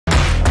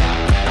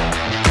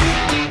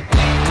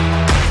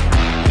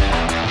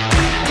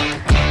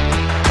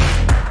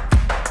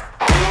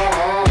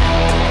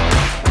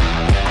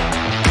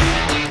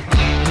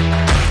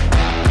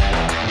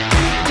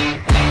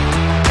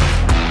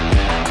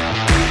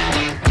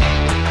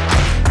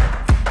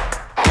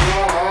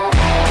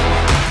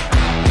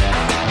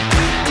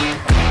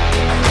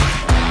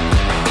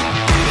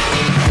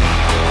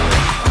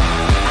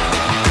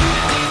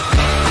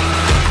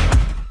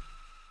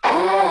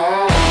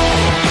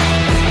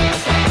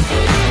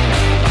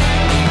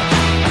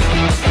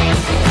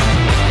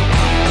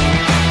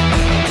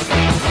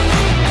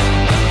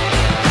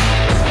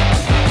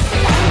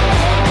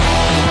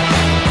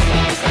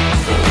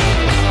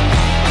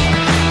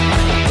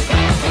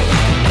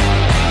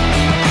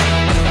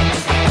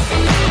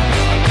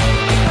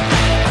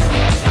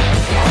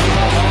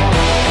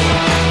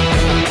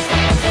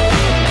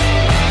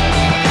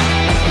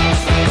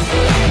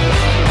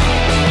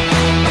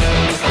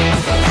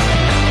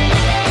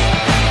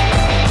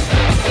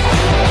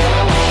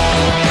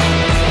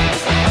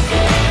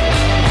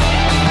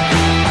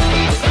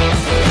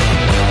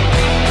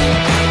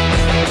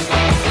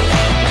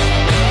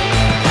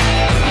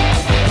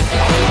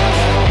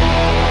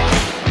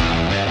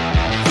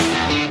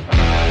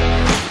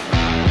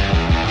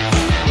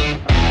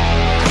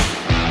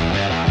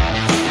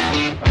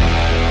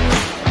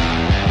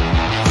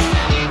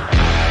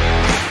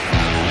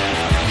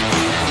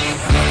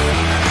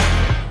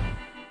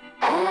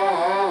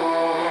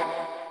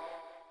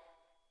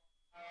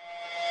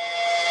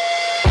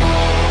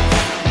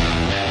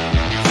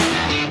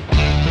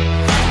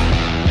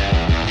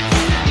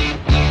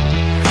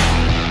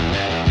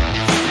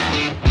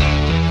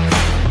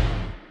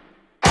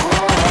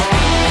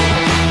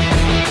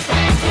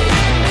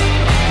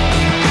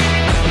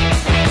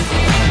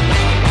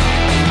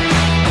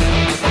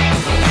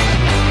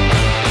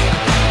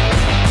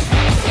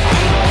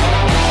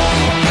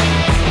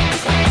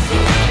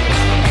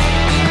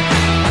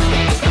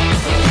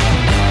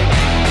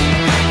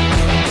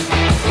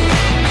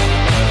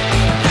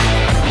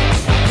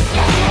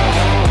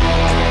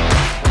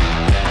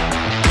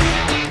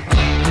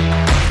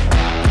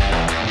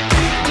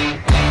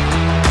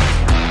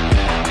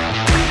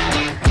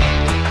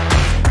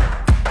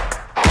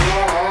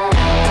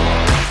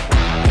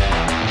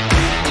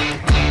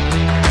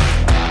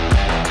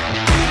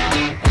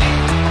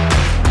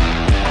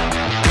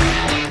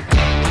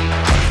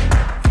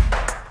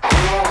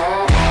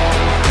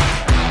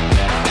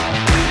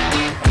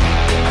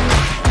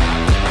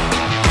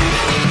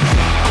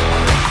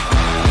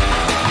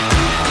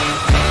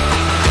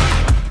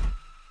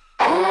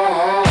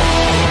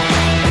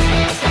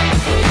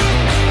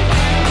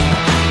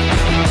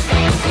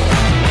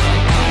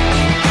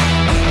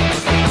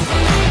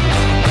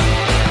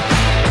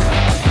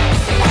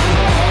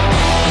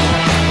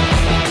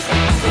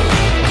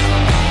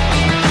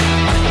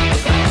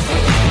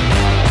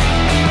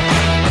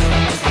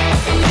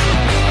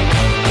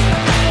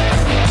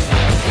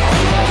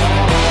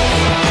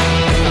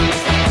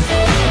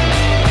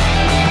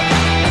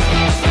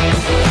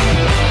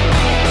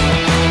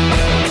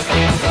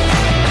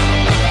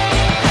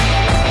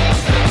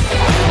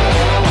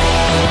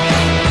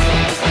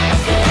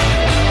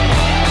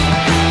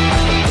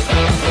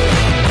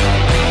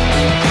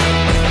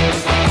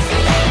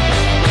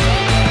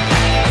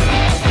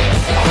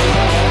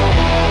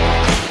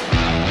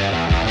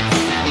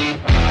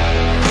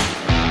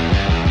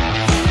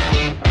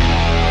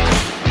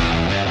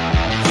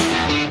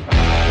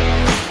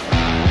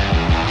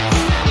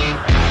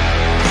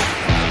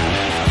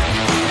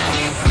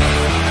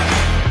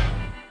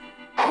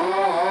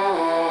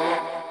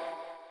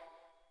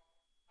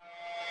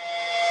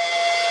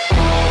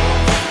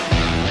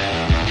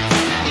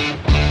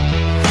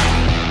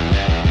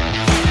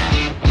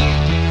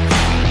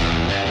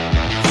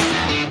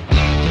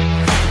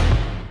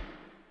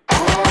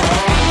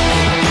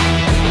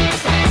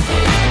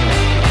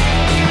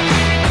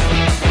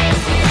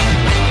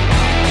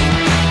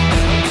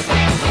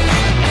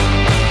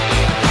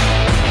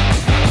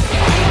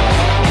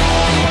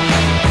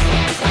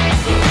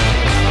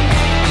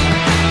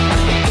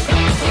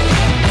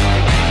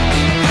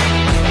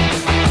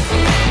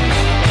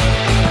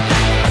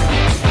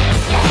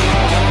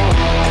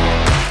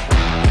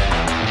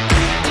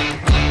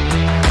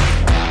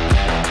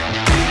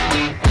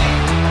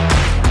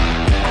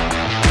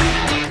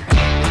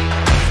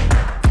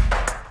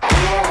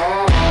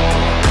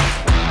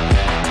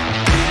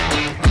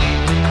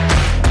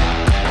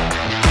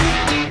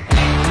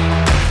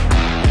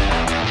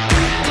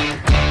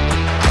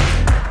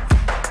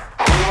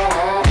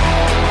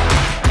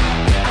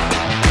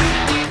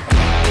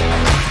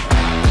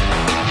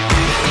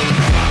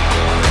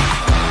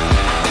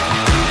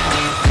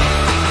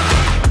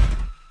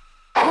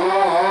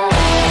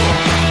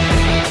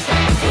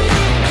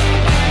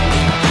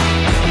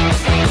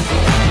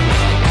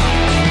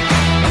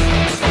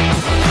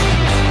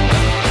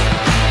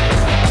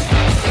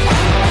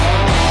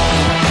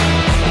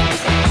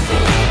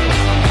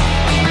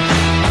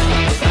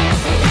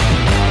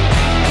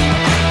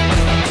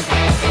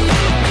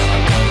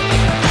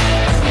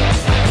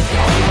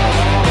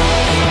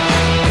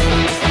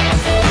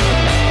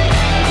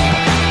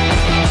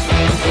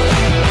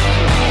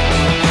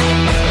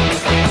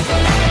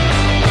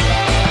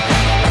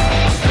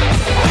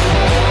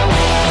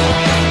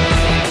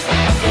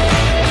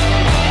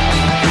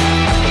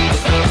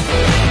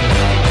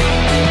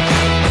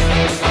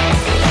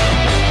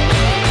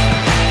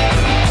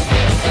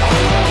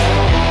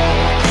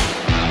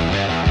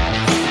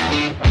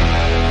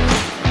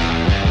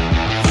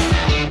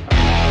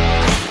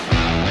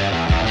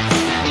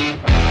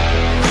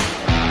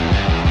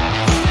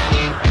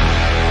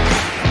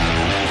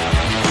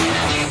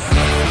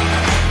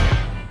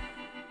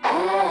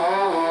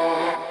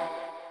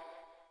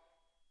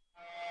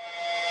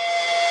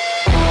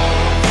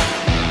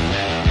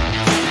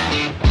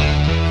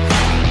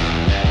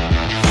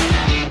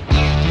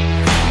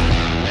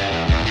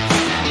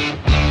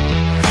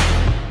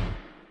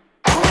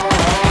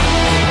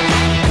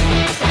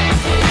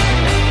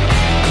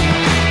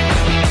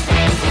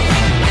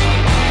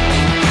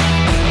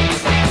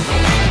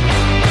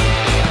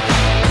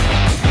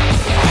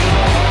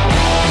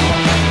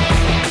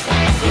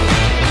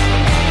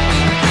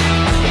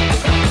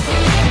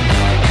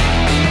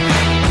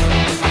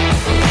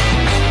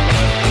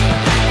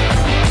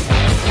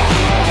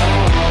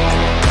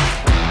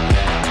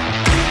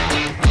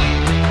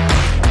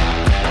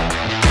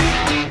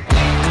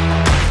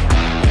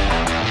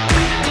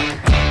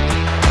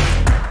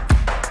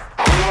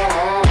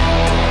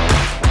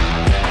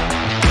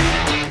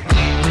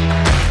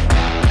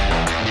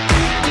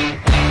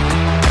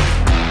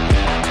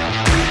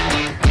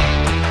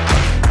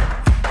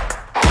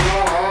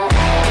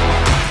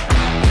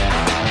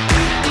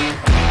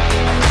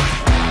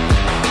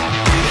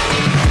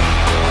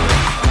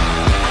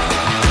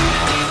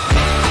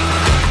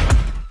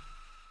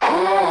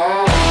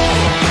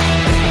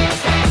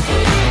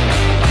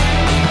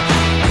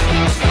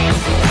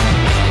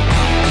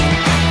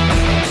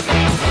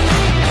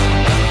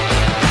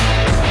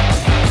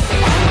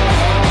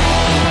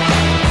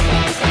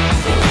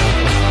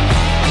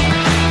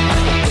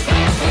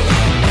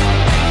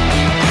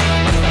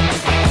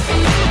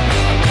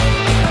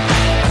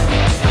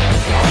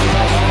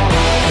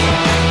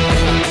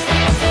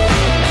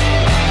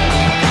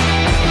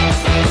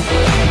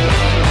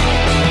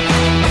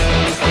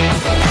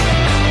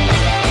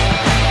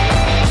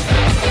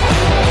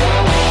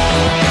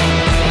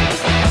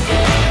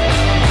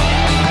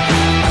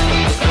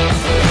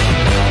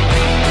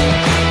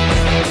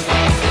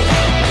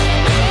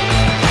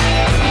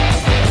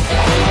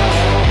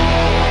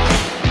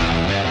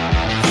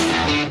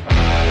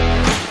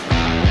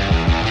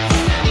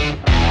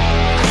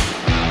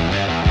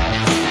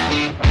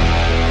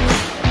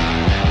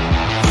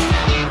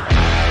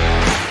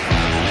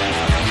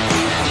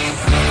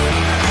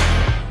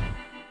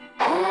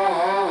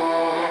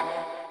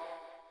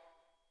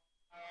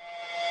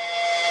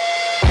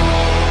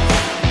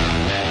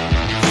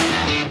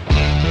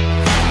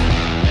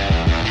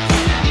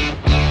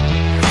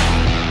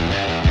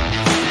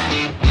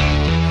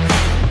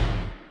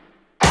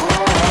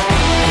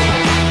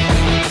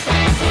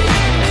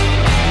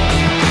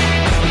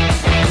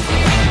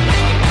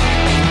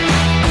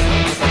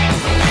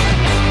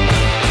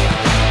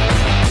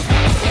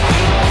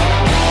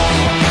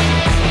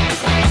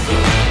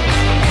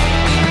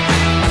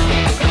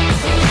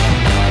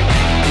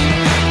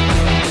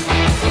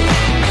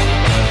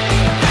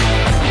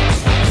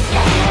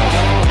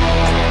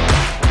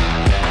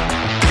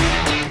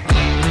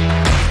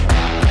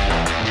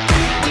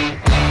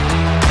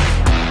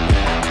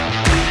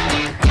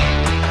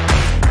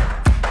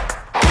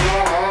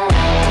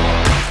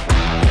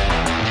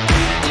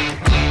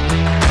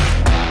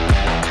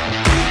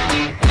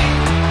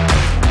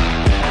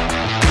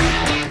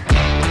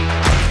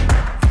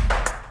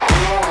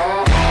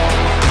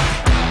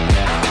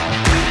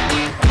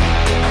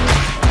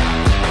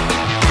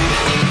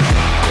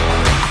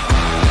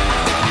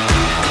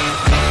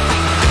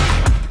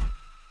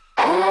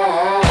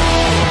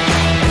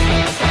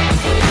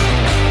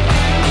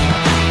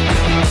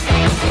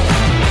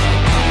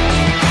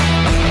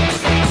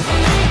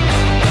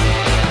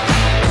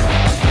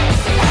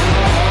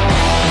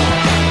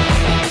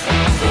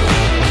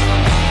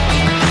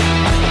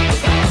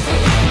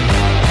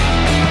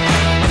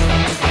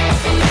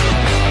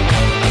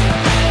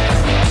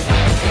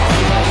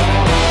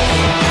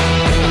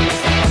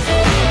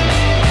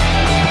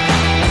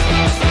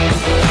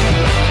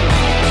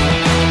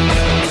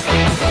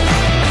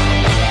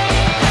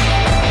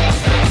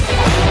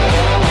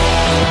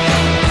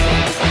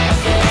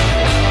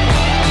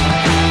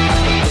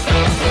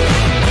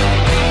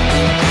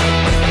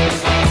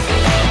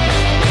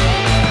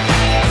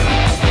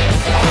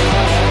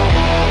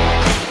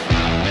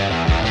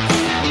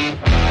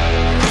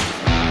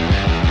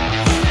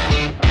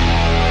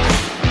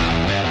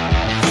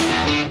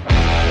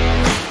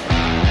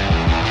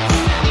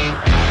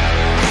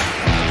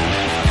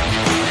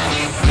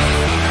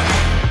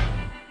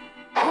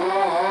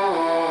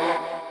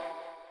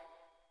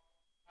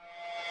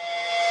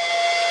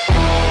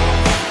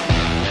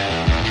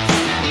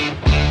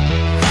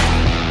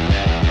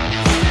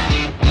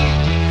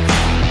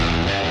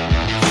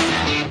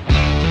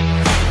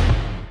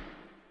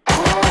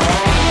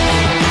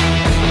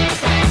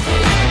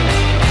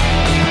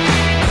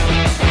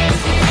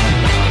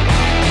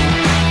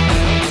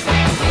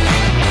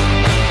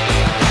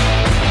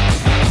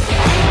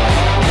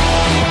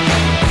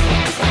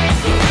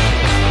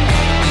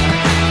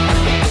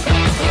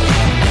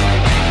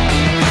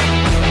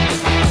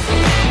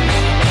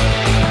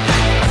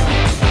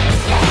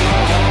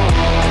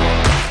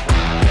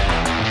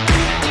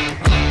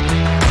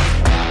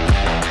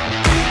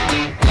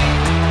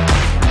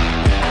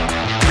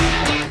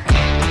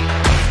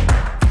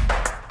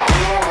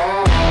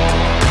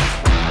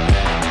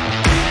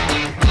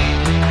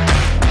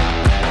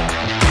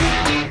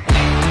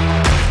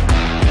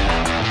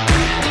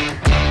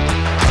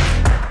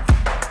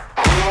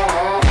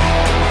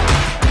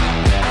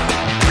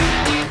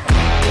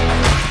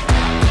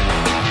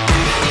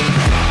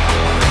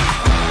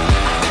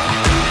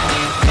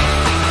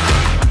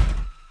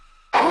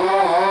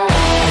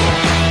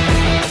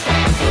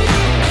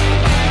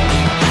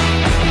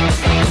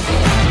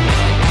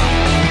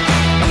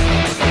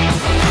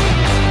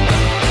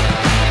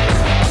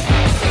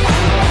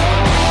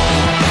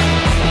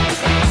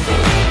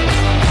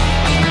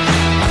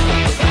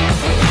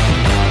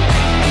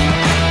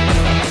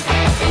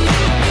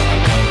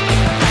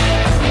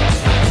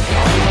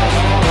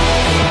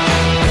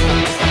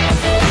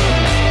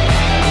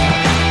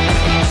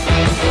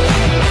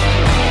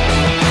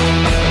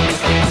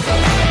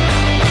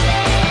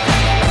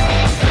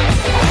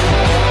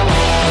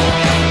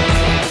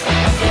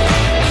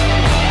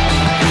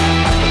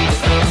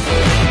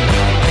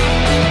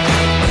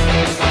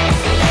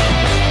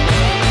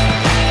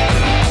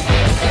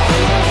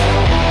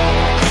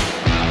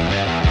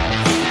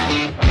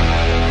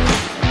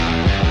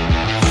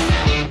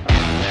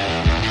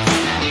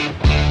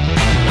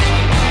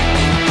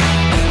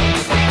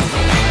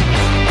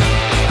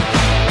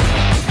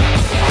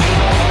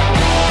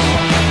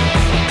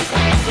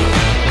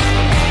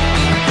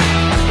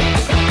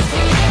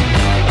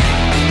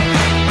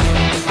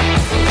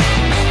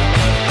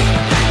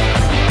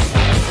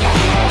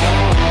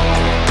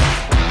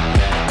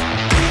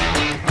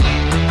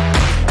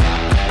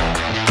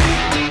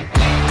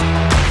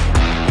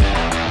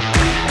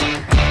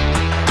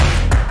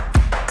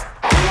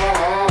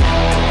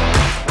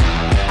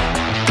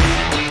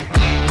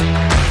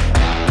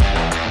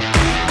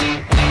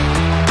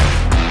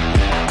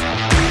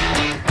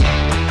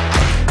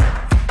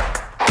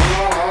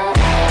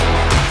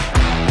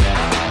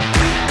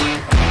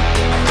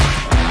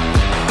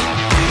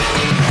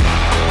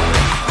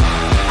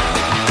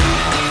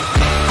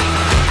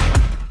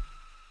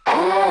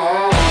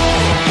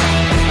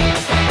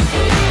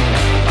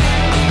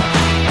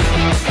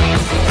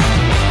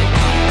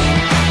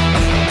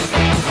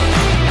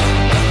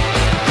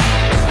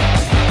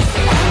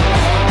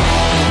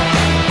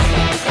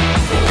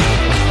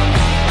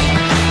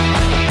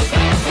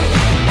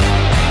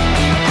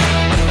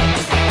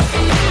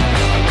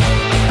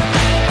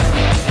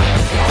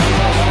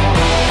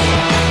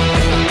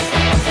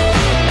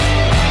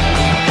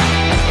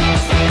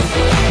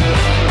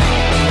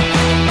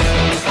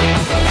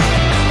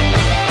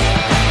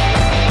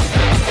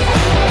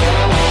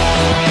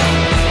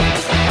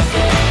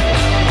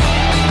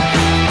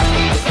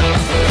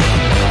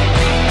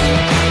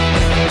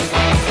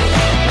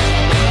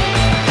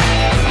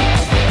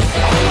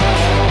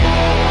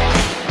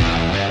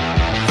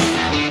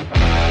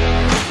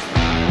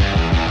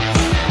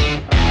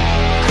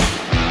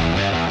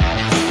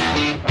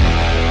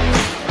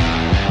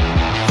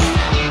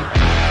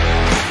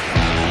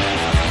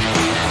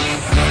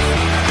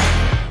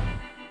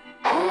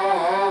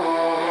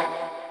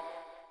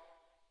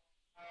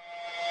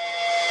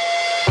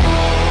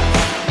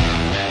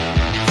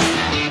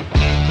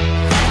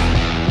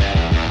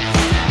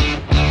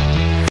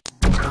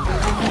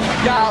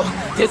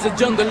There's a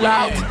jungle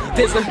out.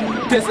 There's a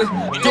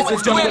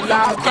jungle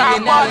out.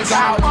 Ian Alleyne's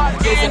out.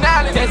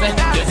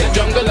 There's a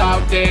jungle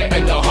out there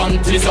and the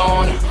hunt is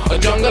on. A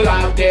jungle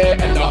out there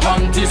and the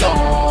hunt is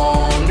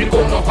on. We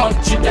gonna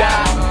hunt you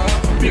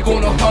down. We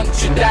gonna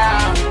hunt you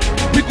down.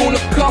 We gonna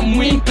come,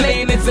 we ain't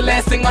playing, it's the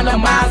last thing on our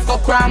minds.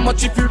 Stop crime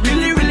much if you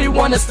really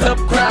wanna stop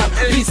crime.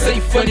 Be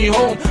safe when you're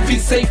home, be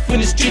safe in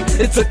the streets.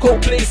 It's a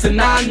cold place and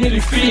I'm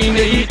really feeling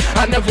the heat.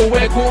 I never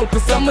wear gold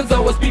cause someone's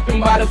always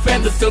peeping by the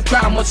fence. Still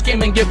crime much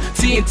came and give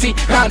TNT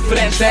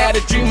confidence. I had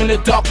a dream in the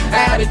dark,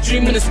 I had a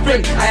dream in the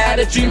spring. I had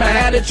a dream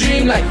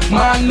like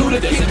man knew the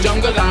There's a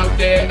jungle out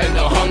there and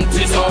the hunt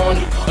is on.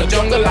 A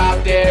jungle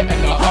out there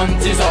and the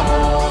hunt is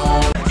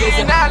on. There's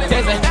a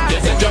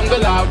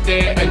jungle out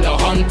there and the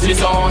hunt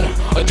is on.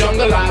 A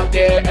jungle out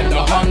there and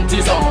the hunt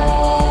is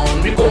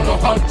on. We gonna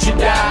hunt you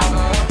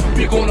down.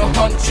 We gonna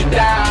hunt you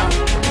down.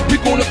 We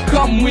gonna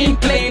come, we ain't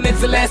playing,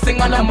 it's the last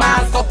thing on our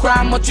minds. Stop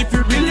crime much if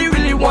you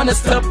really wanna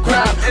stop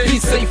crime. Be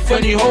safe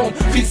when you're home,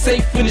 be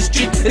safe in the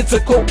streets. It's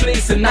a cold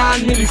place and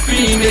I'm really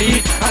feeling the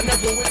heat. I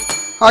never went.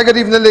 Hi, good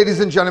evening, ladies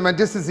and gentlemen.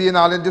 This is Ian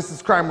Alleyne. This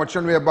is Crime Watch,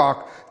 and we're back.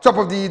 Top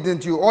of the evening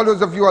to you. All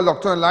those of you who are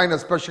locked online, a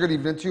special good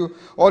evening to you.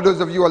 All those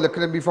of you who are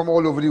looking at me from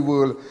all over the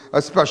world,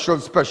 a special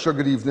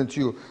good evening to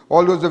you.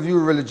 All those of you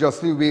who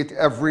religiously wait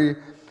every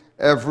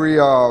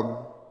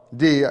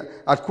day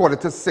at quarter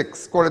to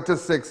six for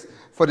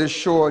this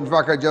show. In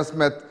fact, I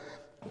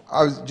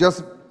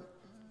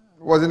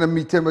was in a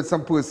meeting with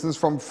some persons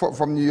from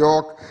New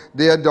York.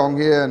 They are down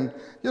here, and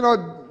you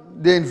know,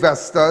 they're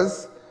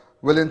investors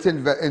willing to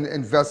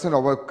invest in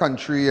our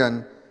country,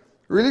 and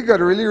really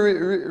good,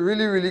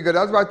 really good.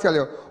 That's why I tell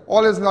you,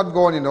 all is not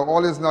gone, you know,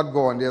 all is not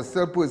gone. There are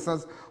still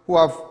persons who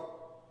have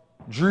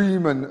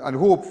dream and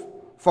hope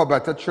for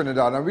better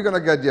Trinidad, and we're gonna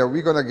get there,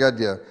 we're gonna get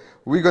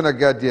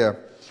there.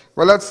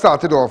 Well, let's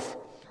start it off.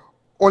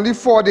 Only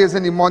 4 days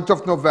in the month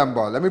of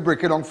November. Let me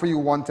break it down for you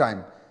one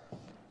time.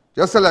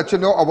 Just to let you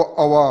know,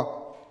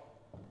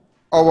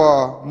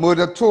 our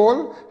murder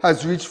toll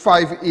has reached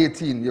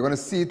 518. You're gonna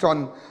see it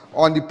on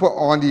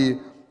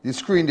the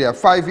screen there,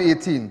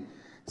 518.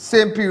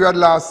 Same period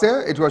last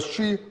year, it was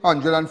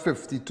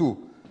 352.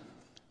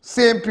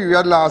 Same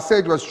period last year,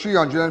 it was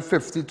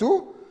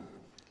 352.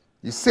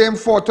 The same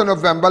 4th of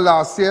November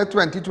last year,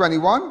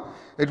 2021,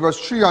 it was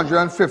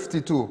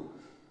 352.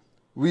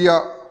 We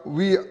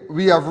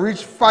have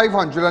reached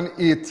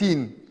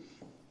 518,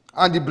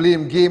 and the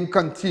blame game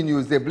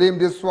continues. They blame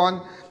this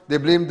one, they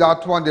blame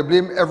that one, they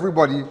blame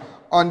everybody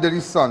under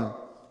the sun.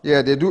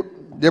 Yeah, they do.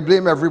 They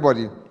blame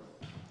everybody.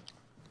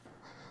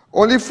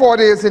 Only 4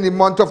 days in the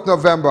month of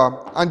November,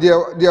 and there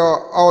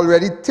are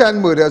already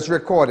 10 murders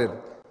recorded.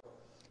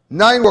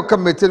 9 were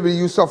committed with the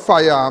use of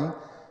firearm.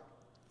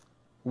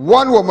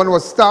 1 woman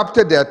was stabbed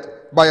to death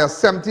by a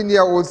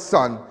 17-year-old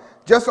son.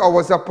 Just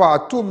hours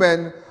apart, 2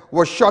 men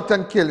were shot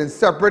and killed in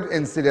separate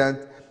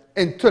incidents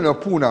in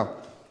Tunapuna.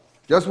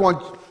 Just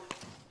want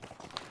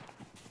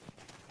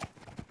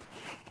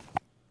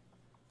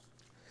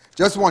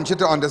you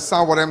to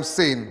understand what I'm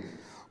saying.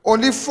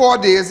 Only 4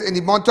 days in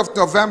the month of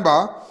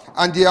November,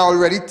 and there are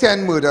already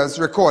 10 murders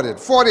recorded.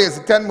 4 days,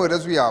 10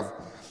 murders we have.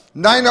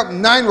 9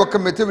 were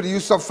committed with the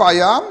use of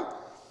firearm.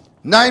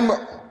 9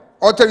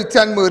 out of the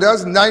 10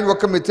 murders, 9 were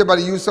committed by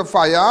the use of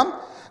firearm,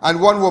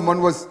 and 1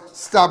 woman was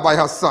stabbed by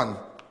her son.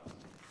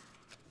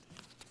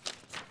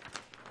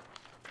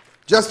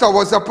 Just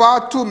hours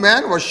apart, 2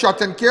 men were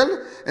shot and killed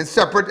in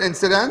separate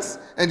incidents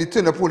in the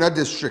Tunapuna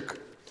district.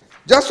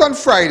 Just on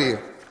Friday,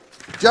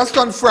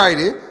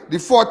 the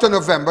 4th of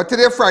November,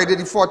 today Friday,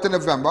 the 4th of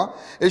November,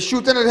 a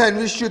shooting at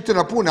Henry Street,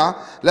 Tunapuna,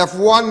 left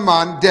 1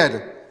 man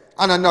dead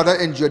and another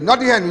injured. Not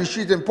the Henry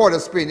Street in Port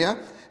of Spain,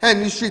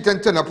 Henry Street in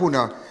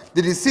Tunapuna.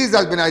 The deceased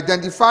has been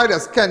identified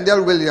as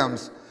Kendall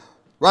Williams,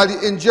 while the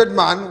injured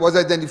man was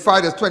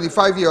identified as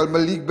 25-year-old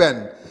Malik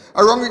Ben.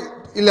 Around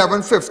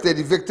 11:50,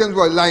 the victims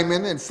were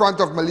linemen in front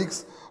of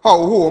Malik's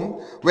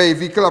home where a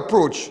vehicle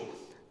approached.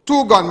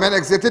 2 gunmen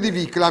exited the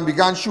vehicle and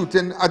began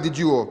shooting at the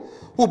duo,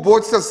 who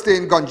both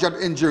sustained gunshot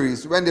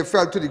injuries when they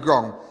fell to the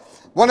ground.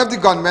 One of the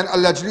gunmen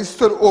allegedly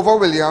stood over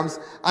Williams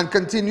and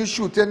continued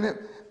shooting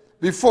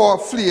before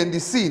fleeing the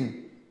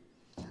scene.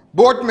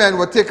 Both men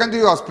were taken to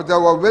the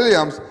hospital where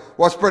Williams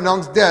was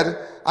pronounced dead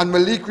and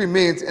Malik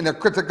remains in a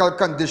critical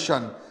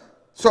condition.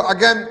 So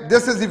again,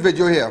 this is the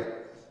video here.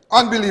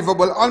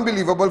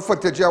 Unbelievable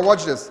footage here.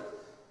 Watch this.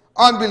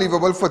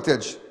 Unbelievable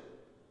footage.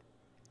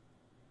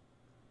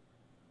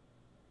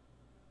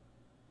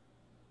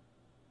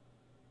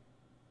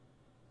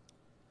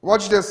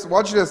 Watch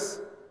this.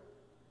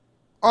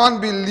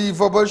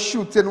 Unbelievable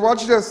shooting.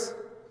 Watch this.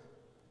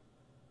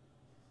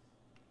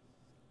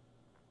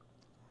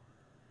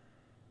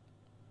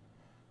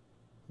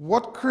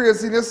 What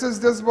craziness is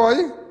this,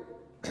 boy?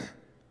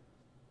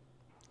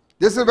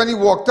 This is when he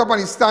walked up and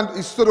he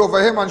stood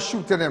over him and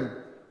shooting him.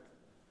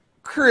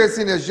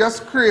 Craziness,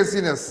 just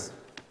craziness.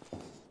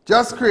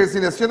 Just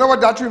craziness. You know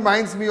what that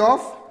reminds me of?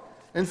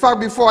 In fact,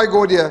 before I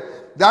go there,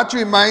 that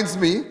reminds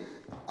me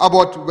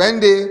about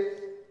when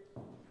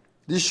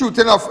the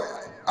shooting of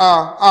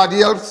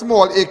RDL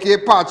Small, aka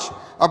Patch,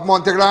 of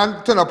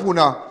Montegland,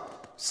 Tunapuna.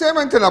 Same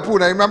in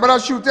Tunapuna. Remember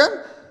that shooting?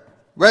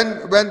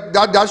 When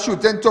that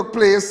shooting took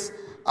place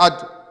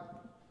at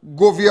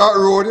Govia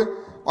Road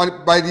on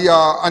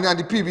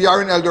the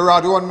PBR in El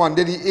Dorado on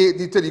Monday,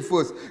 the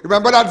 31st.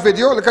 Remember that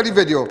video? Look at the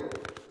video.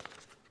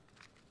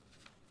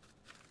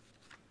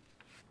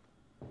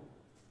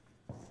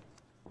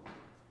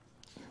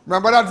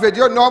 Remember that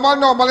video?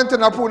 Normal in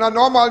Tunapuna.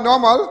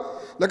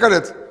 Normal. Look at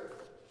it.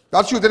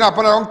 That shooting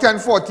happened around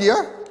 10:40,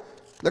 yeah?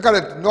 Look at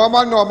it.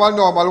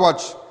 Normal.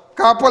 Watch.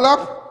 Car pull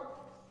up.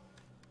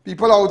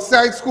 People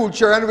outside, school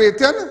children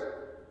waiting.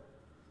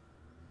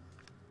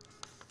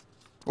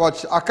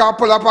 Watch. A car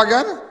pull up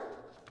again.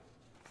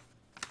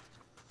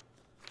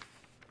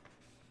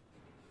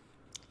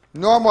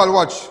 Normal.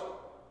 Watch.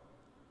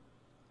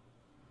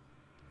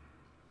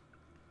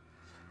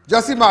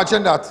 Just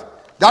imagine that.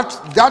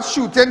 That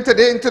shooting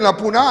today in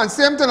Tunapuna, and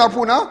same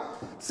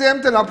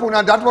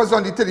Tunapuna, that was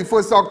on the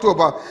 31st of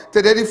October.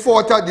 Today, the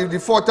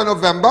 4th of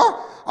November,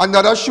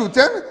 another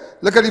shooting.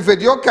 Look at the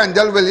video,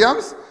 Kendall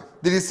Williams.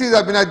 The deceased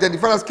has been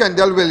identified as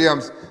Kendall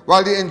Williams,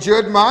 while the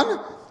injured man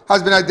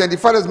has been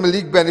identified as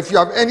Malik Ben. If you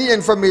have any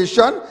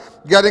information,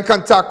 get in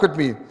contact with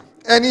me.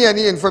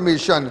 Any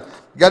information,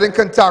 get in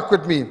contact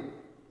with me.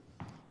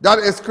 That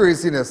is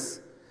craziness.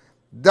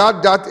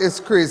 That is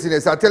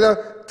craziness. I tell you,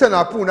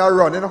 Tunapuna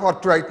running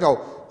hot right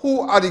now.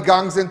 Who are the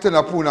gangs in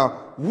Tunapuna?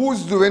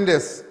 Who's doing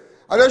this?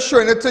 I'm just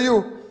showing it to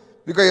you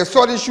because you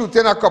saw the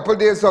shooting a couple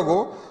days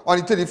ago on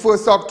the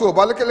 31st of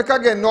October. Look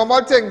again,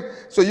 normal thing.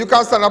 So you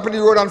can't stand up in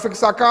the road and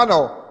fix a car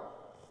now.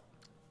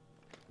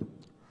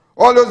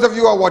 All those of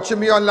you who are watching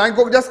me online,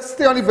 go just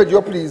stay on the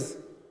video, please.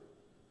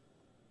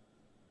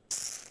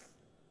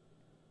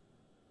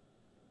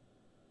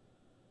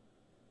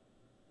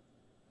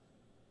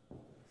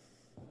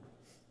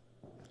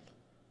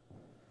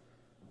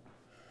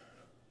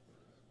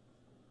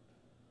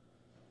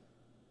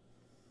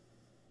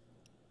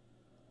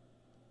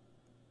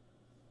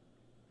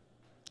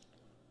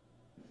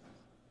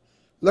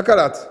 Look at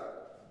that.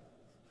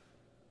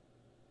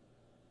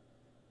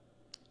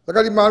 Look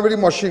at the man with the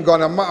machine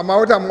gun. A man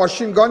with a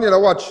machine gun, you know,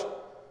 watch.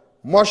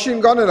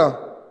 Machine gun, you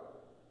know.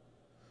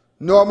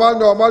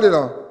 Normal, you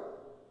know.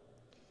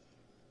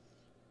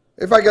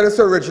 If I get this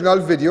original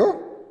video,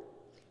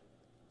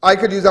 I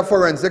could use a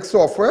forensic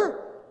software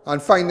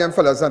and find them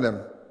fellas on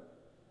them.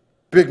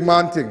 Big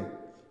man thing.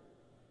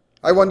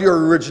 I want the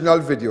original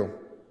video.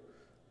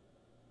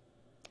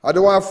 I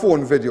don't want a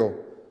phone video.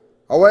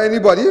 I want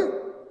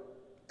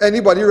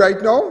anybody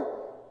right now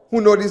who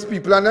know these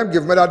people and them,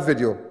 give me that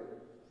video.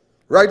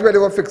 Right where they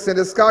were fixing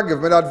this car,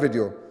 give me that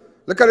video.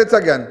 Look at it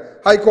again.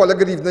 Hi caller,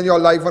 good evening, you're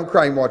live on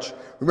Crime Watch.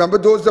 Remember,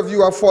 those of you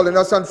who are following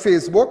us on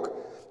Facebook,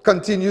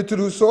 continue to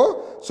do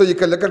so you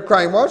can look at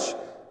Crime Watch.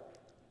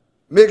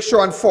 Make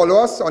sure and follow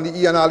us on the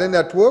Ian Alleyne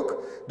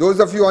Network. Those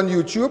of you on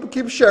YouTube,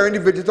 keep sharing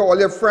the video to all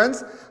your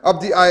friends up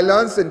the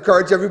islands.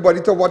 Encourage everybody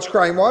to watch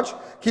Crime Watch.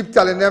 Keep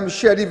telling them,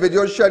 share the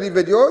videos,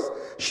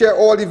 share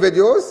all the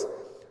videos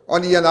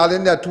on Ian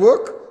Alleyne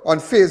Network, on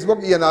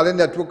Facebook, Ian Alleyne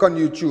Network on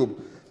YouTube.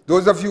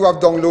 Those of you who have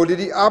downloaded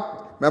the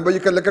app, remember you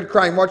can look at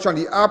Crime Watch on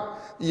the app,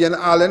 Ian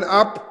Alleyne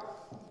app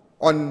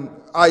on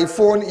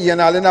iPhone,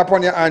 Ian Alleyne app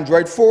on your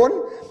Android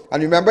phone.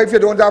 And remember, if you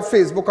don't have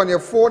Facebook on your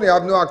phone, you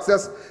have no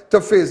access to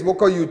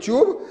Facebook or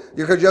YouTube,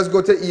 you can just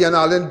go to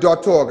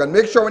ianalleyne.org. And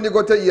make sure when you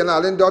go to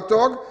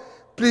ianalleyne.org,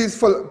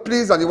 please,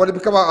 and you want to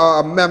become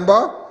a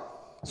member,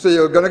 so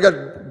you're going to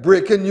get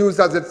breaking news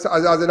as it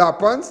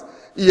happens,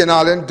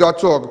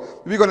 ianalleyne.org.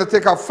 We're going to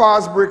take a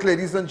fast break,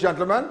 ladies and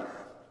gentlemen.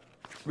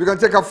 We're going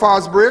to take a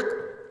fast break.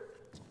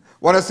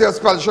 Want to say a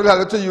special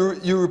hello to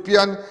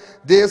European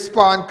Day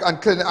Spa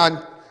and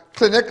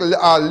Clinic,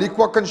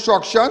 Liqua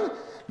Construction,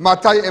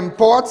 Matai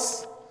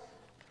Imports,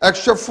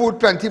 Extra Food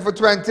 20 for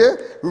 20.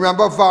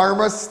 Remember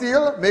Varma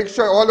Steel. Make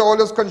sure all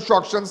those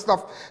construction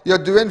stuff you're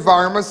doing,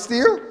 Varma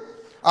Steel,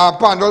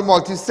 Pandol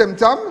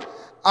Multi-Symptom,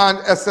 and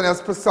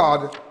SNS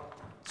Prasad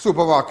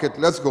Supermarket.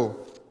 Let's go.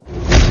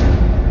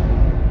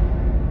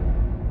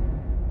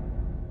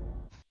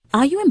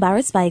 Are you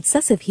embarrassed by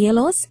excessive hair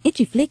loss,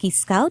 itchy flaky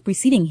scalp,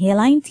 receding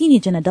hairline,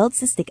 teenage and adult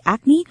cystic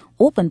acne,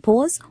 open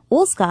pores,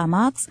 old scar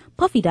marks,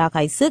 puffy dark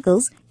eye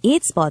circles,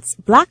 age spots,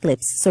 black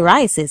lips,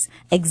 psoriasis,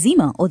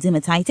 eczema or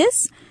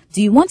dermatitis?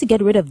 Do you want to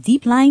get rid of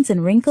deep lines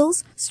and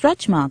wrinkles,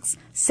 stretch marks,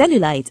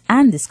 cellulite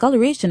and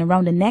discoloration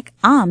around the neck,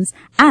 arms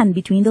and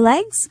between the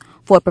legs?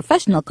 For a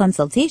professional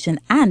consultation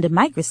and a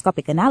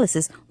microscopic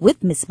analysis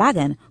with Miss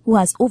Bagan, who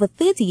has over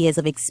 30 years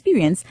of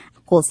experience,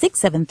 call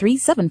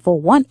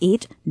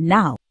 673-7418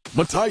 now.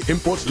 Matai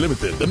Imports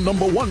Limited, the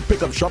 #1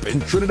 pickup shop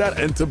in Trinidad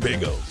and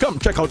Tobago. Come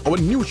check out our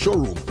new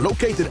showroom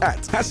located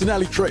at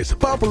Hassanali Trace,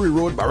 Parbury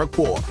Road,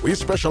 Barrackpore. We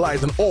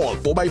specialize in all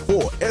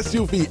 4x4,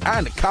 SUV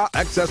and car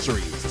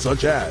accessories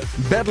such as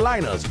bed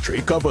liners,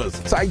 tray covers,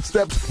 side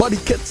steps, body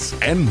kits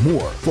and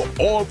more. For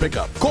all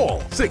pickup,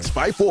 call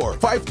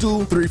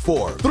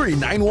 654-5234,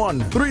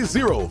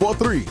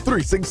 391-3043,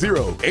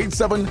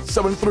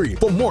 360-8773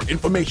 for more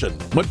information.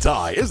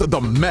 Matai is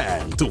the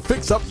man to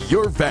fix up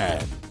your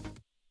van.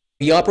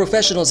 We are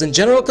professionals in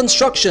general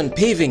construction,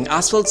 paving,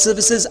 asphalt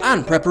services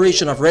and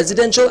preparation of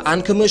residential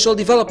and commercial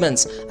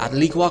developments. At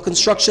Liqua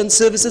Construction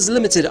Services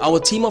Limited, our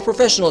team of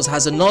professionals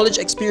has the knowledge,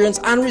 experience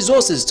and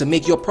resources to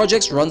make your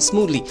projects run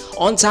smoothly,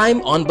 on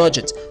time, on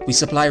budget. We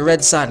supply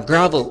red sand,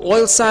 gravel,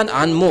 oil sand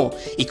and more.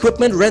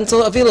 Equipment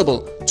rental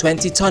available.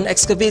 20-ton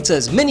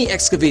excavators, mini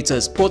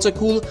excavators,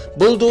 portacool,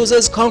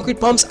 bulldozers, concrete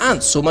pumps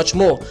and so much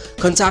more.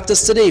 Contact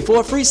us today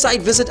for a free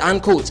site visit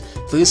and quote.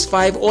 First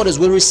 5 orders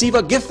will receive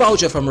a gift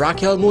voucher from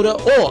Raquel Moda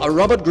or a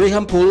Robert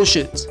Graham polo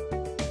shirt.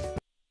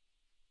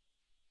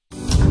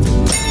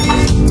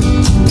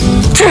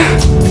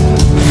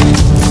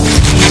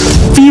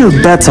 Feel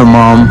better,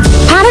 Mom.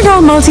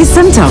 Panadol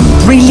Multi-Symptom.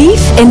 Relief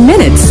in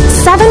minutes.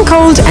 7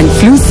 cold and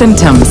flu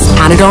symptoms.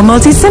 Panadol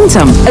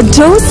Multi-Symptom. A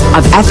dose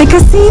of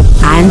efficacy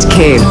and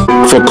care.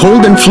 For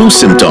cold and flu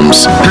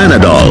symptoms,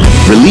 Panadol.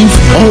 Relief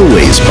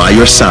always by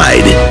your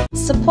side.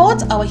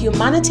 Support our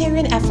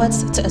humanitarian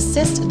efforts to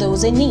assist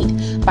those in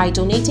need by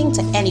donating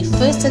to any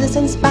First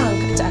Citizens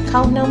Bank to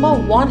account number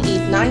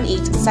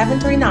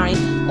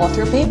 1898739 or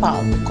through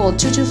PayPal. Call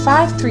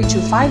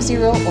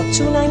 225-3250 or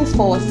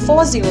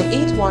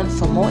 294-4081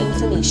 for more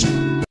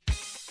information.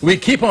 We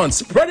keep on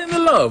spreading the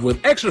love with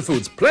extra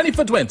foods plenty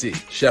for 20.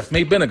 Chef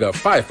made vinegar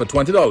 5 for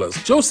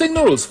 $20. Jose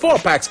noodles 4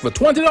 packs for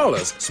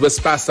 $20. Swiss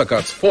pasta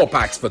cups 4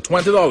 packs for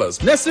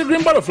 $20. Nestle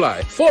green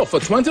butterfly 4 for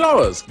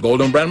 $20.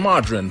 Golden brand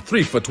margarine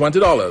 3 for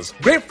 $20.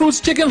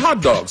 Grapefruits chicken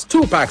hot dogs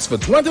 2 packs for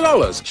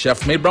 $20.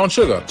 Chef made brown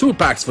sugar 2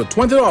 packs for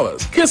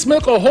 $20. Kiss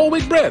milk or whole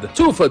wheat bread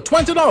 2 for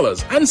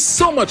 $20 and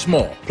so much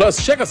more.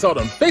 Plus check us out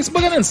on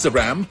Facebook and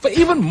Instagram for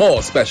even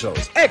more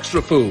specials.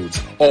 Extra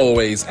foods,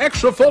 always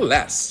extra for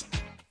less.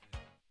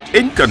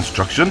 In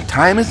construction,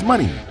 time is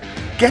money.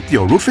 Get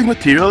your roofing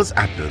materials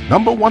at the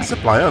 #1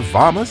 supplier,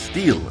 Varma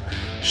Steel.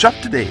 Shop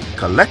today,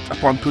 collect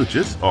upon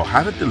purchase or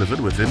have it delivered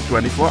within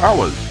 24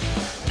 hours.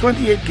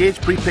 28-gauge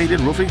pre-plated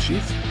roofing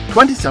sheets,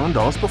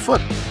 $27 per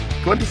foot.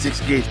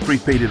 26-gauge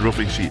pre-plated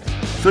roofing sheets,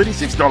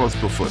 $36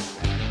 per foot.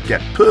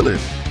 Get purlin,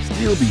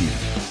 steel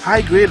beams,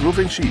 high-grade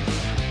roofing sheets,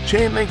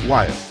 chain link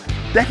wire,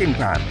 decking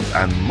pans,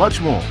 and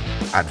much more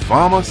at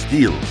Varma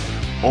Steel.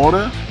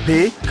 Order,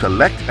 pay,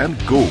 collect, and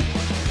go.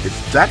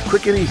 It's that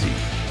quick and easy.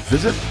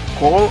 Visit,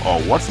 call,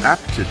 or WhatsApp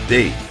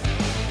today.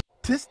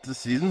 'Tis the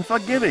season for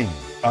giving.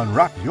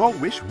 Unwrap your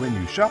wish when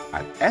you shop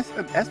at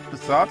S&S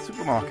Passard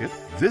Supermarket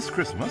this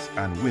Christmas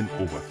and win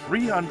over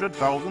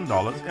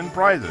 $300,000 in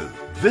prizes.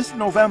 This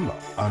November,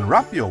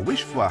 unwrap your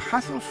wish for a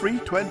hassle-free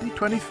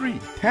 2023.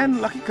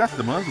 10 lucky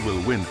customers will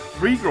win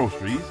free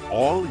groceries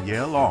all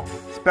year long.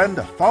 Spend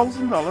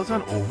 $1,000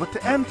 and over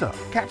to enter.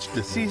 Catch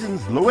the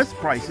season's lowest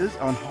prices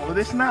on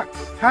holiday snacks,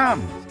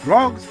 hams,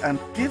 grogs, and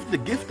give the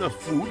gift of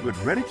food with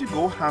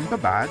ready-to-go hamper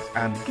bags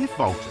and gift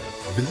vouchers.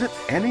 Visit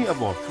any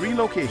of our 3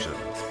 locations: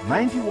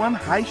 91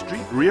 High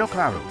Street, Rio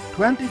Claro,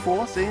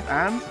 24 St.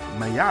 Anne's,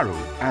 Mayaro,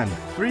 and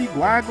 3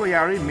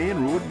 Guaguayare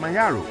Main Road,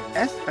 Mayaro.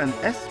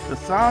 S&S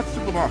Passard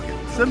Supermarket.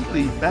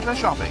 Simply better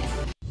shopping.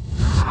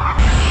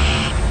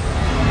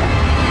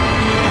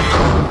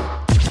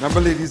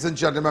 Remember, ladies and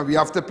gentlemen, we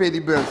have to pay the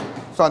bills.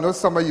 So I know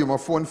some of you, my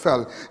phone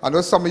fell. I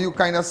know some of you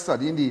kind of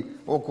studying the,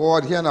 oh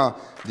God, here now,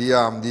 the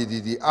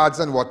ads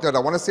and whatnot. I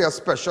want to say a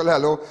special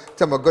hello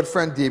to my good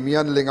friend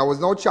Damian Ling. I was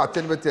now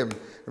chatting with him.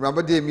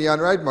 Remember Damian,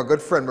 right? My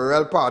good friend, my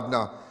real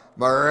partner.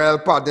 My real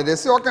partner. They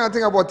say all kind of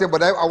thing about him,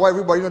 but I want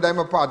everybody to know that I'm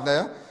a partner.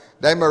 Yeah?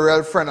 That I'm a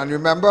real friend. And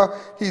remember,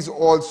 he's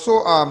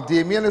also,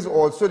 Damian is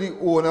also the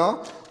owner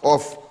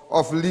of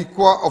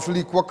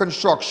Liqua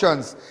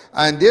Constructions.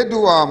 And they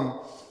do,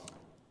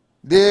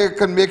 they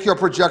can make your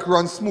project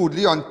run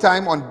smoothly, on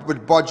time,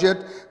 with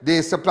budget.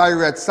 They supply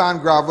red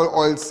sand, gravel,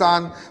 oil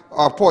sand,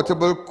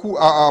 portable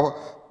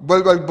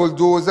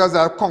bulldozers,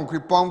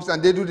 concrete pumps,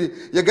 and they do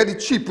you get the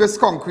cheapest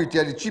concrete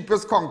here, the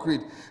cheapest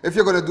concrete. If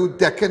you're going to do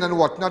decking and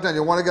whatnot and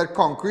you want to get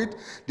concrete,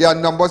 there are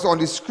numbers on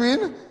the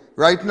screen.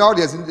 Right now,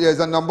 there's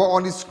a number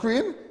on the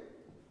screen.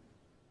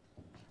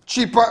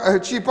 Cheaper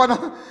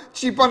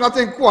not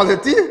in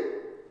quality.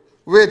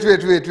 Wait.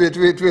 Let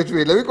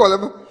me call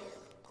him.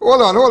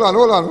 Hold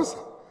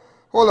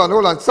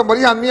on.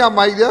 Somebody hand me a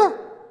mic there.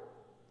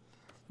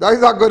 That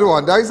is a good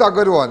one.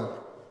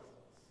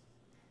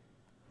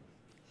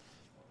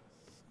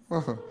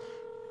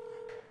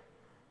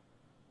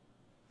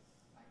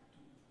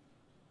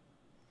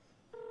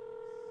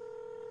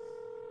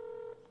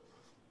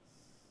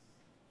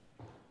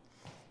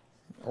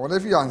 I wonder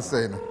if you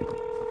answer.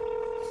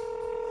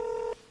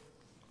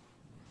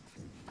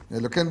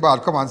 You're looking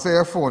bad. Come on, say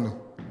your phone.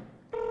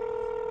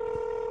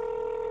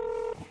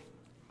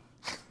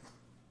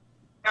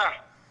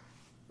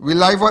 We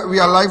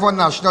are live on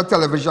national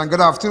television.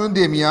 Good afternoon,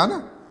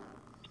 Damian.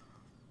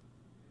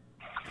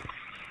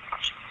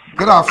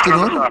 Good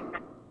afternoon.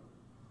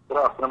 Good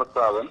afternoon, Mr.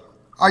 Allen.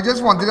 I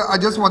just wanted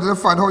to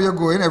find how you're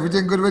going.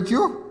 Everything good with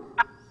you?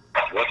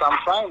 Yes, I'm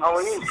fine. How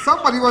are you?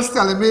 Somebody was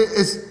telling me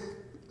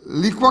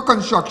Liqua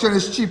Construction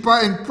is cheaper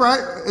in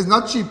price. It's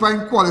not cheaper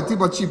in quality,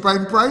 but cheaper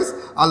in price.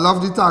 I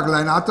love the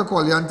tagline. I had to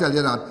call you and tell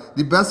you that.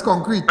 The best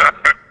concrete.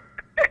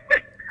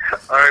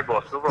 All right,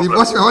 boss. No problem.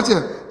 Watch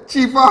it.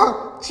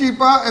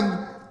 cheaper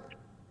and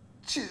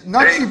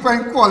not cheaper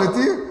in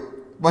quality,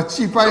 but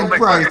cheaper in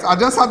price. I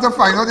just had to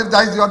find out if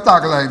that is your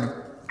tagline.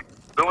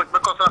 Don't make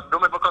because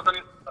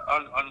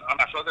on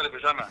national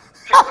television, man.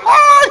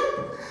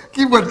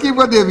 Keep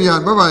good,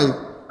 Damian.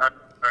 Bye-bye.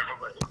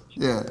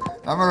 Yeah,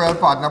 I'm a real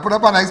partner. Put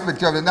up a nice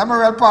picture of it. I'm a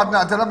real partner.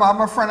 I tell them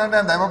I'm a friend of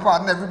them. I'm a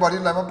partner. Everybody,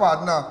 I'm a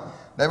partner.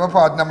 I'm a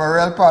partner. I'm a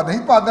real partner. He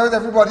partner with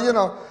everybody, you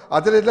know. I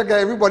tell you, like,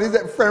 everybody's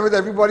a friend with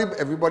everybody.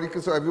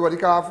 So everybody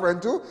can have a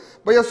friend too.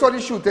 But you saw the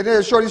shooting.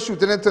 You saw the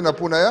shooting in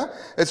Tunapuna, yeah?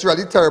 It's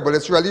really terrible.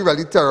 It's really,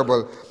 really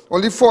terrible.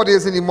 Only 4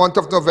 days in the month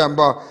of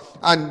November.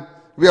 And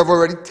we have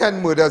already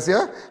 10 murders here.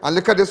 Yeah? And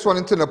look at this one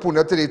in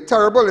Tunapuna today.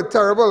 Terrible. It's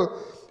terrible.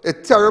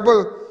 It's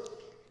terrible.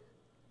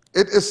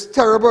 It is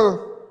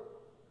terrible.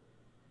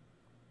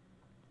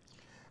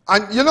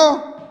 And you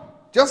know,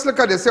 just look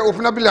at this. Say,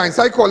 open up the lines.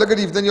 I call it good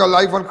evening. You're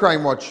live on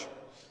Crime Watch.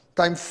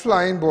 Time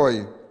flying,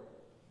 boy.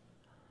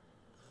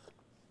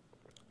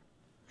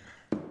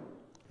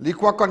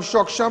 Liqua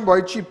construction,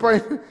 boy.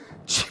 Cheaper.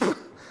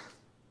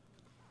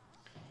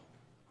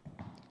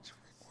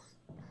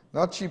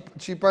 Not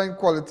cheaper in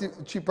quality,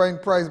 cheaper in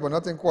price, but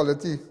not in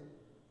quality.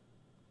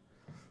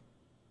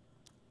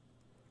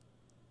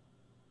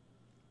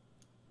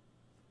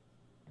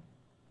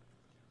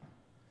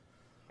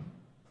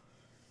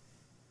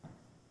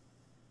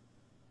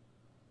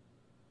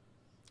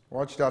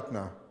 Watch that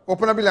now.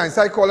 Open up the line.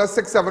 I call us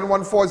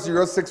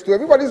 6714062.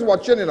 Everybody's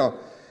watching, you know.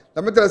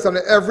 Let me tell you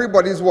something.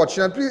 Everybody's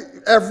watching. And please,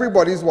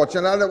 everybody's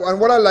watching. And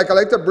what I like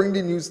to bring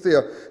the news to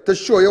you to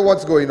show you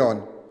what's going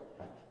on.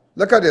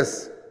 Look at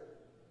this.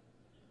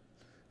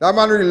 That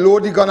man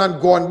reload the gun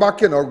and going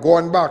back, you know,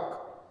 going back.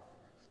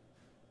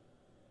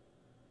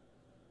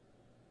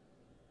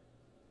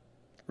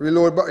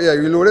 Reload, yeah,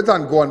 reload it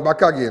and going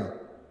back again.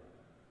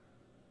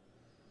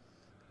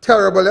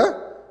 Terrible, eh?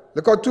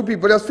 Look how two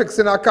people just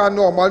fixing a car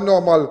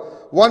normal.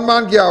 One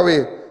man get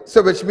away.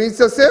 So which means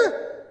to say,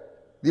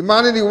 the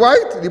man in the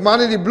white, the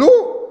man in the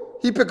blue,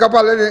 he pick up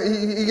a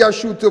little, he got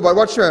shoot too. But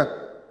watch me.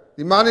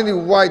 The man in the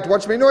white,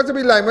 watch me. You know what to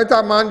be lineman?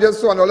 That man just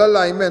saw another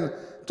lineman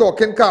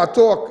talking car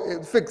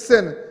talk,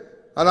 fixing.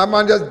 And that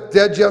man just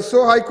dead just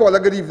so. Hi caller,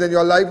 good evening.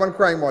 You're live on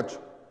Crime Watch.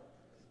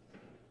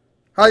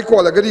 Hi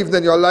caller, good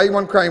evening. You're live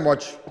on Crime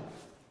Watch.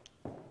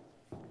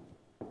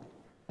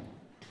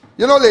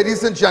 You know,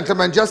 ladies and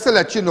gentlemen, just to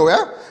let you know,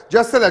 yeah?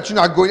 Just to let you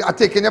know, I'm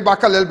taking you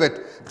back a little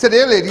bit.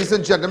 Today, ladies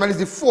and gentlemen, is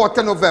the 4th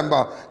of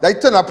November.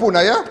 That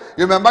Tunapuna, yeah?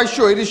 You remember I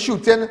showed you the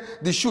shooting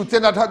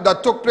that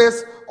took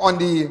place on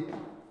the,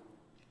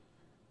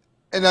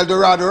 in El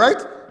Dorado,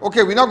 right?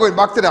 Okay, we're not going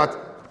back to that.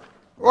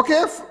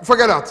 Okay,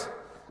 forget that.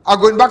 I'm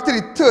going back to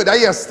the 3rd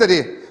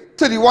yesterday.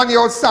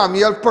 31-year-old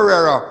Samuel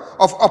Pereira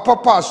of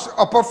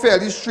Upper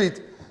Fairley Street,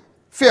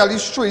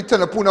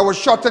 Tunapuna, was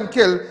shot and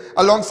killed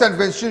along St.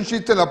 Vincent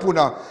Street,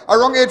 Tunapuna.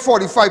 Around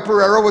 8:45,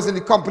 Pereira was in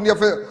the company of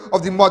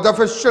the mother of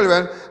his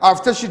children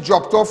after she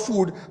dropped off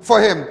food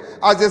for him.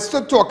 As they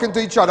stood talking to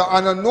each other,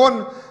 an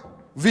unknown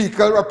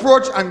vehicle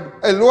approached and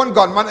a lone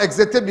gunman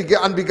exited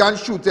and began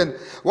shooting.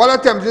 While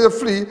attempting to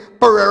flee,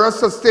 Pereira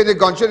sustained a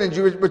gunshot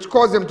injury which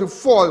caused him to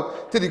fall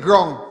to the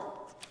ground.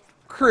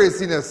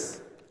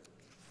 Craziness.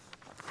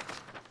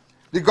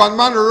 The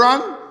gunman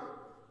ran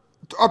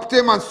up to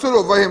him and stood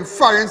over him,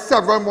 firing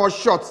several more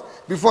shots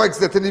before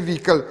exiting the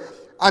vehicle.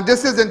 And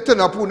this is in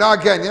Tunapuna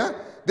again, yeah?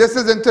 This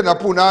is in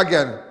Tunapuna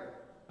again.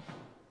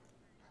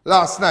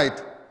 Last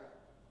night.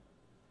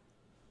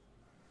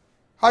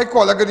 Hi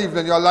caller, good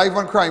evening. You're live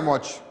on Crime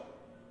Watch.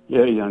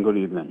 Yeah, Ian, good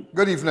evening.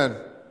 Good evening.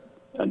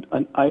 And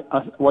I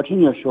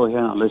watching your show here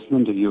and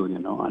listening to you, you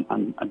know,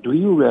 and do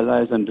you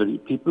realize, and do the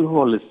people who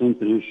are listening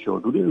to this show,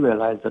 do they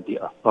realize that the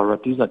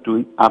authorities are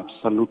doing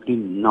absolutely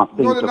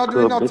nothing? No, they're not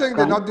doing nothing.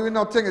 They're not doing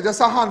nothing. It's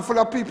just a handful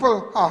of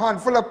people. A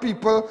handful of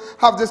people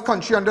have this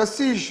country under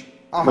siege.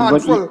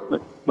 Handful.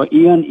 But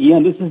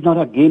Ian, this is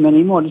not a game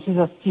anymore. This is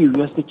a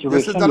serious situation.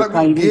 This is not a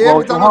game.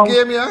 It's not a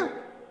game, yeah?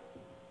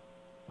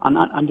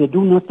 And they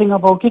do nothing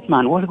about it,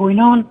 man. What's going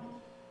on?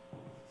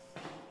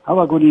 Have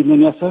a good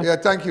evening, yes, sir. Yeah,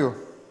 thank you.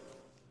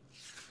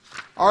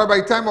 All right, by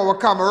the time our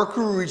camera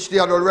crew reached the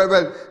other,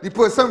 well, the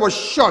person was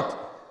shot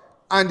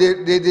and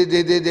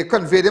they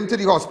conveyed him to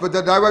the hospital.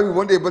 That's why we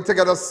weren't able to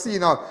get a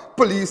scene of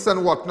police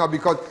and whatnot,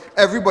 because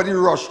everybody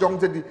rushed down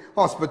to the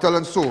hospital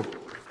and so.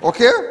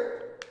 Okay?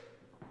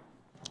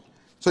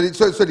 So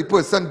the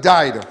person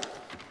died.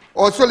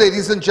 Also,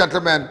 ladies and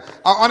gentlemen,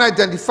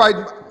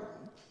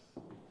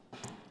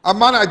 a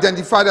man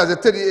identified as a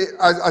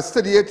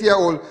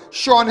 38-year-old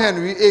Sean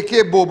Henry,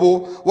 a.k.a.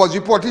 Bobo, was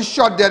reportedly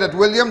shot dead at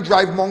William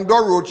Drive, Mount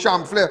Dore Road,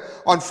 Champlain,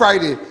 on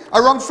Friday.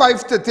 Around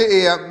 5:30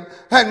 a.m.,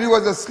 Henry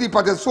was asleep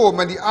at his home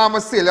when the armed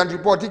assailant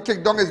reportedly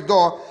kicked down his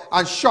door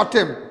and shot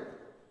him.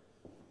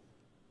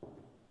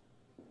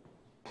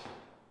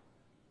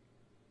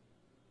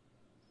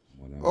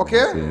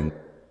 Okay?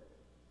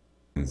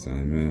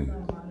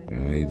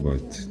 Right,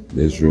 but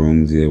this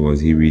wrong there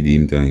was he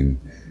redeemed time.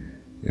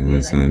 You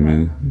understand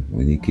me?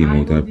 When he came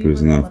out of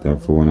prison after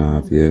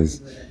 4.5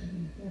 years,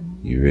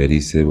 he really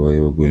said, "Boy,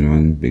 what's going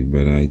on? Big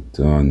brother, I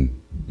done."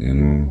 You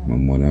know, my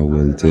mother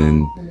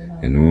wilting,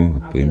 you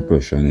know, putting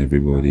pressure on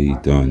everybody. He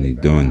done. You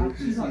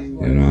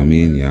know what I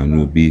mean? You have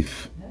no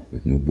beef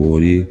with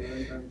nobody.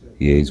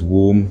 He is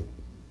home.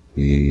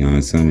 You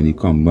understand? When he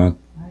come back,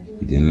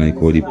 he didn't like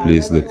how the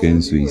place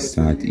looking, so he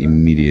start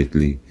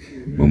immediately.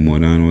 My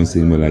mother was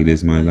saying, but like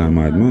this man is a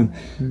madman.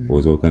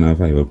 Was out kind of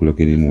 5 o'clock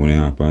in the morning,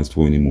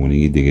 4:30 in the morning,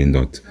 he digging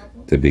that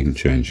the big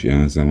trench. You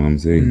understand what I'm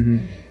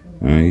saying?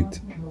 Right?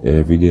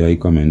 Every day I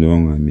coming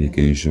down and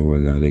making sure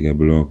that they get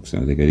blocks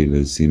and they get a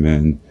little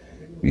cement.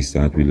 We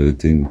start with little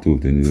thing, we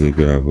took the little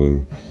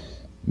gravel.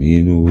 Me,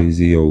 you know,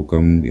 easy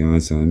outcome, you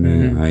understand,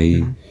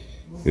 man?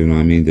 You know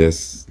what I mean?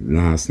 Just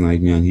last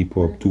night, me and he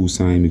popped 2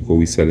 signs because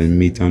we selling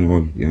meat and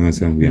all. You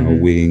understand? We have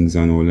wings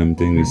and all them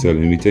things. We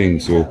selling everything.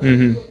 So,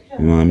 you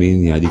know what I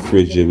mean? He had the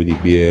fridge there with the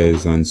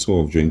beers and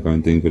soft drink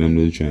and things for them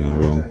little trying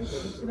around.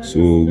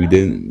 So I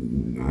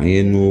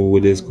didn't know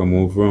where this come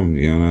out from.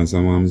 You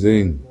understand what I'm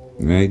saying?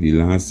 Right? The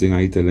last thing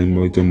I tell him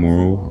about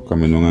tomorrow,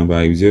 coming on and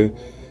vibes here,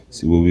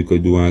 see what we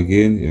could do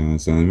again. You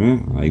understand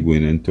me? I go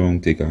in and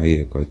tongue, take a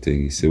haircut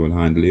thing. He say, well,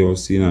 handle your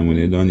scene, and when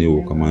you're done, you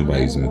will come and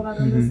vibes me.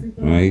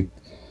 Right?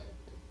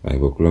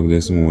 5 o'clock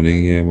this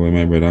morning, yeah, boy,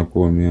 my brother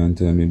called me and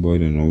tell me, boy,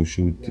 don't know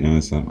shoot, you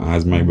understand?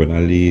 As my brother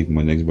leave,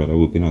 my next brother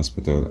work in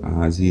hospital.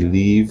 As he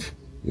leave,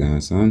 you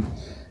understand?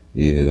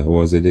 Yeah, that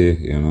was the day,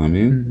 you know what I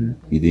mean?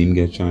 He didn't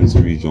get a chance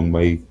to reach down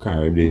by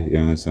car there, you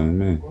understand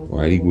me?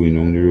 While he going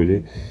on the road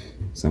there,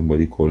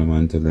 somebody call him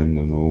and tell him,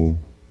 don't know,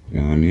 you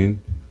know what I mean?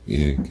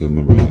 Yeah, kill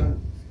my brother.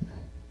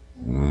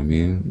 You know what I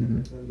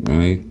mean?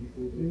 Right?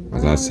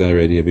 As I said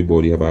already,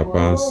 everybody have a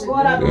pass. You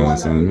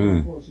understand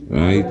me?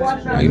 Right?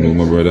 I know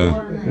my brother.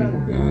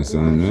 You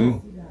understand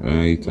me?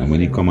 Right? And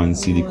when he come and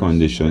see the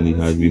condition he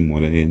had with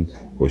mother in,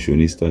 for sure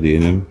he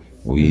studying him,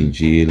 or he in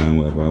jail and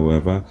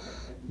whatever,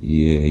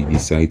 yeah, he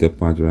decided to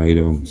part right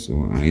out.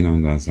 So I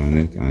don't understand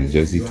it. And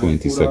just the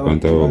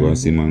 22nd of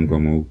August, the man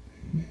come out.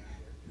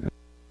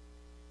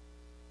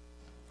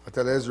 I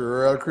tell you, it's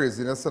real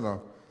craziness, you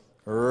know.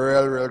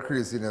 Real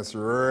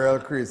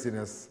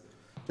craziness.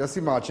 Just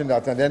imagine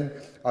that. And then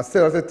I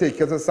still have to take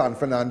you to San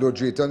Fernando,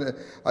 Drayton.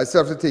 I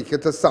still have to take you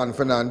to San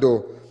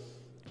Fernando,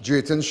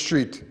 Drayton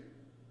Street.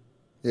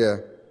 Yeah.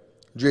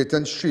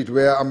 Drayton Street,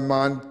 where a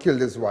man killed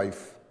his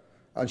wife.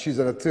 And she's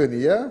an attorney,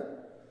 yeah?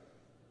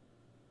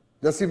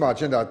 Just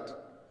imagine that.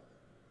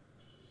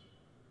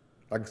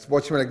 Like,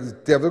 watch me, like this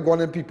devil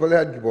gone in people's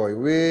head, boy.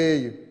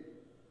 Way.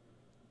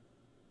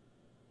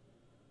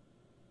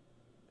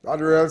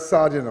 That's real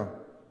sad, you know.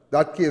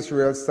 That case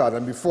real sad.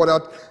 And before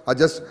that,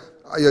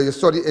 you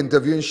saw the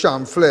interview in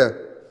Chamflair.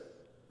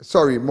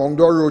 Sorry,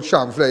 Mongdor Road,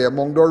 Chamflair. Yeah,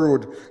 Mongdor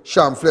Road,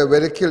 Chamflair, where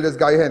they killed this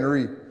guy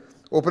Henry.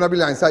 Open up the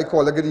line, say,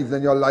 caller, good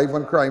evening, you're live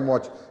on Crime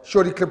Watch.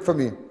 Show the clip for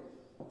me.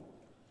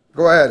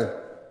 Go ahead.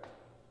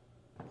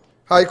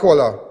 Hi,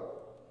 caller.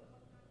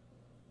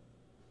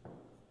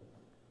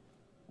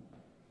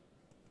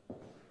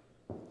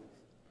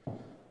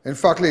 In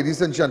fact,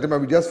 ladies and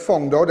gentlemen, we just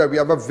found out that we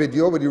have a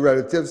video with the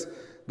relatives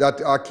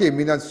that came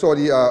in and saw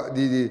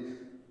the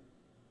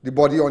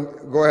body on.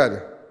 Go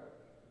ahead.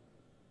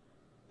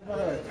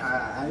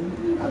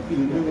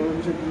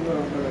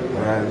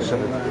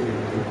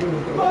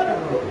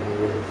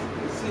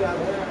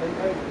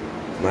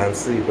 Man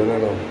sleeping, I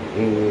know.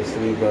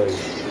 Sleep, buddy.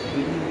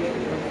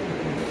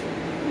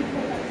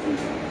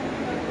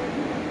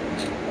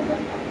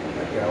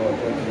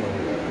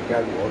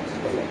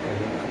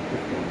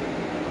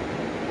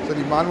 So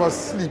the man was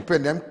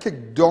sleeping, them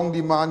kicked down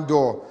the man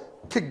door.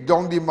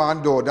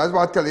 That's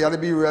why I tell you, you have to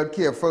be real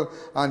careful.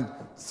 And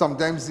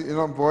sometimes, you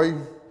know, boy,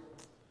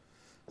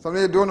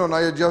 something you don't know, now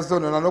you just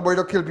don't know. Now nobody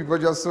don't kill people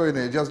just so, you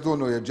know, you just don't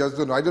know.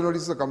 I don't know the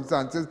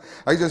circumstances.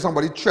 I just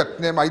somebody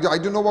threaten them. I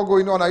don't know what's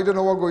going on.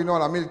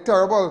 I mean, it's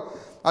terrible.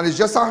 And it's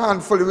just a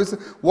handful. It was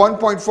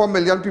 1.4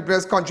 million people in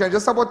this country. And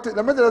just about,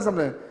 let me tell you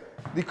something.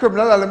 The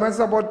criminal elements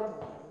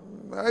about,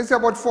 I say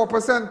about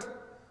 4%.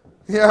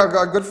 Yeah, I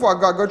got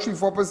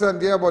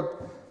 3-4%, yeah, but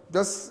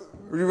just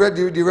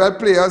the real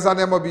players and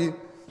them will be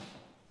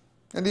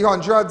in the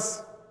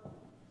hundreds.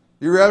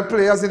 The real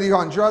players in the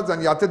hundreds,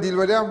 and you have to deal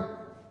with them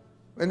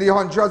in the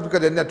hundreds because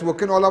they're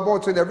networking all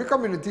about. So in every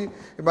community,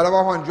 you might have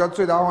 100,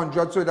 so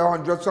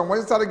 100. So when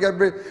you start to get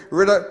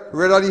rid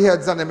of the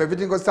heads on them,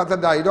 everything will start to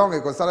die down.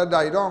 It will start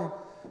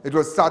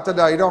to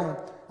die down.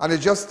 And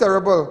it's just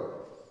terrible.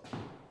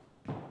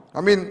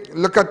 I mean,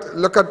 look at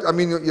I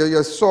mean,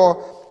 you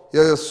saw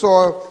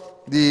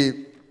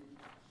the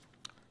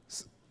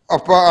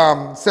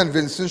upper St.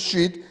 Vincent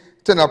Street,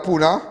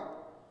 Tenapuna.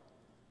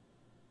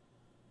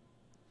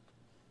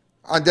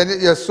 And then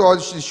you saw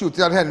the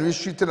shooting at Henry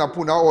Street,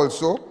 Tenapuna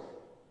also.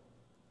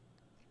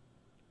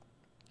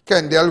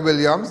 Kendall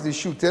Williams, the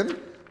shooting.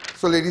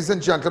 So ladies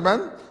and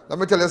gentlemen, let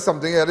me tell you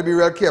something. You have to be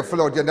real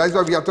careful out there. That's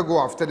why we have to go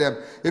after them.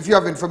 If you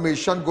have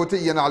information, go to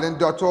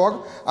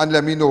ianalleyne.org and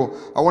let me know.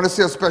 I want to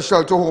say a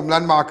special to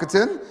Homeland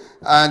Marketing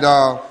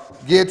and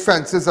Gate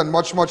Fences and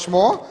much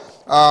more.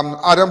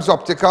 Adams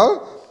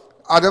Optical,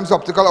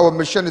 our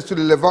mission is to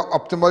deliver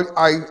optimal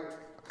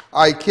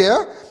eye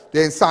care.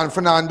 They're in San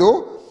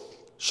Fernando,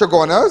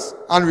 Chagonas,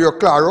 and Rio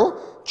Claro.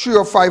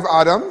 305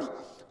 Adam,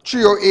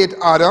 308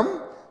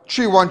 Adam,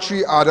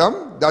 313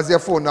 Adam. That's their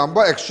phone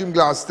number. Extreme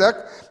Glass Tech.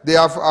 They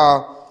have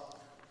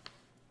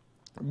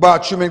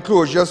bathroom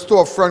enclosure,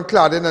 storefront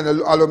cladding and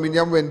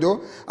aluminium window,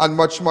 and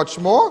much, much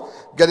more.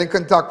 Get in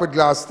contact with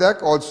Glass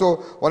Tech.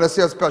 Also, want to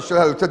say a special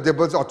hello to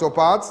Dibbles Auto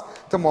Parts.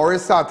 Tomorrow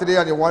is Saturday,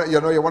 and you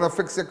want to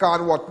fix your car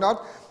and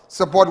whatnot.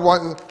 Support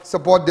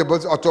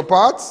Dibbles Auto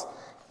Parts.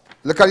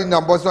 Look at the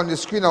numbers on the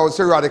screen. I would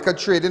say Radical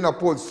Trading,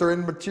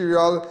 upholstering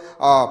material,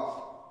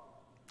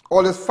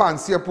 all this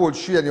fancy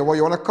upholstery, and you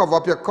want to cover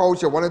up your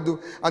couch. You want to do,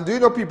 and do you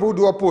know people who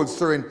do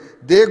upholstering?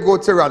 They go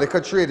to Radical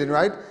Trading,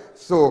 right?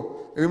 So.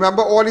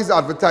 Remember all these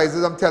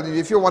advertisers, I'm telling you,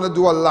 if you want to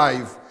do a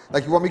live,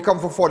 like you want me to come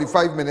for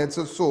 45 minutes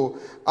or so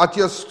at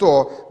your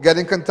store, get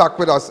in contact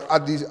with us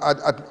at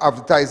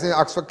advertising,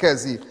 ask for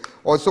Kezi.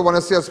 Also want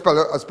to say a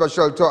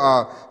special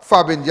to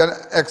Fab Indian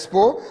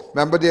Expo.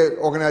 Remember they're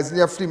organizing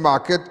their flea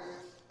market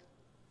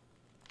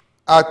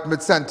at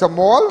Mid-Center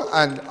Mall.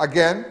 And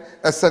again,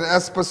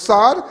 SNS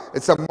Passad.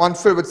 It's a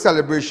month filled with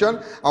celebration.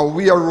 And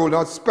we are rolling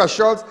out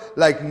specials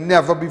like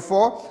never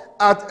before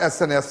at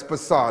SNS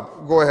Passad.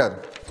 Go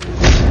ahead.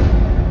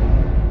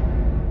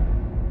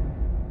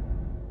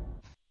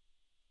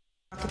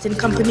 Marketing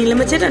Company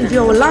Limited and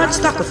view our large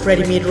stock of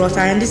ready-made wrought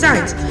iron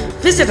designs.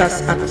 Visit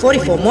us at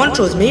 44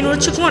 Montrose Main Road,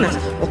 Chaguanas,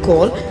 or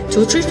call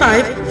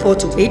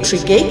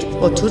 235-4283 Gate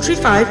or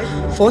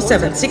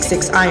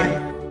 235-4766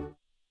 Iron.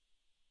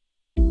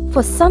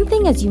 For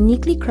something as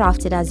uniquely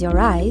crafted as your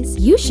eyes,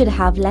 you should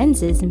have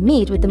lenses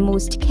made with the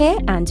most care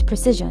and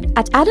precision.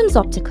 At Adams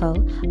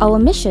Optical, our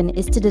mission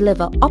is to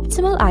deliver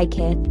optimal eye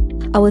care.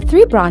 Our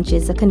 3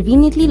 branches are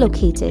conveniently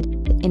located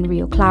in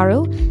Rio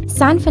Claro,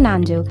 San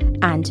Fernando,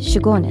 and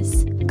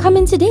Chaguanas. Come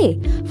in today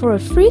for a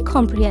free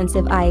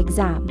comprehensive eye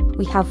exam.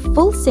 We have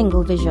full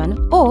single vision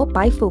or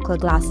bifocal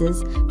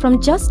glasses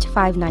from just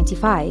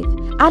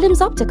 $5.95.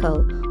 Adams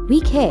Optical, we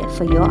care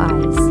for your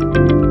eyes.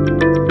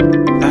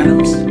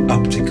 Adams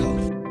Optical.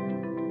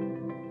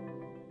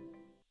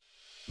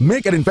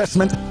 Make an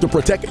investment to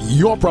protect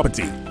your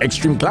property.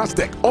 Extreme Glass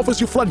Tech offers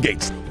you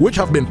floodgates, which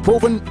have been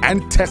proven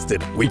and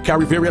tested. We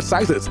carry various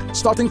sizes,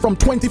 starting from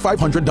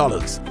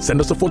 $2,500. Send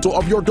us a photo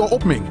of your door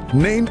opening,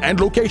 name and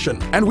location,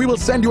 and we will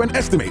send you an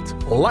estimate.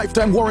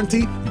 Lifetime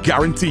warranty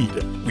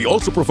guaranteed. We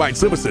also provide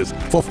services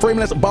for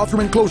frameless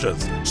bathroom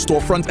enclosures,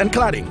 storefront and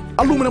cladding,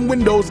 aluminum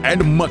windows,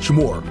 and much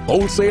more.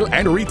 Wholesale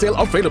and retail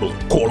available.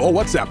 Call or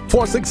WhatsApp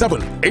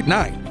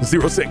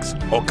 467-8906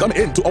 or come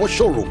into our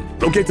showroom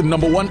located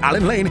number 1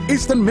 Allen Lane,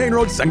 Eastern Main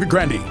Road, Sangre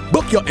Grande.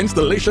 Book your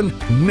installation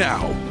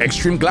now.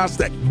 Extreme Glass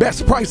Tech,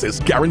 best prices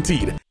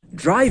guaranteed.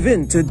 Drive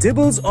in to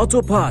Dibbles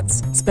Auto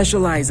Parts,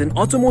 specialize in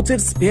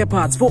automotive spare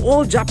parts for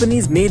all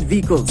Japanese-made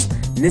vehicles,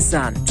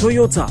 Nissan,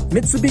 Toyota,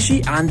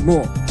 Mitsubishi, and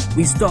more.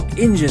 We stock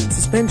engine,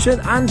 suspension,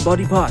 and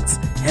body parts,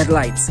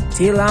 headlights,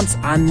 tail lamps,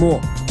 and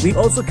more. We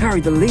also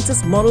carry the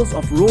latest models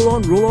of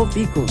roll-on, roll-off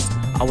vehicles.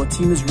 Our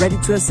team is ready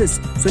to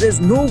assist, so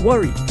there's no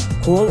worry.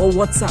 Call or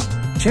WhatsApp.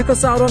 Check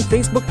us out on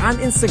Facebook and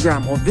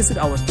Instagram or visit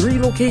our 3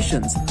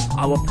 locations.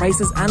 Our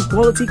prices and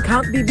quality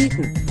can't be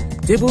beaten.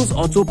 Dibbles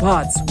Auto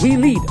Parts, we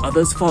lead,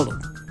 others follow.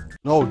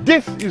 Now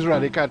this is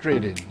Radical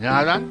Trading, you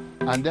know,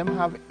 and them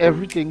have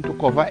everything to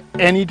cover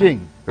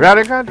anything.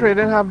 Radical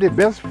Trading have the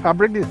best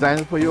fabric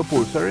designs for your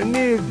upholstery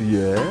needs,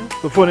 yeah.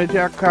 So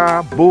furniture,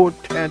 car, boat,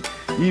 tent,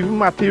 even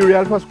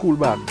material for school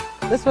bags.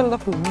 This will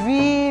look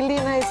really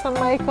nice on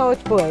my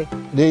couch, boy.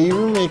 They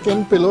even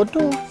making pillow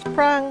too.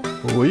 Sprang.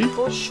 Oui.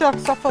 Oh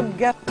shucks, I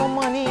forget my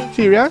money.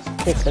 Serious?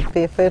 They could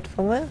pay for it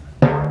for me.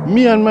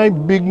 Me and my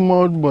big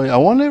mouth boy, I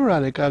wonder if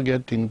Radical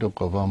get thing to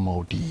cover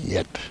mouth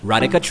yet.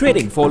 Radical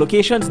Trading, 4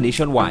 locations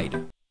nationwide.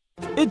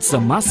 It's a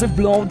massive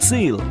blowout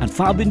sale at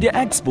Fab India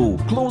Expo,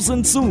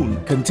 closing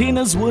soon.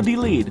 Containers were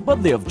delayed,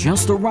 but they have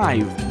just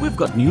arrived. We've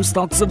got new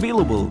stocks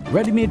available: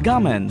 ready-made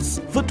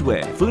garments,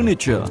 footwear,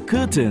 furniture,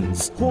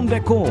 curtains, home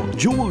decor,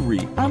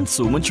 jewelry, and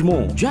so much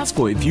more. Just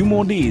for a few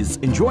more days,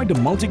 enjoy the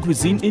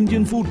multi-cuisine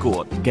Indian food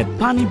court. Get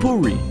pani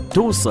puri,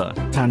 dosa,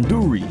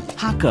 tandoori,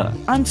 hakka,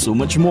 and so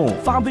much more.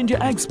 Fab India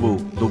Expo,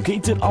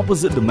 located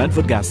opposite the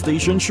Medford gas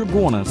station,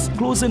 Chaguanas,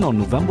 closing on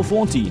November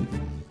 14th.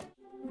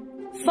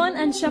 Fun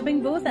and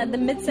shopping both at the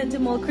Mid-Center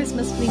Mall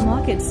Christmas Flea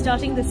Market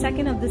starting the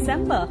 2nd of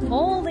December.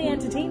 All the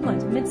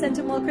entertainment.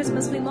 Mid-Center Mall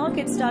Christmas Flea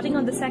Market starting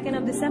on the 2nd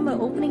of December,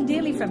 opening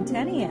daily from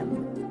 10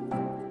 a.m.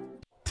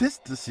 'Tis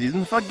the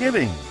season for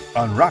giving.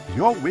 Unwrap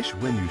your wish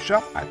when you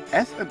shop at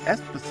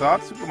S&S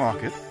Passad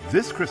Supermarket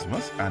this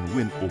Christmas and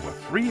win over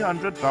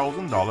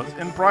 $300,000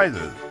 in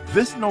prizes.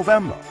 This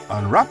November,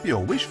 unwrap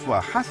your wish for a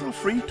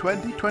hassle-free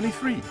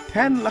 2023.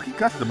 10 lucky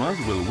customers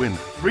will win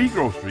free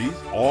groceries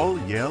all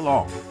year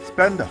long.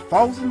 Spend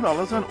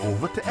 $1,000 and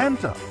over to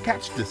enter.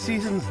 Catch the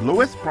season's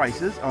lowest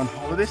prices on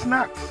holiday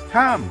snacks,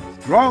 hams,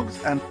 grogs,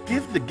 and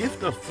give the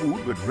gift of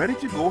food with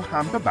ready-to-go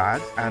hamper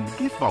bags and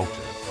gift vouchers.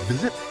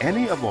 Visit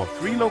any of our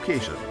 3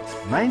 locations: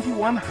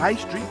 91 High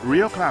Street,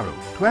 Rio Claro,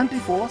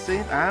 24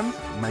 St. Anne's,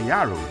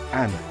 Mayaro,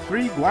 and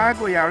 3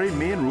 Guaguayari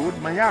Main Road,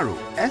 Mayaro.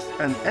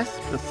 S&S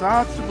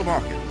Passad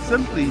Supermarket.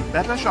 Simply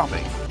better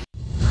shopping.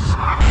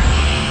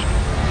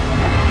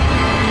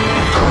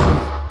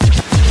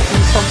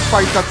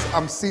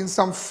 I'm seeing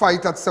some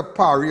fight at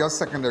Saparia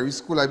Secondary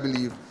School, I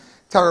believe.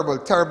 Terrible,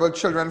 terrible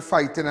children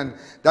fighting, and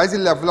that is the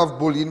level of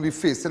bullying we're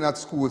facing at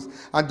schools.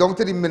 And down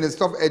to the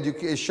Minister of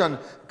Education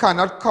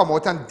cannot come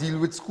out and deal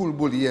with school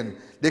bullying.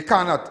 They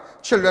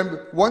cannot. Children,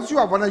 once you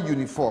have on a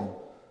uniform,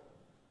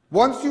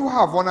 once you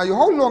have one,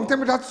 how long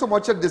time it had so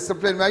much of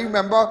discipline? I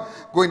remember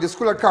going to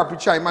school at Carpi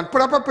Chaiman,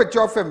 put up a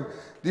picture of him,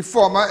 the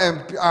former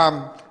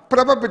put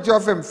up a picture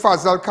of him,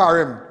 Fazal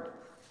Karim.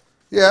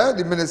 Yeah,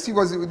 the ministry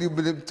was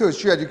the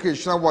tertiary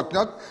education and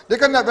whatnot. They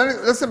can never,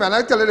 listen man,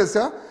 I tell you this,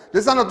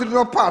 this has nothing to do with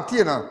no party,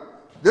 you know.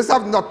 This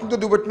have nothing to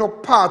do with no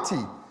party.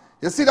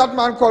 You see that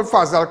man called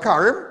Fazal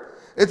Karim?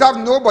 It have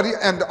nobody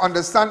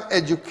understand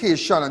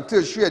education and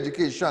tertiary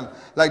education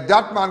like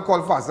that man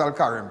called Fazal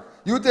Karim.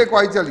 You take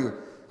what I tell you.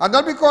 And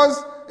not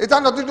because it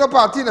had nothing to do with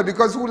party, you know,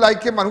 because who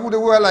like him and who they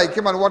were like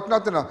him and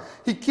whatnot, you know.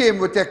 He came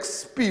with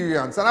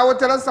experience. And I will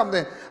tell you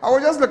something. I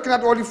was just looking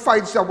at all the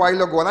fights a while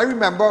ago, and I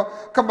remember,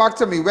 come back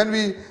to me, when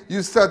we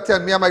used to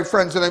attend, me and my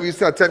friends, when we used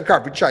to attend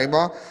Carpi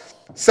Chima,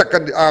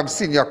 second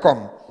senior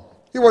come.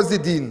 He was the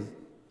dean.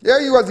 Yeah,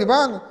 he was the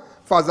man.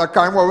 Fazal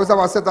Karim always have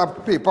a set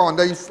of paper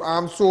under his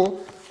arm, so,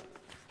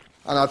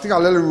 and I think a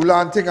little ruler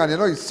and thing, and you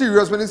know, it's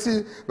serious when you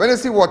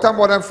see water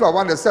more than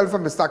flour and they sell for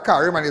Mr.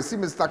 Karim, and you see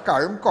Mr.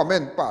 Karim come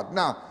in,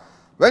 partner.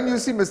 When you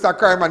see Mr.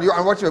 Karim and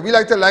watch it, we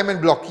like to lime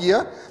and block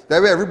here.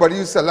 That way everybody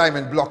used to lime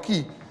and block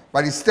here.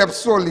 But he steps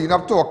slowly,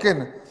 not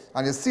talking.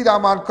 And you see that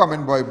man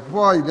coming, boy,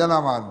 then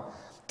a man.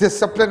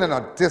 Discipline and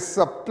a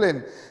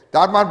discipline.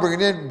 That man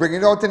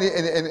bringing it out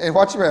in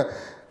watch me,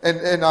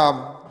 in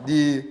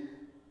the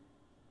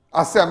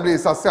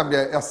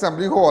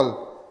assembly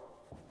hall.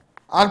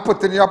 And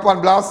putting you up on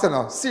blast, you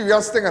know.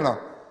 Serious thing, you know.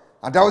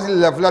 And that was the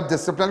level of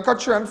discipline.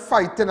 Because children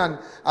fighting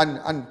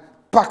and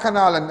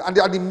bacchanal and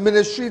the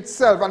ministry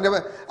itself, and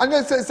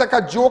it's like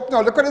a joke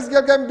now. Look at this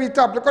girl getting beat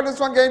up. Look at this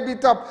one getting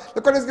beat up.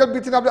 Look at this girl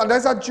beating up. And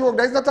that's a joke.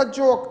 That's not a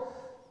joke.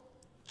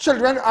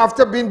 Children,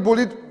 after being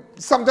bullied,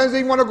 sometimes they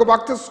even want to go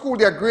back to school.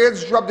 Their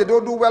grades drop. They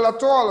don't do well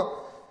at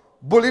all.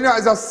 Bullying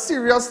is a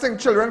serious thing.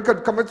 Children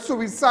could commit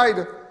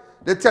suicide.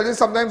 They tell you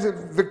sometimes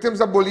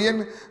victims of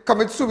bullying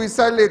commit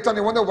suicide later, and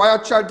they wonder why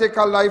a child take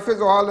her life,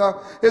 his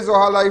or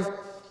her life.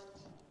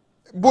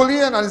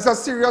 Bullying, and it's a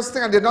serious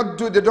thing, and they don't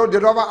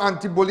have an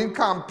anti-bullying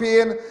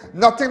campaign,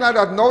 nothing like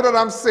that. Now that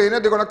I'm saying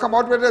it, they're going to come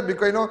out with it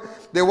because, you know,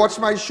 they watch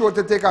my show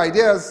to take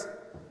ideas.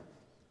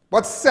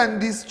 But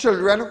send these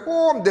children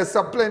home,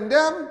 discipline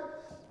them.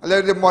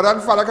 Like the mother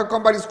and father can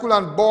come by the school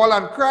and bawl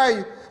and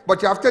cry,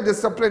 but you have to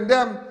discipline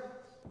them.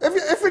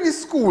 If in the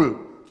school,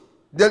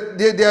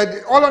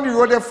 they're all on the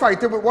road, they're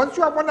fighting, but once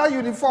you have on that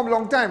uniform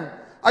long time,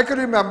 I can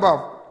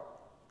remember,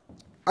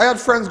 I had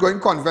friends going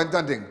convent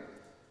and thing.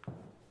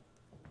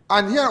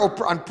 And here,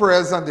 and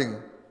prayers and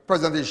thing,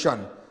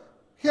 presentation.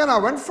 Here now,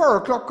 when 4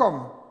 o'clock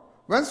come,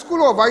 when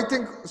school over, I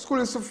think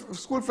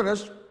school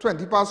finished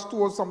 20 past 2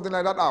 or something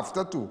like that,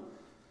 after 2.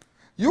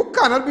 You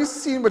cannot be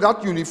seen with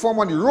that uniform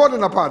on the road,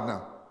 in a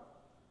partner.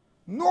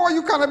 No,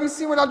 you cannot be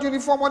seen with that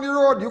uniform on the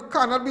road. You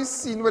cannot be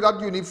seen with that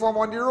uniform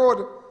on the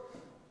road.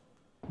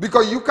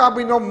 Because you can't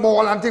be no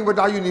mall and thing with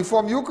that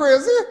uniform. You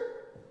crazy?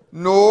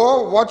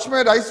 No, watch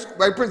me,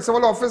 my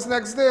principal office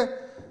next day.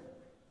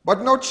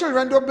 But no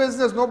children do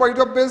business, nobody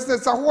do business.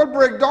 It's a whole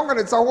breakdown, and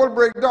it's a whole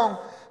breakdown.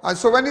 And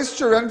so when these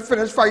children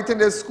finish fighting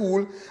their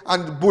school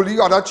and bully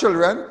other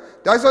children,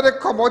 that's how they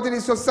come out in the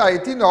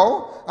society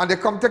now, and they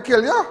come to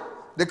kill you.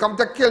 They come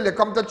to kill, they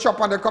come to chop,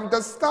 and they come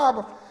to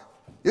stab.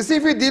 You see,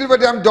 if we deal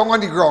with them down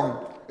on the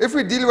ground, if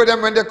we deal with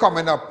them when they're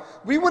coming up,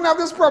 we wouldn't have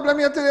this problem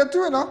here today too,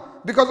 you know?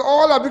 Because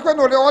all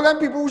them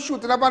people who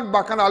shooting up and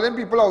back and all them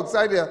people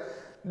outside there,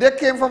 they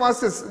came from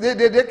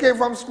they came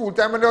from school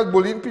time when they was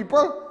bullying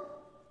people.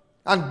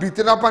 And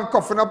beating up and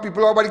coughing up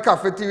people over the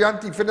cafeteria and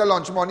thieving the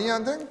lunch money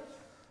and things.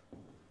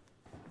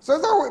 So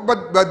it's that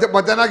way.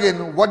 But then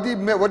again, what the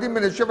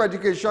Ministry of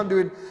Education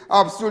doing?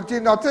 Absolutely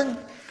nothing.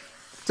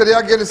 Today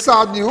again is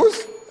sad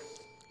news.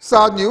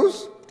 Sad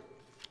news.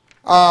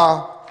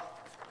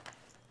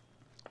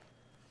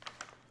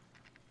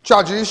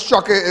 Tragedy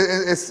struck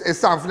a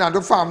San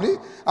Fernando family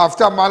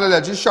after a man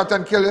allegedly shot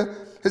and killed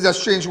his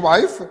estranged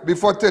wife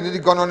before turning the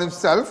gun on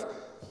himself.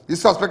 The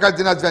suspect has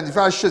been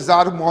identified as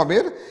Shazad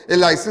Mohammed, a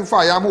licensed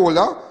firearm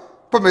holder,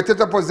 permitted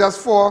to possess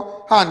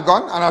 4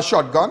 handguns and a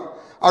shotgun.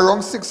 Around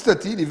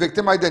 6:30, the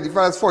victim,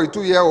 identified as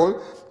 42-year-old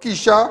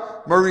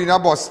Keisha Marina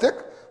Bostic,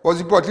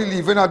 was reportedly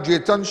leaving her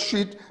Drayton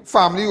Street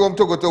family home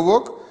to go to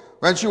work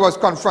when she was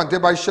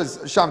confronted by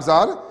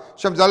Shamzad.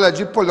 Shamzad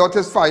allegedly pulled out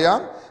his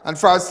firearm and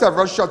fired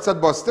several shots at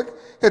Bostic,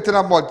 hitting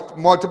her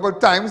multiple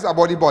times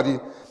about the body.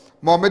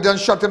 Mohammed then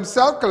shot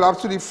himself,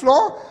 collapsed to the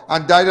floor,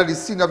 and died at the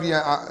scene of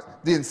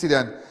the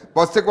incident.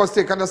 Bostic was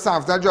taken to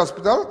San Fernando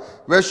Hospital,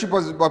 where she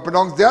was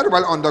pronounced dead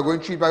while undergoing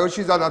treatment.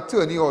 She's an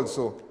attorney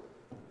also.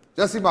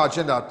 Just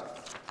imagine that.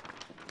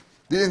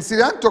 The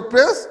incident took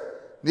place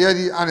near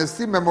the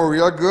Annecy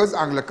Memorial Girls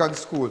Anglican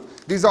School.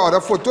 These are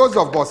other photos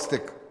of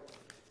Bostic.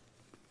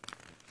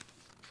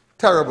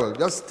 Terrible,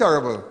 just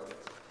terrible.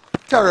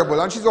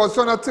 Terrible. And she's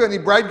also an attorney,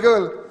 bright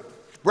girl.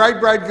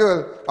 Bright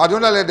girl. I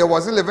don't know, like they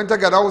wasn't living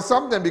together or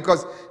something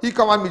because he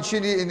come and meet you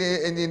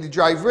in the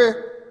driveway.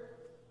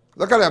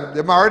 Look at them.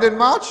 They married in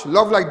March.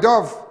 Love like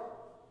dove.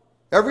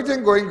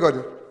 Everything going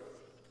good.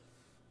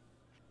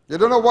 You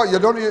don't know what you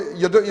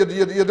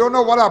don't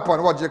know what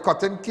happened. What, you're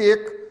cutting cake?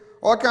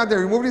 All kind of thing.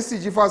 Remove the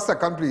CG for a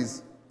second,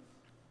 please.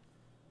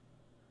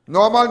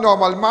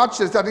 Normal.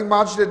 March, I think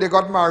March they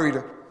got married.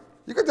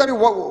 You can tell me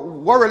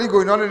what really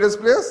going on in this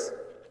place?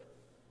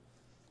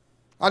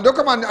 And don't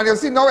come and you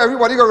see now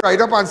everybody go right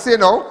up and say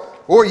now,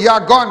 oh yeah,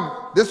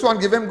 gun. This one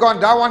give him gun,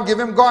 that one give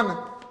him gun.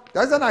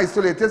 That's an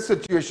isolated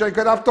situation. You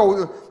could have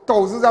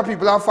thousands of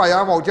people on fire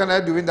out here and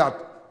they're doing that.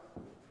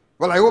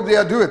 Well, I hope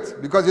they do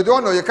it because you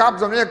don't know. You can't,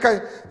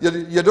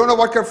 you don't know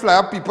what can fly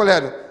up people's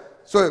head.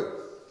 So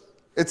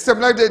it's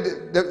similar.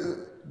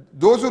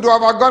 Those who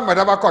don't have a gun might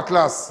have a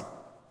cutlass.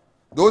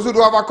 Those who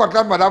don't have a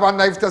cutlass might have a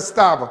knife to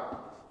stab.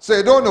 So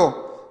you don't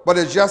know, but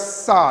it's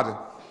just sad.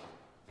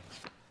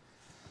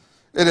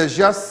 It is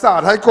just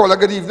sad. Hi, caller.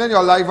 Good evening.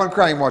 You're live on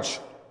Crime Watch.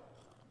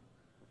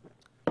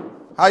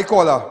 Hi,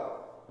 caller.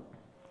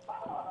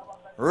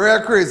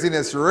 Real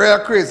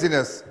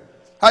craziness.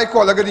 Hi,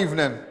 caller. Good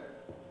evening.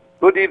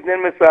 Good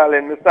evening, Mr.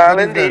 Alleyne. Mr.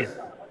 Alleyne,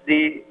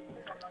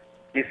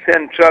 the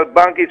central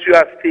bank issued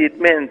a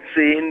statement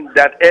saying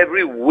that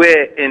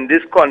everywhere in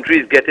this country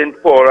is getting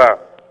poorer.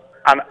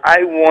 And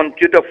I want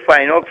you to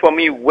find out for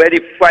me where the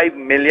 $5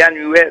 million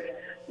US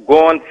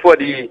gone for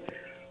the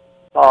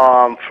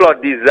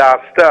flood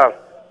disaster.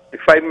 The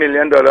 $5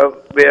 million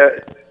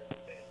where...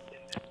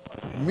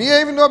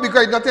 Me even know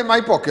because it's not in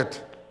my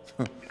pocket.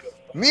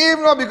 Me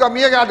even know because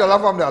me got $1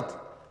 from that.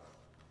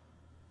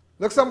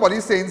 Look, somebody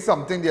saying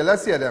something there.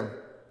 Let's hear them.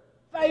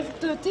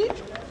 5:30.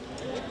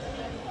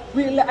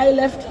 I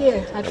left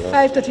here at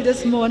 5:30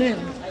 this morning.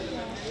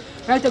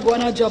 Right, to go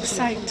on a job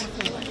site.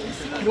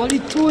 All the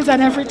tools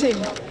and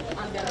everything.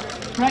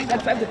 Right,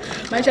 at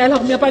 5:30. My child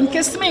hugged me up and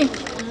kissed me.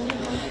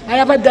 I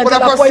have a dental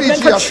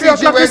appointment for 3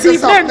 o'clock this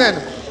evening.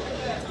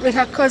 With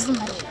her cousin,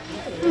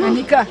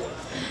 Anika.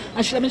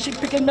 And she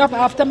picking me up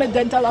after my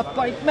dental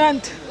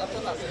appointment.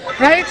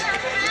 Right?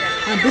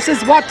 And this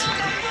is what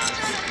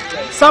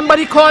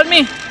somebody called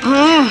me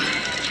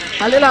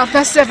a little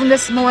after 7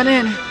 this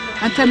morning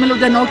and tell me, look,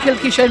 they now kill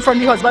Keisha in front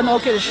of the house, but now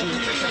kill she.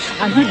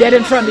 And he dead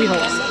in front of the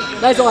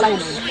house. That's all I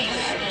know.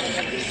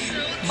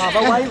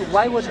 Mother,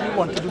 why would he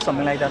want to do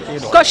something like that to you?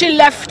 Because she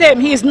left him.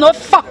 He's no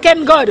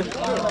fucking good.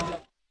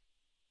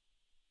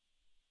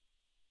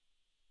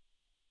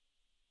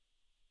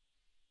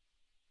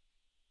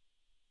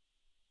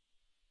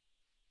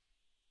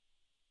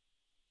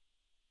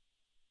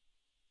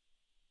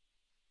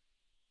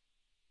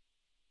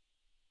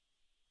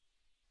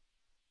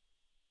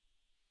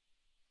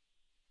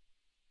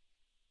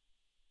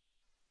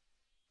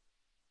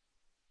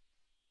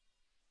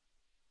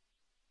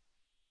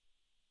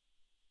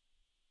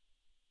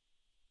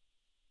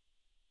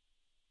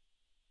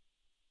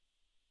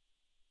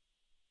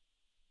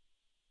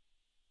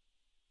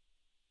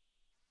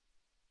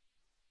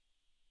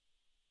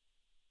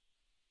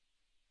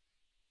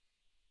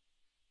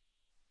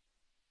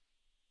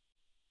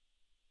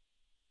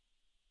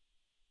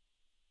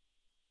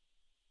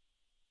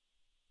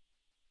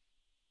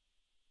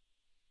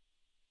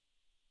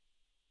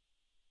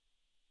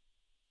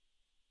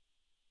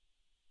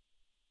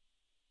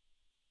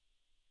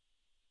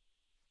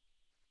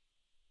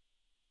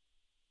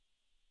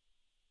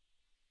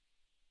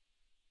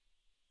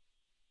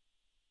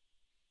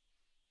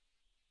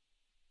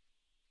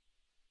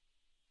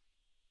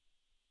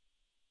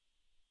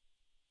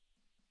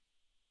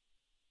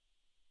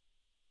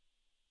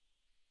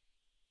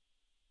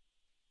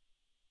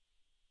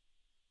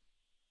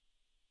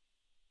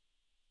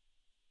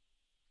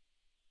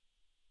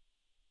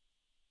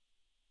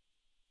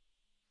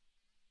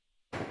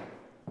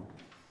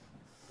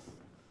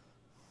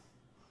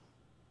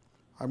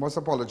 I must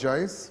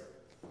apologize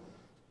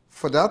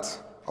for that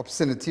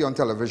obscenity on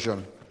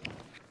television.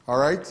 All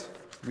right?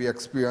 We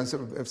experienced,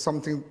 if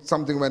something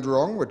went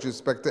wrong with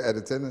respect to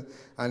editing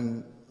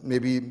and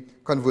maybe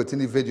converting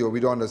the video,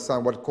 we don't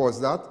understand what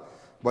caused that,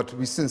 but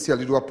we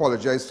sincerely do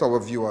apologize to our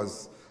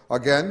viewers.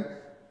 Again,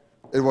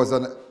 it was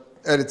an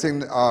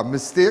editing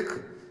mistake,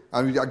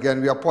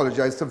 and we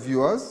apologize to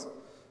viewers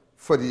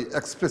for the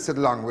explicit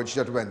language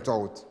that went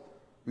out.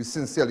 We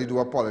sincerely do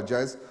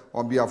apologize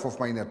on behalf of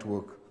my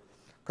network.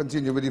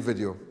 Continue with the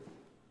video.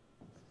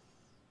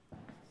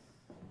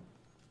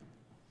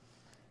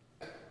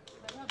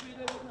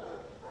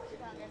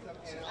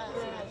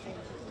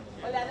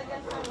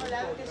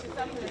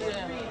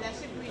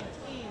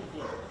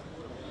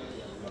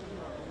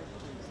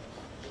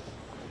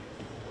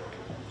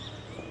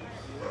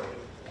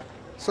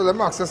 So let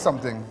me ask you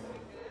something.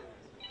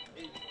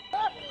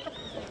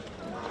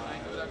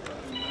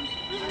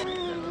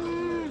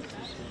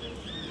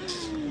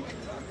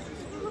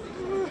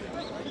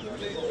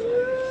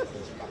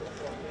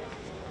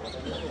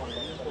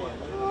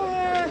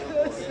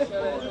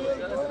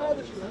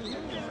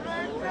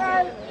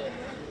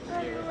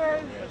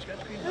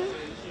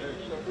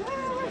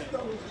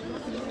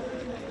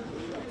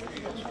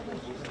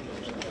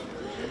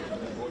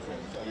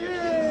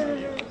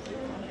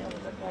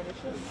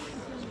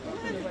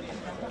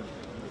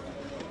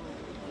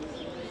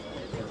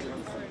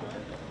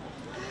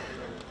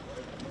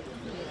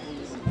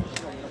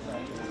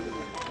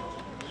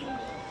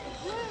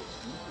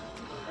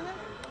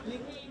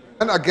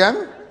 And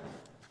again,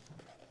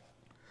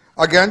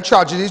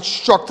 tragedy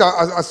struck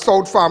a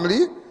South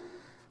family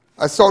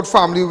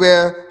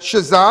where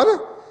Shazad,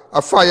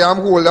 a firearm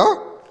holder,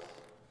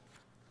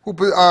 who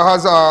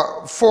has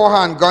 4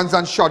 handguns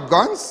and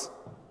shotguns,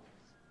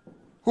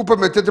 who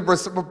permitted to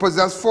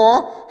possess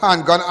 4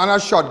 handguns and a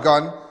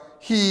shotgun,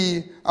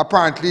 he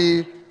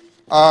apparently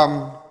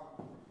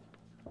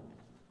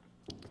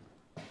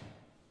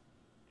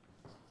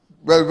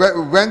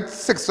went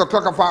 6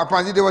 o'clock,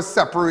 apparently they were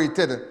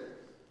separated.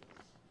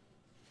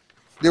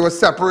 They were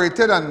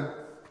separated and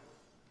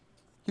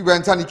he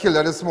went and he killed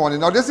her this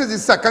morning. Now this is the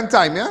second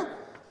time, yeah?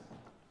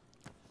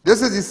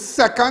 This is the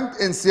second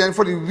incident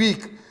for the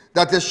week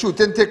that the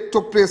shooting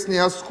took place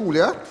near a school,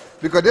 yeah?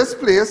 Because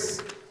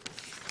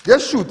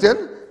this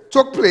shooting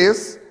took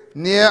place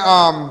near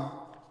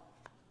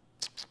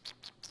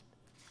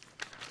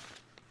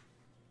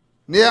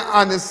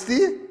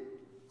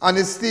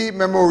Honesty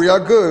Memorial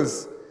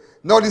Girls.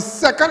 Now the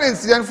second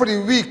incident for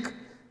the week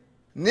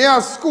near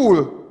a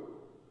school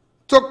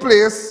took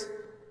place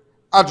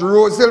at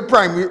Rose Hill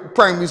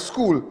Primary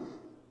School.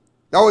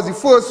 That was the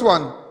first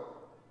one.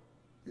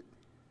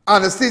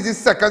 Honesty is the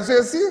second. So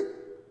you see,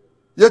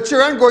 your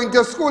children going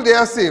to school, they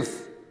are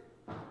safe.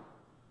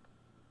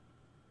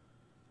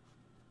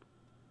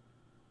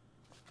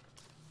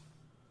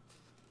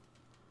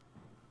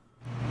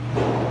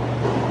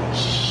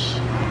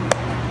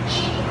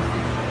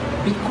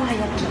 Be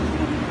quiet.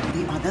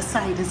 The other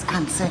side is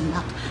answering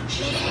that.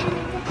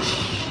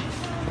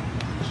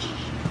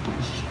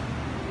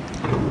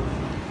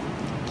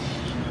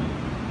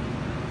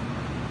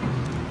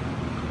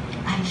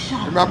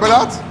 Remember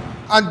that?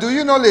 And do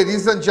you know,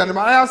 ladies and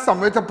gentlemen, I have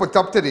somewhere to put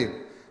up today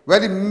where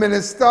the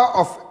Minister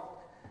of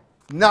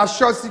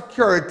National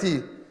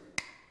Security,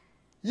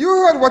 you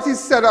heard what he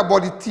said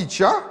about the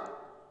teacher?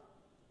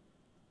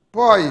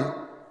 Boy,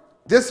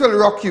 this will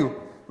rock you.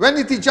 When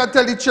the teacher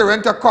tell the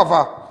children to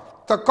cover,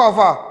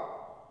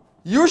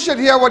 you should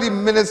hear what the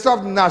Minister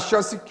of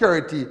National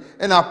Security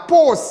in a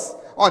post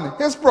on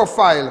his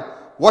profile,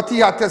 what he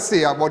had to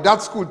say about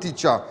that school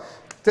teacher.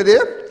 Today,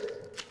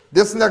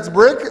 this next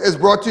break is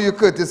brought to you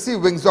courtesy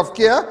Wings of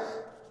Care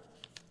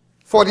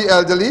for the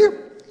elderly.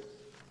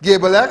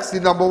 Gable X, the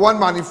 #1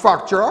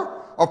 manufacturer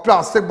of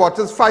plastic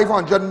bottles,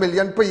 500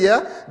 million per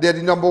year. They're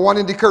the #1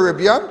 in the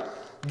Caribbean.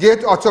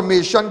 Gate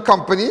Automation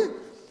Company.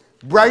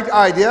 Bright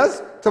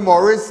Ideas.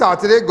 Tomorrow is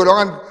Saturday. Go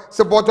down and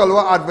support all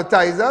our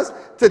advertisers.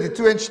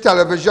 32-inch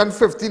television,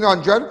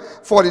 1500,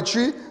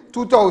 43,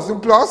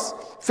 2000 plus.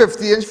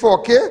 50-inch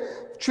 4K,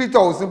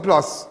 3000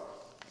 plus.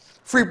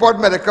 Freeport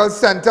Medical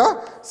Center,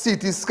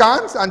 CT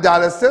scans and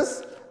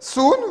dialysis.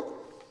 Soon,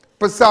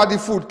 Pasadi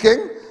Food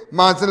King,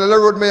 Manzanilla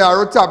Road,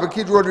 Mayaro,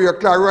 Tabakid Road, Rio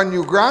Claro and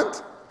New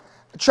Grant.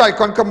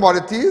 Tricon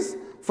Commodities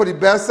for the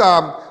best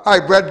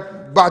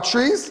hybrid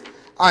batteries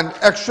and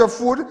extra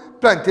food,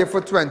 plenty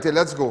for 20.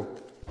 Let's go.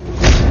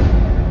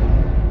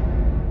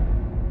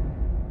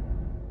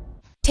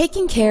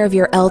 Taking care of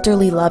your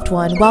elderly loved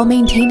one while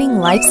maintaining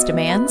life's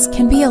demands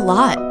can be a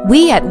lot.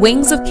 We at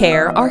Wings of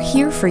Care are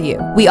here for you.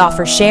 We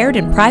offer shared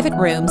and private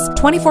rooms,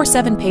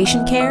 24/7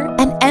 patient care,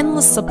 and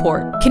endless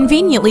support.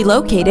 Conveniently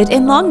located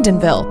in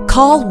Longdonville.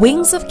 Call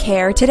Wings of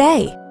Care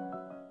today.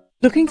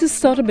 Looking to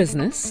start a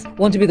business?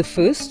 Want to be the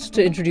first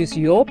to introduce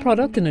your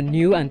product in a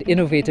new and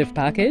innovative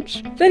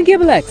package? Then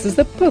Gable X is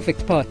the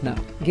perfect partner.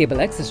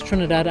 Gable X is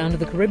Trinidad and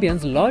the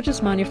Caribbean's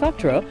largest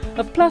manufacturer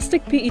of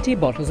plastic PET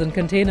bottles and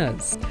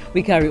containers.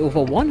 We carry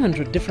over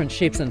 100 different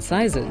shapes and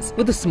sizes,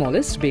 with the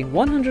smallest being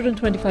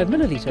 125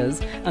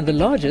 milliliters and the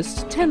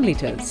largest 10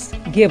 liters.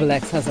 Gable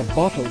X has a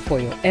bottle for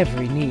your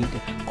every need.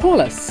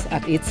 Call us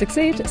at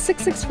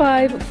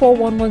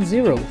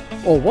 868-665-4110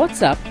 or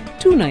WhatsApp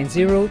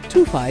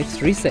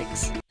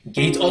 290-2536.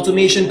 Gate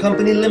Automation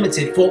Company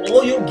Limited for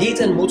all your gate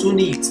and motor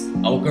needs.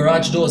 Our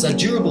garage doors are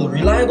durable,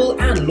 reliable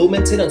and low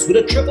maintenance with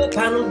a triple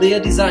panel layer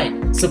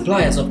design.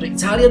 Suppliers of the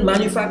Italian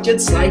manufactured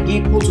slide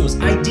gate motors,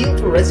 ideal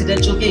for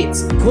residential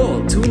gates.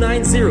 Call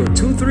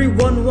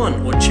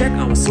 290-2311 or check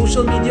our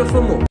social media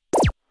for more.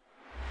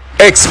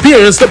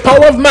 Experience the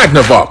power of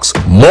Magnavox,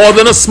 more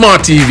than a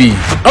smart TV,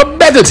 a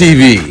better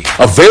TV.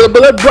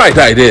 Available at Bright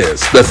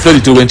Ideas, the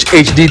 32-inch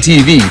HD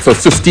TV for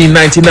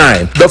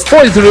 $15.99, the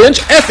 43-inch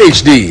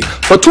FHD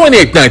for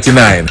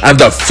 $28.99, and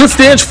the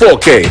 50-inch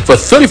 4K for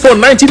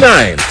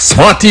 $34.99.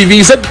 Smart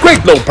TVs at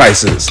great low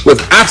prices,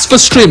 with apps for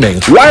streaming,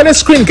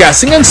 wireless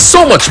screencasting, and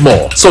so much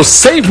more. So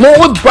save more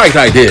with Bright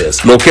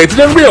Ideas, located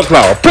in Rio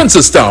Claro,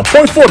 Princestown,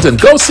 Point Fortin,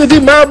 Gulf City,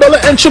 Marabella,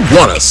 and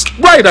Chaguanas.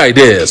 Bright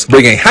Ideas,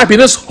 bringing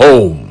happiness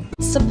home.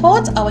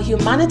 Support our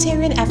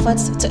humanitarian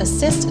efforts to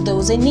assist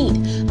those in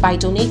need by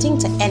donating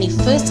to any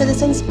First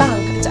Citizens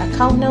Bank to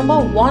account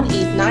number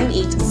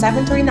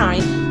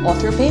 1898739 or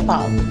through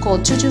PayPal. Call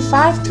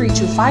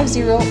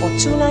 225-3250 or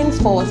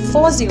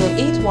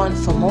 294-4081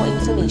 for more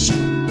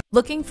information.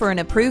 Looking for an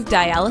approved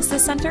dialysis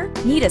center?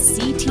 Need a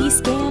CT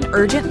scan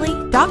urgently?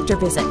 Doctor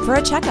visit for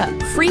a checkup?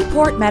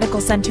 Freeport Medical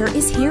Center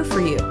is here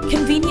for you.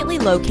 Conveniently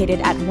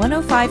located at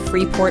 105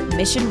 Freeport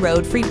Mission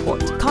Road,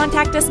 Freeport.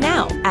 Contact us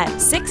now at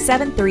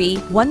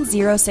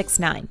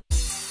 673-1069.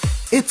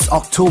 It's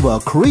October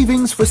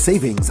cravings for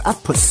savings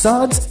at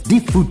Passad's The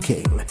Food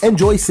King.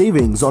 Enjoy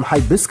savings on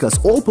hibiscus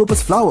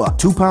all-purpose flour,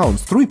 2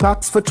 pounds, 3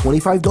 packs for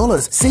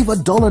 $25. Save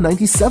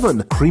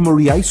 $1.97.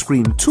 Creamery ice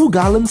cream, 2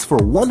 gallons for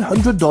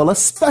 $100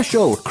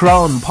 special.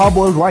 Crown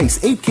parboiled rice,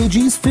 8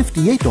 kgs,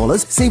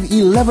 $58. Save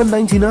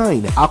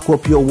 $11.99. Aqua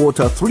Pure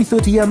Water,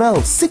 330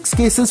 ml, 6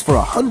 cases for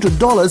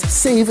 $100.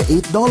 Save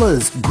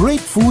 $8.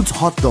 Great Foods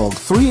hot dog,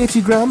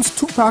 380 grams,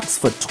 2 packs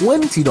for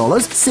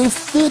 $20. Save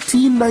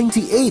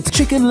 $13.98.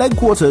 Chicken leg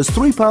quarters,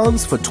 3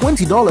 pounds for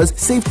 $20,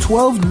 save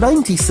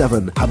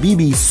 $12.97.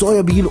 Habibi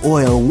soybean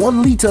oil,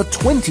 1 liter,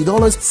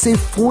 $20, save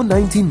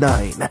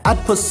 $4.99. At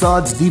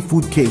Passad's The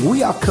Food King,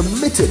 we are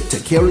committed to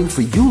caring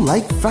for you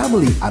like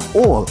family at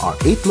all our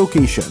 8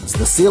 locations.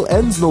 The sale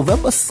ends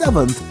November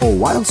 7th or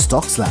while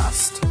stocks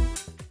last.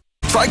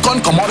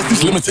 Tricon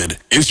Commodities Limited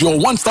is your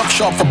one-stop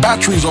shop for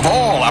batteries of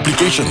all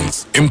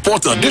applications.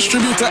 Importer,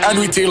 distributor, and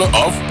retailer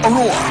of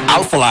Aurora,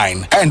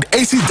 Alphaline, and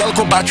AC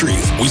Delco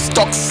batteries. We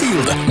stock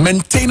sealed,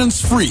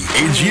 maintenance-free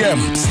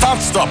AGM,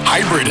 start-stop,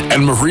 hybrid,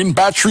 and marine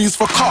batteries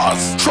for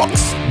cars,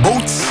 trucks,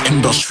 boats,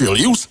 industrial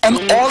use, and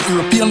all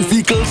European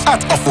vehicles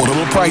at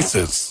affordable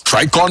prices.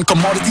 Tricon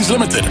Commodities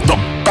Limited, the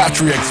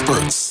battery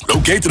experts.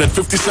 Located at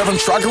 57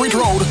 Tragarit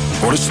Road,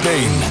 Port of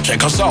Spain.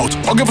 Check us out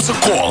or give us a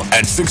call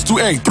at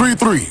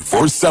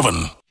 628-3347.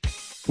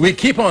 We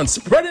keep on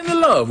spreading the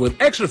love with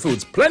extra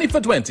foods plenty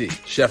for 20.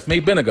 Chef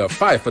made vinegar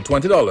 5 for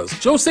 $20.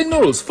 Joe Sing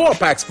noodles 4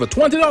 packs for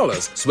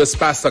 $20. Swiss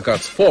pasta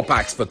cups 4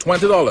 packs for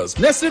 $20.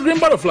 Nestle green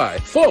butterfly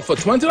 4 for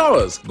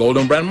 $20.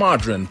 Golden brand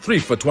margarine 3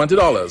 for $20.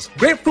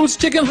 Grapefruits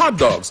chicken hot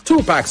dogs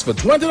 2 packs for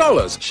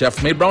 $20.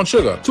 Chef made brown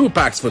sugar 2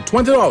 packs for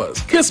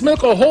 $20. Kiss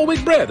milk or whole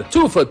wheat bread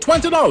 2 for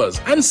 $20,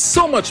 and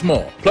so much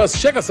more.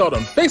 Plus check us out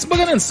on Facebook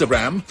and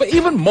Instagram for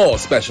even more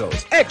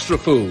specials. Extra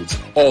foods,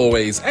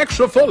 always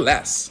extra for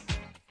less.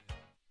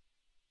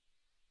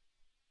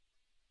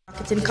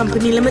 Marketing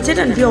Company Limited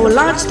and view our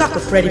large stock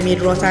of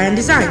ready-made wrought iron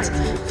designs.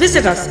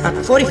 Visit us at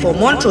 44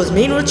 Montrose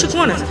Main Road,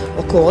 Chiconas,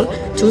 or call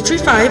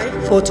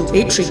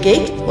 235-4283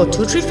 Gate or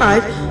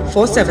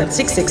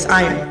 235-4766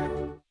 Iron.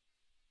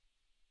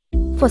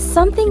 For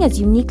something as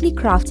uniquely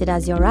crafted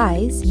as your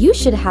eyes, you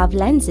should have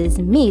lenses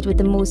made with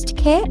the most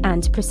care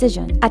and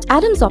precision. At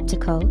Adams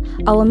Optical,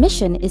 our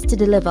mission is to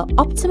deliver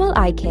optimal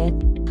eye care.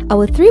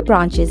 Our 3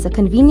 branches are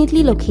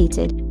conveniently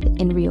located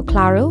in Rio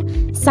Claro,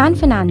 San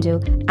Fernando,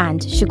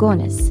 and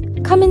Chagones.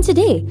 Come in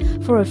today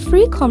for a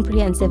free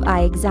comprehensive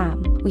eye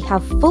exam. We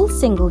have full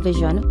single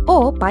vision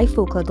or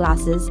bifocal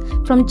glasses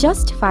from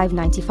just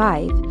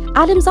 $5.95.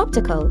 Adams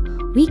Optical,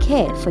 we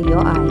care for your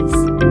eyes.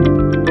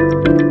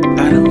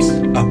 Adams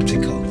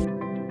Optical.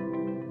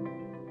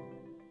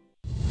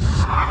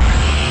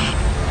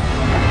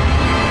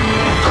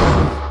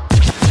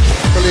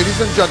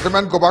 Ladies and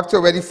gentlemen, go back to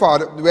where the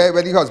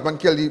husband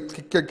killed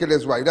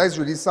his wife. That is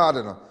really sad,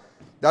 you know.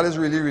 That is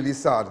really, really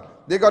sad.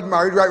 They got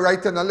married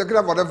right and look at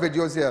other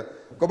videos here.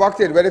 Go back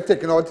to it where they're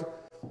taking out.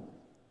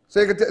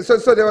 So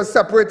they were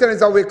separated.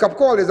 It's a wake-up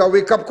call. It's a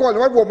wake-up call.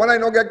 What woman I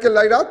know get killed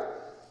like that?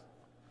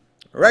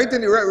 Right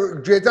in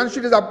the Drayton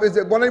Street is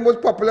one of the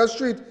most popular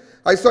streets.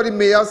 I saw the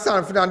mayor of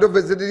San Fernando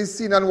visited the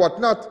scene and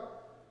whatnot.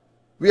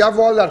 We have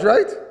all that,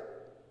 right?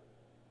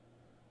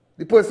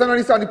 The person on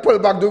the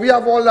pullback, do we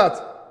have all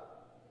that?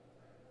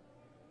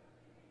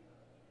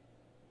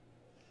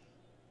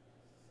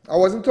 I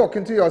wasn't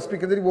talking to you, I was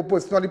speaking to the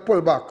person on the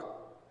pullback.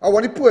 I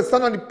want the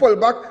person on the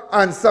pullback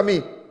answer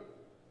me.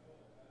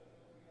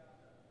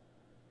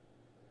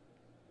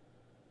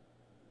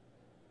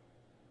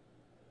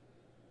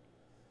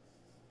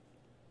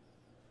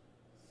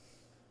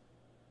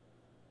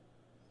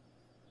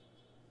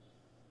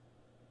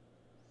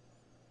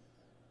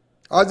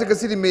 As you can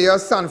see, the mayor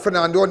of San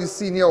Fernando on the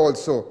senior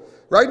also.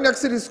 Right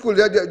next to the school,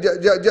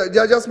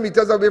 they're just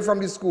meters away from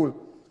the school.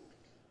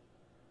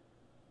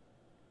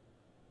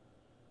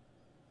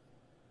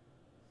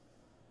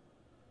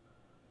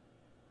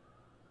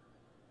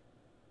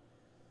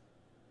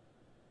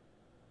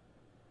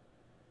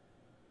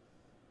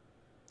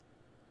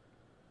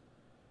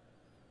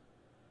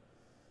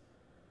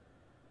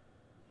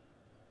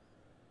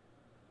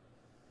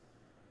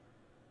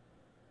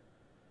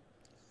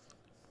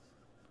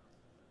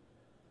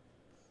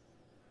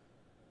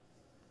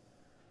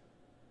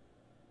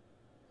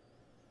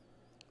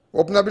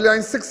 Open up the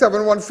line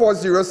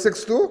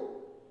 6714062.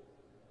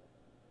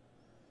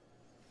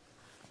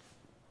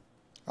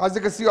 As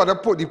you can see,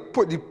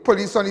 the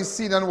police on the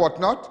scene and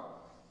whatnot.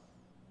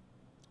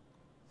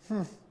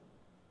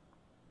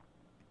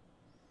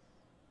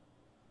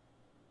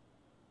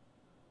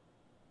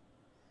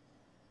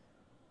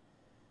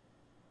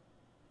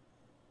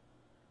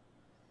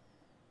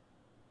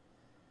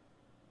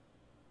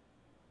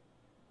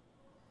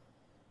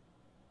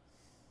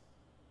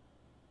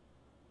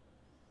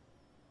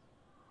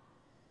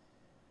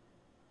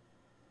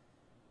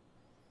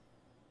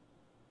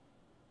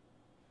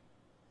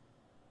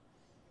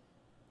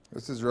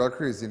 This is real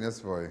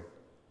craziness, boy.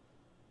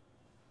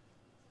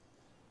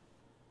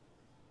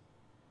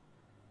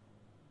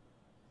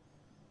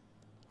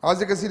 As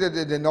you can see,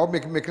 they're now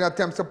making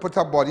attempts to put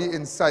her body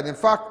inside. In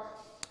fact,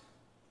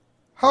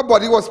 her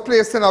body was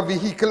placed in a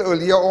vehicle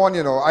earlier on,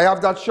 you know. I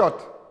have that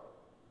shot.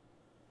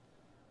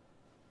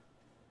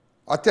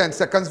 A 10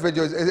 seconds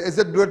video. Is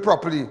it blurred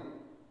properly?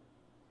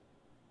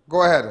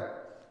 Go ahead.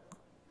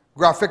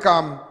 Graphic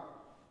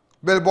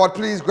billboard,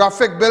 please.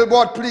 Graphic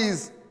billboard,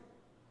 please.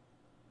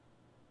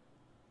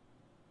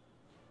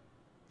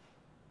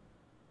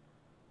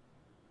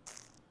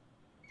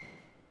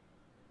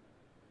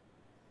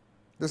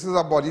 This is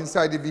a body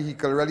inside the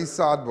vehicle. Really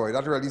sad, boy.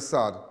 That's really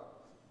sad.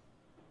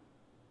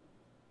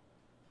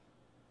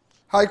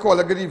 Hi,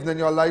 caller. Good evening.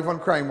 You're live on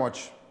Crime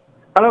Watch.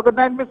 Hello. Good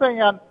night, Mr.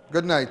 Ian.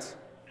 Good night.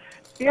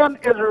 Ian,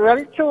 it's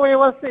really true what you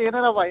were saying in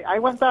a way. I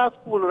went to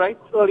school, right,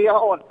 earlier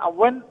on. And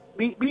when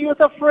we used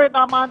to afraid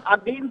that man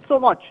again so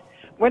much.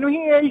 When we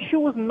hear his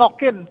shoes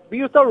knocking, we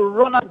used to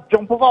run and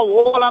jump over a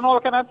wall and all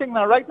kind of thing.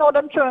 Now, right now,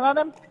 them children and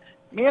them,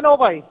 me know,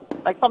 boy.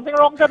 Like something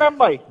wrong to them,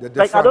 boy.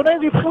 Like, I don't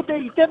know if the food they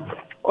eating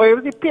or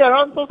if the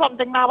parents or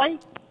something now, boy.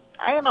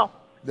 I don't know.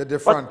 They're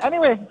different. But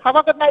anyway, have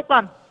a good night,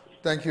 man.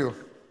 Thank you.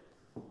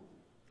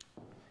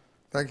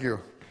 Thank you.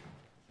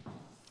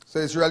 So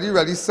it's really,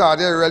 really sad.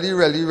 They're really,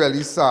 really,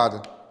 really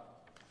sad.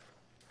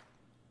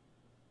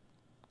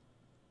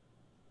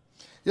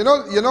 You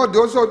know,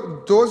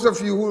 those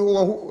of you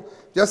who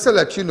just to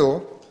let you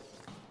know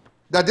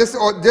that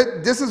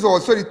this is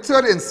also the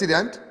third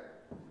incident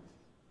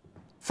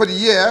for the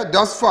year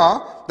thus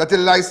far that a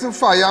licensed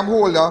firearm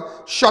holder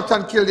shot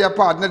and killed their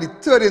partner. The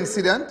third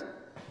incident.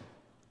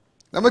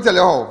 Let me tell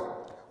you how.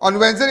 On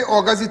Wednesday,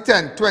 August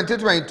 10,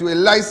 2022, a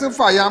licensed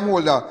firearm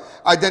holder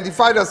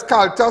identified as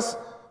Caltus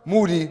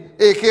Moody,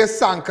 a.k.a.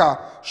 Sanka,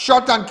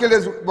 shot and killed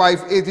his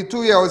wife,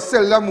 82-year-old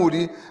Silda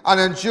Moody,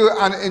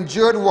 and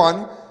injured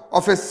one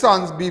of his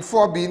sons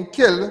before being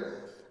killed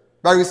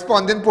by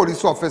responding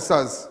police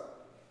officers.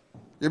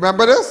 You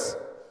remember this?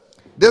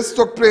 This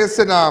took place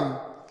in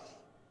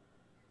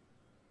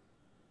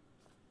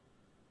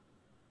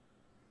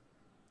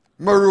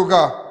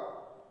Maruga.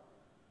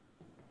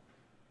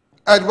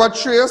 Edward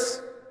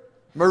Trace,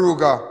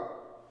 Maruga.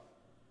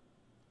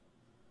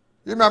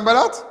 You remember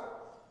that?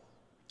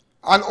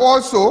 And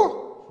also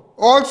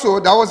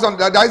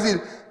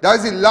that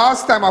is the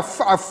last time a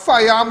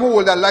firearm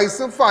holder,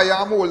 licensed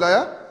firearm holder,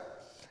 yeah?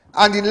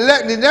 And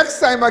the next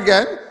time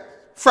again,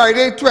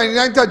 Friday,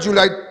 29th of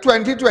July,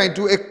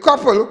 2022, a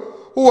couple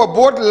who were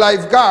both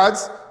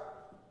lifeguards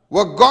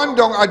were gunned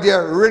down at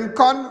their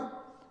Rincon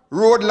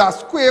Road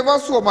Las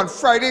Cuevas home on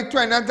Friday,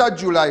 29th of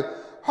July.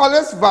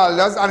 Hollis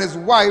Valdes and his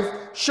wife,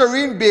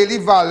 Shireen Bailey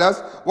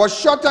Valdes, was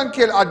shot and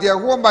killed at their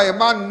home by a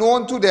man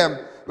known to them.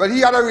 Well,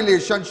 he had a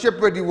relationship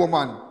with the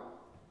woman.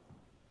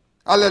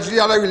 Allegedly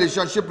had a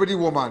relationship with the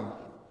woman.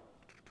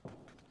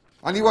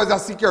 And he was a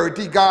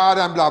security guard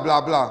and blah,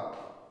 blah, blah.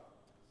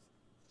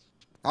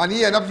 And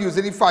he ended up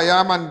using the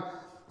firearm and,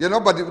 you know,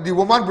 but the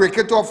woman break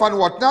it off and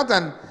whatnot,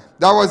 and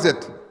that was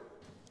it.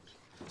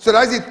 So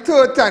that's the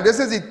third time. This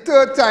is the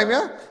third time,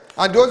 yeah?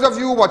 And those of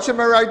you watching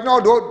me right now,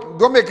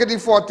 don't make it the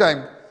fourth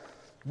time.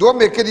 Don't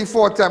make it the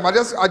fourth time. I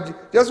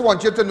just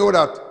want you to know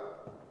that.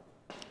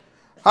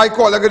 Hi,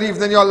 caller. Good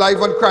evening. You're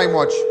live on Crime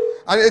Watch.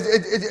 And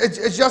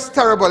it's just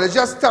terrible. It's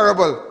just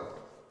terrible.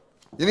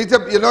 You need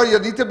to, you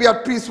need to be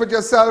at peace with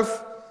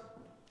yourself.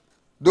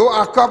 Don't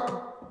act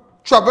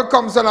up. Trouble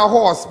comes on a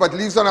horse, but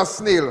leaves on a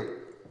snail.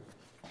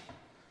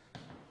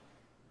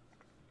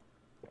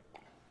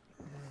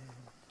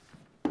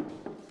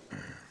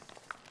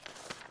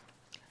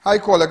 Hi,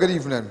 caller. Good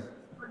evening.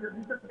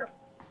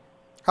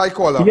 Hi,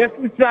 caller. Yes,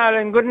 Mr.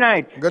 Allen. Good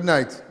night. Good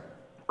night.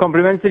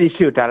 Compliments to the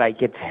shoot. I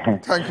like it.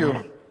 Thank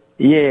you.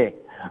 Yeah.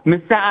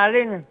 Mr.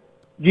 Allen,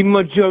 the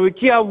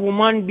majority of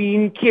women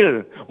being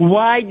killed.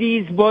 Why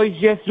these boys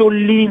just don't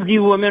leave the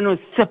women or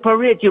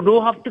separate? You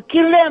don't have to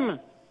kill them.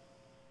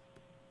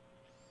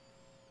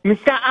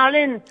 Mr.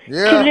 Allen,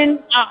 killing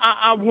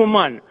a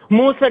woman,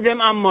 most of them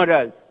are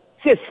mothers,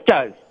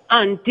 sisters,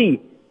 auntie.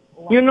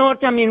 You know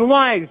what I mean?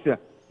 Wives.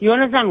 You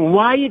understand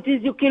why it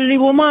is you kill the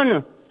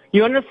woman?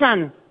 You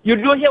understand? You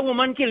don't hear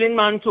woman killing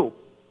man too.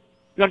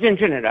 Not in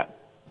Trinidad.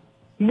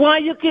 Why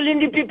you killing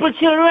the people's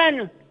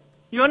children?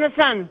 You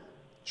understand?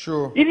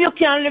 Sure. If you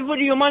can't live with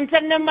the woman,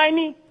 send them by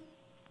me.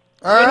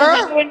 You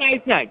have a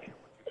nice night.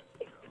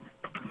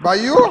 By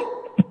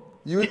you?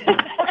 You...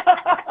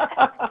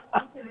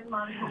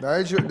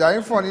 that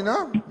ain't funny,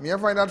 no? Me, I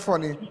find that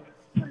funny.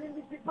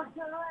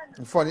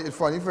 It's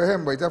funny for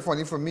him, but it's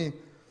funny for me.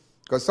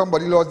 Because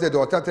somebody lost their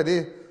daughter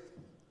today.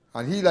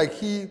 And he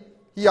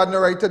had no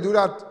right to do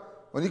that.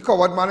 When he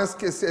coward man is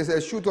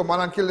shoot a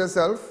man and kill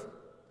himself,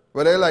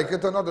 whether you like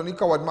it or not, only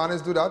coward man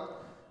is do that.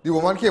 The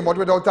woman came out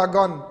without a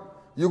gun.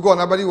 You go on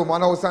about the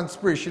woman's house and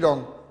spray she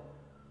down.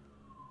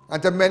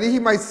 And to many he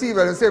might see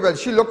well and say, well,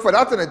 she looked for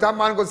that, and that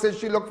man go say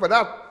she looked for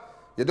that.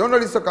 You don't know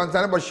the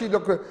circumstance, but she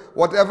looked for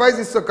whatever is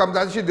the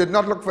circumstance, she did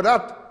not look for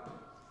that.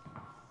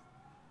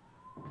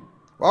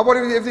 What about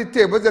if the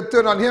tables they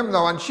turn on him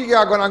now and she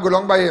are going to go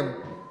along by him?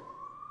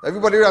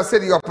 Everybody will say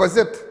the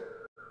opposite.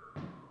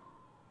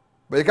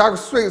 But you can't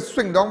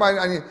swing down by,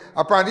 and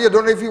apparently you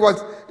don't know if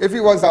he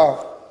was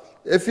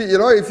if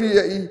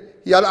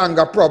he had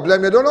anger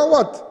problem, you don't know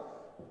what.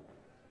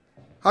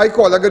 Hi,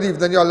 caller. Good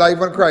evening. You're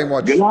live on Crime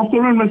Watch. Good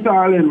afternoon, Mr.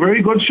 Alleyne.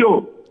 Very good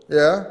show.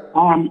 Yeah.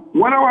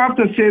 What I have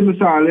to say,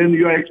 Mr. Alleyne,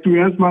 you're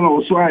experienced man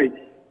also.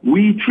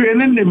 We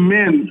training the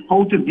men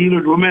how to deal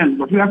with women,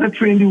 but we have to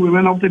train the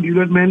women how to deal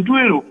with men too,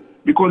 you know.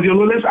 Because you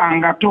know this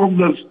anger talk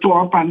does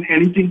stop and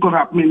anything could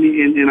happen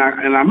in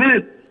a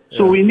minute.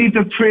 So we need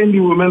to train the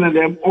women and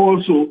them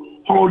also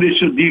how they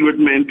should deal with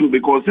men too.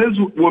 Because there's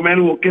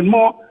women working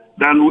more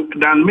than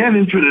men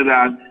in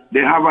Trinidad.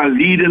 They have a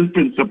leading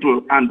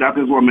principle, and that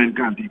is what men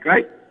can take,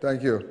 right?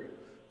 Thank you.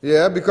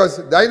 Yeah,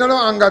 because they don't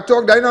know anger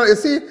talk. They know. You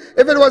see,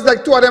 if it was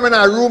like two of them in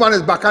a room and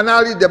it's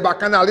bacchanal, they're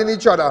bacchanal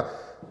each other,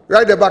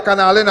 right? They're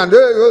bacchanal and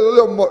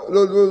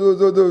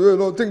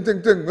ting,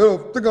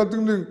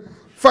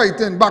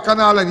 fighting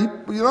bacchanal, and he,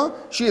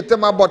 she hit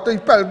him a bottle, he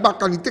fell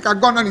back and he take a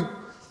gun and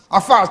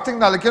a fast thing,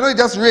 like he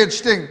just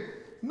rage thing.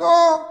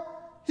 No,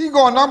 he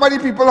gone down by the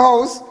people's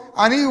house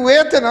and he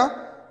waiting,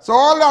 So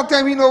all that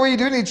time he know what he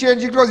doing, he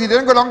changed his clothes, he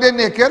didn't go down there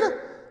naked.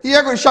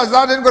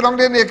 Shazza didn't go down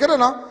there naked,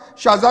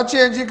 Shazza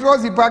changed his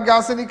clothes, he put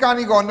gas in the can,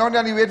 he gone down there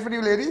and he wait for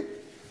the lady.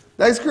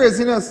 That is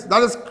craziness.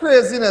 That is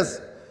craziness.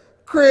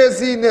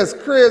 Craziness.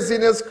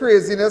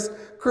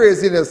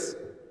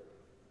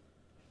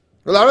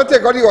 Well, I will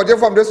take out the audio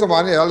from this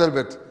woman here a little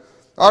bit.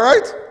 All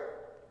right?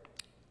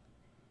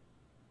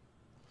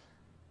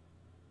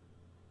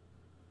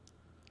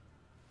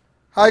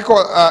 Hi,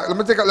 call. Let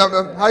me take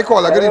a hi,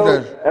 caller. Good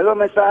evening. Hello,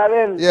 Mr.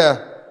 Alleyne. Yeah.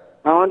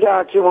 I want to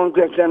ask you one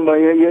question, but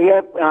you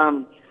hear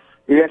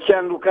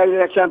local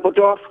election put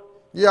off?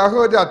 Yeah, I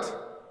heard that.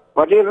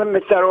 But even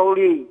Mr.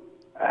 Rowley,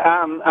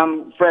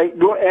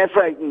 don't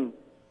frightened.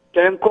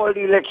 Tell him call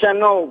the election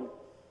now,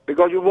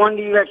 because you won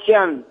the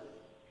election.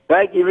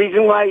 Right? The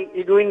reason why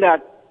he's doing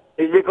that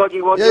is because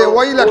he wants to... Yeah,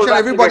 why election?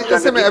 Everybody,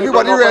 listen,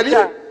 everybody ready?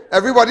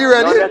 Everybody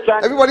ready?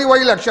 Everybody,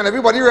 why election?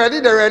 Everybody ready?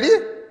 They ready?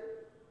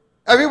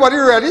 Everybody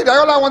ready? That's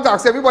all I want to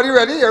ask. Everybody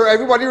ready?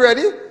 Everybody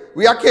ready?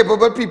 We are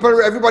capable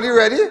people. Everybody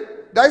ready?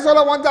 That's all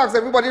I want to ask.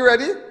 Everybody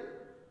ready?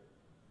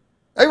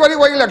 Everybody,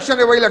 why election?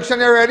 Why election?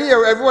 They ready?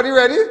 Everybody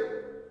ready?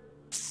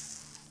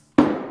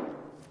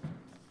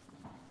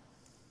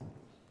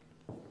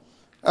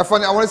 I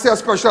want to say a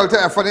special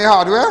to F&A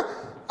Hardware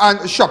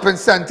and Shopping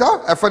Center.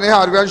 F&A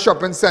Hardware and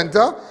Shopping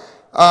Center.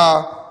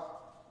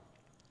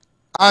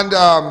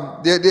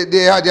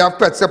 They have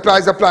pet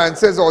supplies,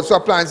 appliances, also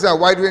appliances, a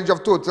wide range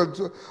of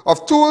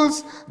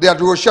tools. They are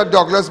Rochelle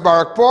Douglas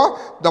Barrackpore,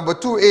 number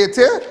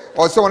 280.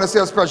 Also want to say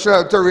a special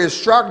help to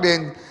Racetrack. They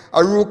in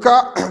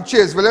Aruca,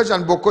 Chase Village,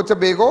 and Boco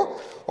Tobago.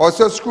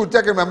 Also Screw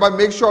Tech. Remember,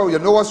 make sure you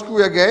know a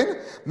screw again.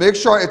 Make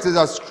sure it is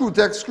a Screw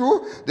Tech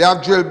screw. They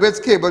have drill bits,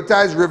 cable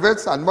ties,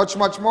 rivets, and much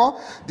more.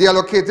 They are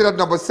located at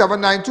number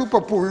 792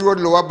 Papuri Road,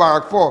 Lower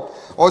Barrackpore.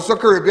 Also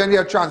Caribbean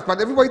Hair Transplant.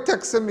 Everybody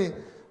texting me.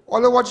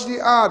 All I watch the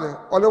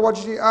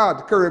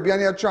ad. Caribbean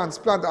Hair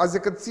Transplant. As you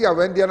can see, I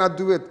went there and I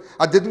do it.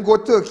 I didn't go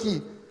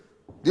Turkey.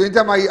 The only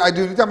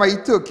time I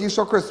eat turkey is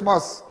for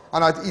Christmas.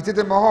 And I eat it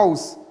in my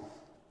house.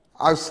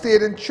 I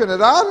stayed in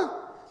Trinidad.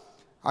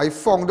 I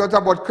found out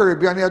about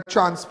Caribbean Hair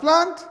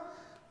Transplant.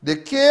 They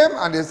came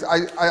and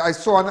I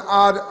saw an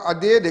ad a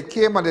day. They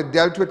came and they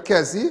dealt with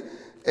Kessie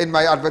in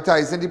my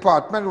advertising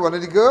department, one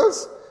of the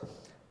girls.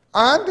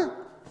 And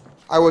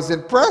I was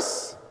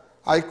impressed.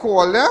 I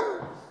called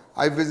them.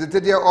 I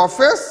visited their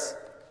office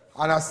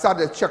and I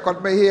started to check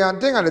out my hair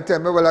and thing, and they tell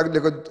me, well,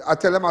 I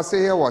tell them, I say,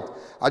 here what?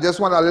 I just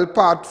want a little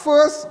part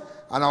first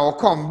and I will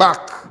come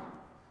back.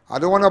 I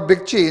don't want no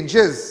big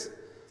changes.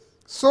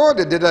 So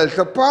they did a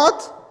little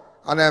part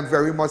and I am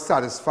very much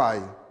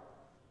satisfied.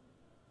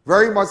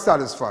 Very much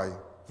satisfied.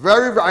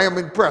 I am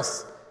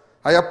impressed.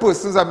 I have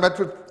persons, I met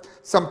with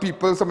some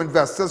people, some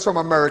investors from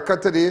America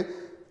today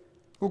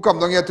who come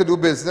down here to do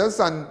business,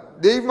 and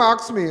they even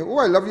asked me, oh,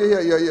 I love you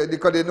here,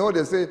 because they know,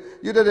 they say,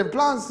 you did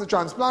implants, the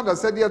transplant. I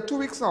said, yeah, 2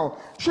 weeks now,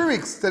 3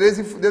 weeks.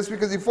 This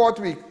week is the 4th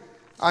week.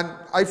 And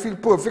I feel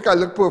perfect, I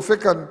look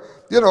perfect, and,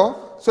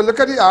 so look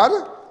at the ad,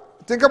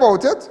 think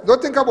about it,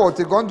 don't think about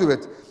it, go and do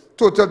it.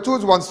 Total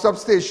Tools, one-stop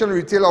station,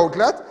 retail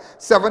outlet,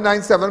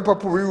 797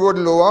 Papuri Road,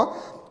 Lower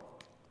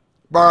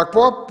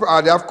Barrackpore.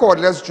 They have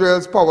cordless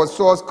drills, power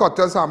saws,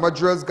 cutters, hammer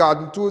drills,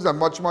 garden tools, and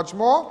much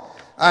more.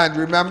 And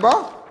remember,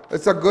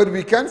 it's a good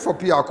weekend for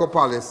Piarco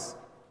Palace.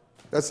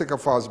 Let's take a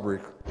fast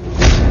break.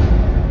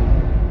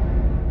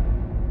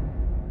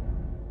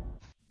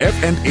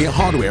 F&A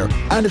Hardware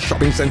and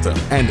Shopping Center,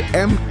 and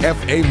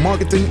MFA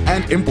Marketing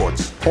and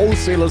Imports,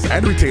 wholesalers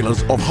and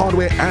retailers of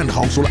hardware and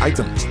household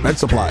items, bed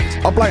supplies,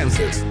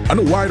 appliances, and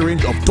a wide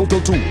range of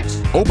total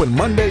tools. Open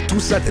Monday to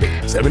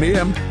Saturday, 7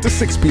 a.m. to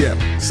 6 p.m.,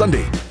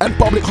 Sunday, and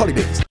public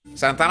holidays.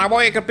 Santana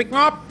boy, you can pick me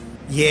up?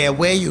 Yeah,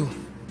 where you?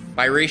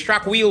 By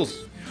Racetrack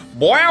Wheels.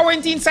 Boy, I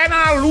went inside and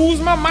I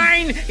lose my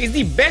mind. It's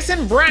the best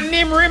in brand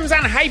name rims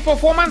and high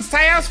performance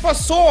tires for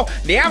so.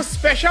 They have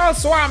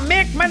specials, so I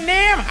make my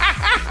name. Ha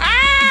ha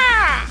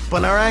ha!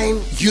 Panarine,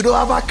 you don't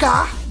have a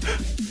car?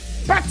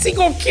 Patsy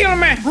go kill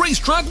me.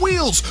 Racetrack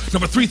Wheels,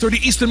 number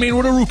 330 Eastern Main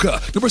Road,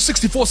 Aruca, number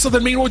 64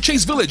 Southern Main Road,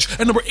 Chase Village,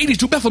 and number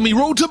 82 Bethany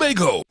Road,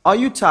 Tobago. Are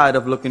you tired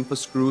of looking for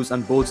screws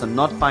and bolts and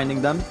not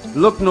finding them?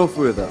 Look no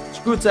further.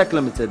 Screwtech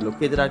Limited,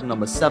 located at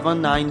number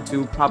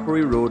 792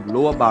 Papuri Road,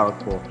 Lower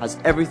Barrackpore, has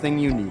everything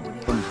you need,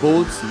 from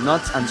bolts,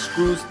 nuts and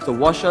screws to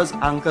washers,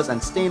 anchors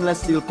and stainless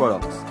steel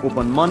products.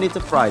 Open Monday to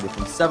Friday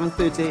from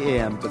 7:30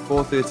 a.m. to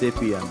 4:30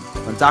 p.m.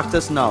 Contact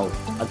us now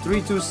at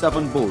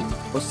 327-BOLT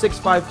or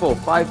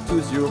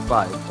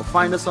 654-5205 or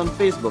find us on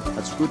Facebook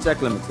at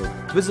Screwtech Limited.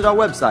 Visit our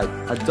website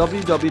at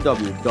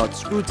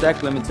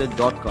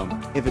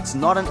www.screwtechlimited.com. If it's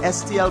not an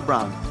STL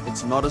brand,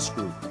 it's not a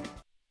screw.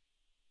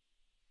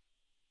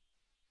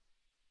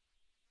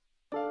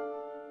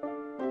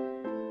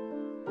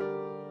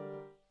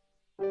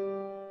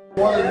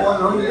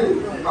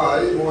 Morning.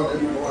 Hi,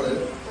 morning.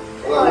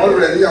 Well, I'm all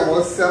ready, I'm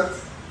all set.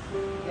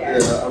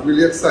 Yeah, I'm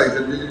really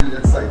excited, really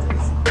excited.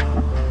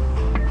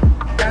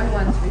 And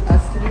once we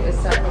us to do is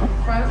start from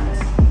front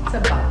to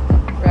back.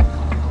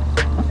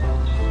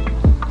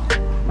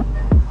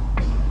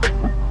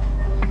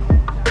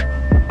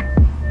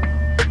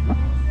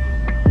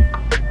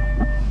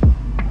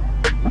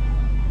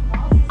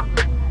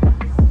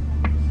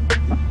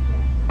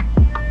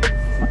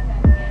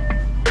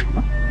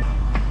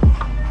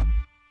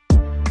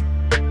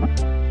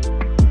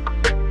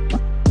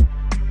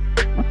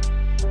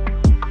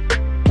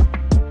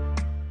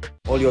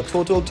 All your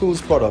Total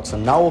Tools products are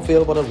now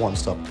available at One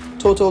Stop.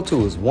 Total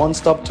Tools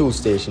One-Stop Tool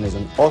Station is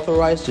an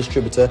authorized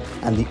distributor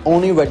and the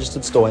only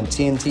registered store in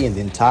TNT in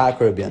the entire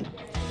Caribbean.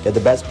 Get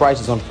the best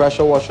prices on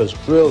pressure washers,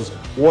 drills,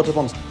 water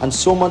pumps, and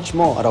so much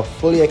more at our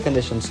fully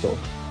air-conditioned store.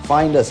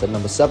 Find us at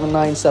number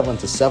 797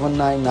 to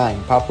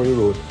 799 Papuri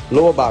Road,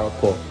 Lower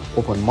Barrackpore.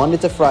 Open Monday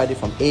to Friday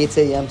from 8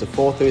 a.m. to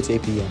 4:30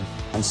 p.m.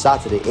 and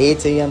Saturday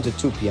 8 a.m. to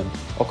 2 p.m.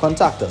 or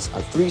contact us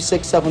at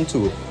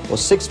 3672 or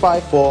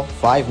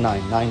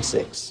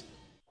 654-5996.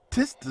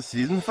 'Tis the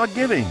season for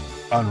giving.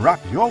 Unwrap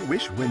your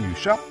wish when you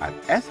shop at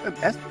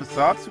S&S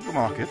Passard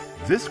Supermarket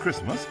this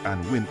Christmas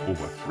and win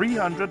over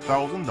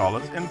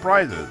 $300,000 in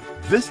prizes.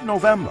 This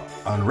November,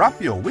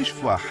 unwrap your wish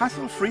for a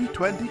hassle-free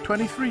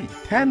 2023.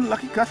 10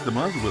 lucky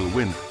customers will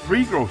win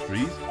free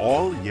groceries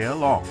all year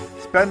long.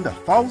 Spend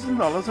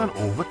 $1,000 and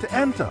over to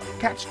enter.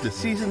 Catch the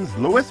season's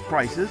lowest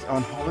prices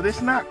on holiday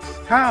snacks,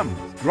 hams,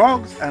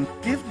 grogs, and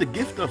give the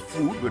gift of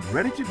food with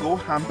ready-to-go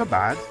hamper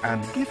bags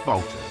and gift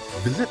vouchers.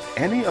 Visit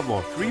any of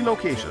our 3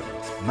 locations: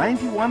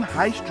 91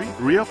 High Street,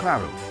 Rio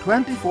Claro,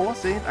 24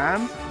 St.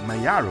 Anne's,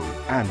 Mayaro,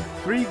 and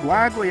 3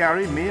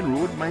 Guaguayare Main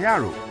Road,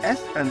 Mayaro.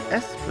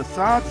 S&S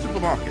Passard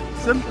Supermarket.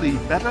 Simply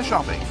better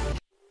shopping.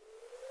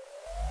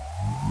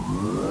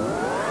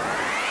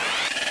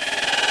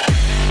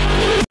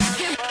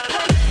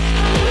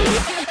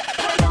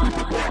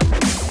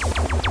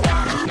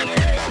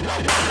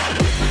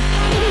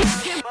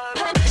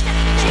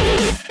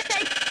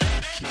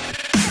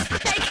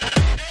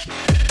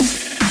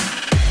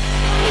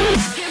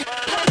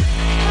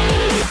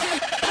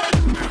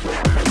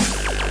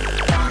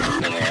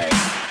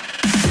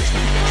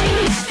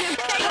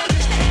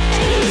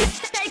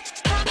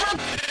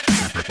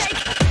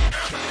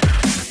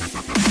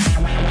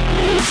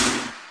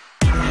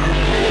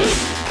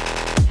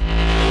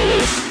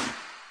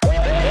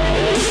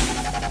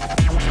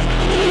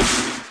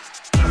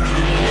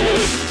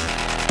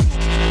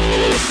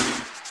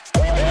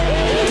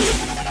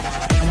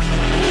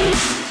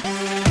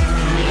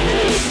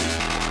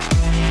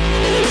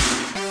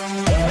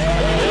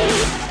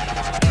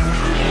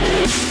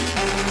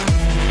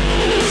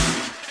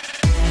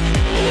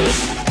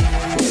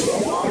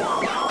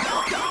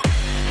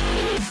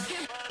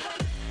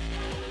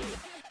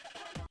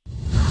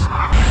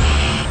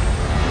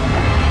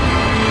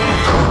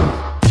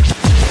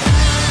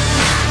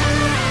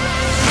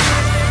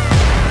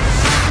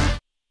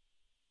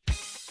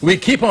 We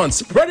keep on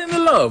spreading the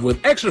love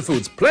with Extra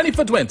Foods Plenty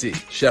for 20.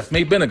 Chef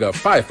Made Vinegar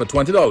 5 for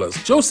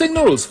 $20. Joe Sing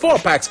Noodles 4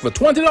 packs for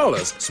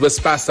 $20. Swiss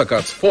Pasta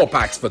Cups 4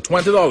 packs for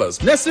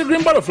 $20. Nestle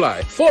Green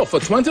Butterfly 4 for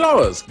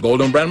 $20.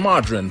 Golden Brand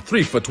Margarine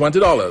 3 for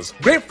 $20.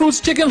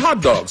 Grapefruits Chicken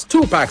Hot Dogs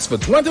 2 packs for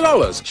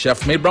 $20.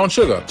 Chef Made Brown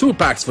Sugar 2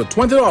 packs for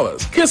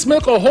 $20. Kiss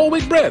Milk or Whole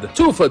Wheat Bread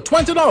 2 for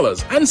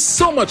 $20. And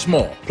so much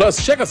more.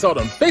 Plus check us out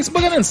on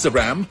Facebook and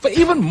Instagram for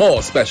even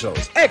more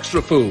specials.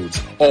 Extra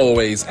Foods.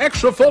 Always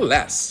extra for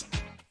less.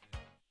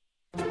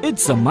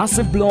 It's a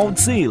massive blowout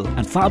sale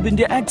at Fab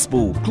India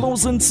Expo,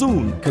 closing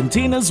soon.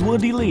 Containers were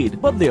delayed,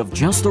 but they have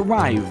just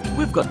arrived.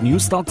 We've got new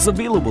stocks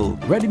available: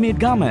 ready-made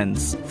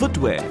garments,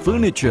 footwear,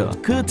 furniture,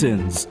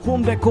 curtains,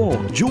 home decor,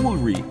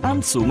 jewelry,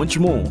 and so much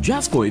more.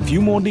 Just for a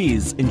few more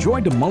days,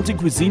 enjoy the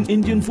multi-cuisine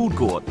Indian food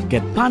court.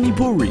 Get pani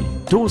puri,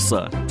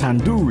 dosa,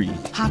 tandoori,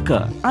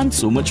 hakka, and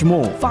so much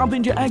more. Fab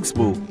India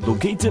Expo,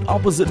 located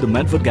opposite the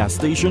Medford gas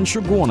station,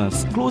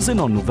 Chaguanas, closing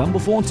on November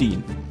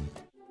 14th.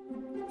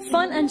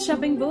 Fun and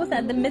shopping both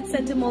at the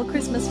Mid-Center Mall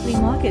Christmas Flea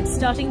Market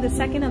starting the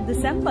 2nd of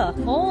December.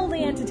 All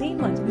the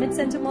entertainment.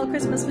 Mid-Center Mall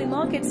Christmas Flea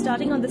Market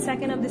starting on the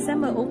 2nd of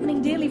December,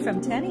 opening daily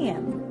from 10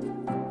 a.m.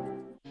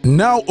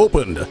 Now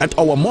opened at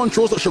our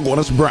Montrose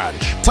Chaguanas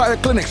branch. Tire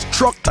Clinic's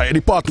truck tire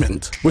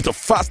department with a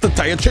faster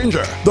tire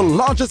changer, the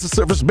largest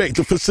service bay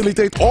to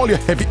facilitate all your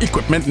heavy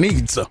equipment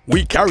needs.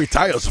 We carry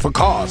tires for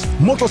cars,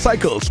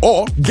 motorcycles,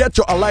 or get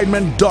your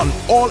alignment done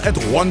all at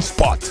one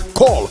spot.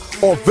 Call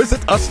or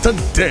visit us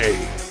today.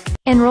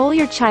 Enroll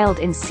your child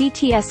in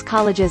CTS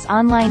College's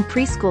online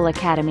preschool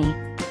academy,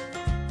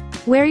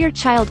 where your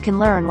child can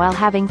learn while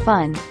having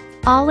fun,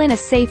 all in a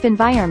safe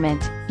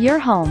environment, your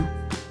home.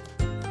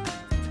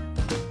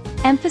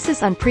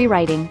 Emphasis on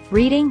pre-writing,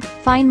 reading,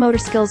 fine motor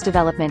skills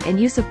development and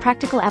use of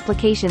practical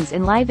applications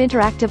in live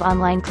interactive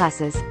online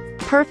classes.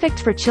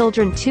 Perfect for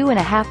children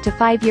 2.5 to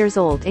 5 years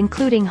old,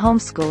 including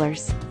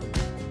homeschoolers.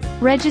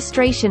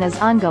 Registration is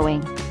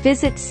ongoing.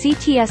 Visit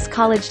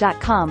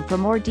ctscollege.com for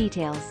more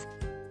details.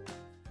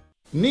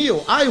 Neo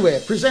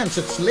Eyewear presents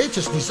its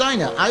latest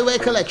designer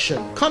eyewear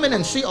collection. Come in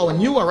and see our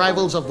new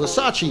arrivals of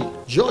Versace,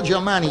 Giorgio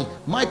Armani,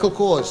 Michael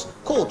Kors,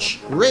 Coach,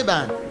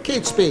 Ray-Ban,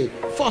 Kate Spade,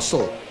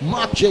 Fossil,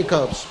 Marc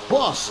Jacobs,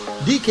 Boss,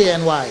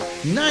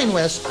 DKNY, Nine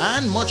West,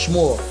 and much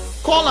more.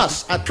 Call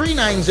us at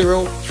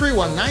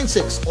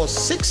 390-3196 or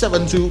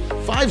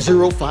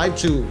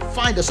 672-5052.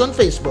 Find us on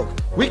Facebook.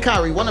 We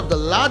carry one of the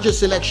largest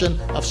selection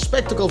of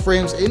spectacle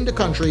frames in the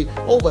country,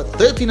 over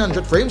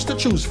 1,300 frames to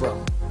choose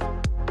from.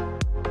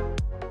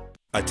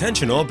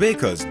 Attention all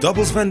bakers,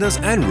 doubles vendors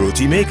and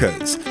roti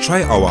makers.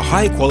 Try our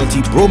high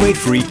quality bromate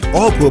free,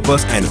 all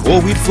purpose and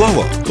whole wheat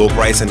flour. Low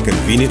price and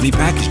conveniently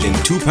packaged in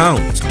 2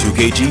 pounds, 2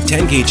 kg,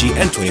 10 kg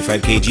and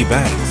 25 kg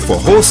bags. For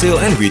wholesale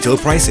and retail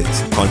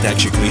prices, contact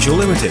Shiklisho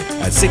Limited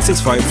at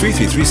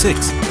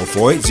 665-3336 or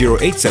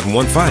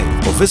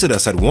 480-8715 or visit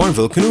us at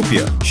Warrenville,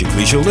 Canupia.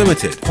 Shiklisho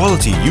Limited,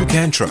 quality you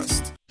can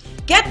trust.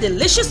 Get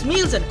delicious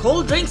meals and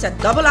cold drinks at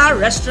Double R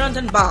Restaurant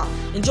and Bar.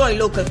 Enjoy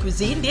local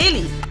cuisine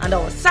daily and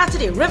our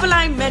Saturday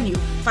Riverline menu,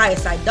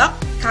 fireside duck,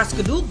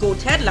 cascadoo, goat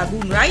head,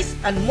 lagoon rice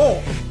and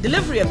more.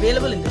 Delivery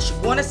available in the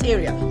Chaguanas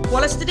area.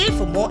 Call us today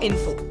for more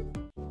info.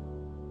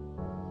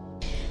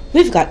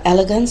 We've got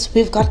elegance,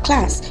 we've got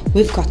class,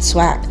 we've got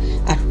swag.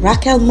 At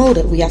Raquel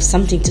Moda, we have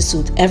something to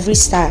suit every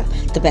style.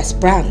 The best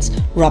brands,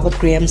 Robert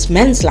Graham's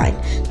men's line,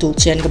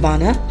 Dolce &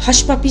 Gabbana,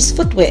 Hush Puppies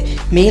footwear,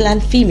 male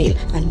and female,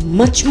 and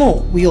much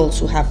more. We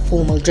also have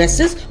formal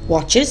dresses,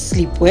 watches,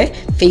 sleepwear,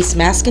 face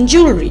mask and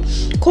jewelry.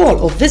 Call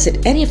or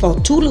visit any of our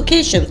 2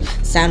 locations,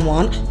 San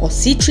Juan or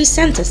C3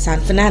 Center, San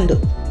Fernando.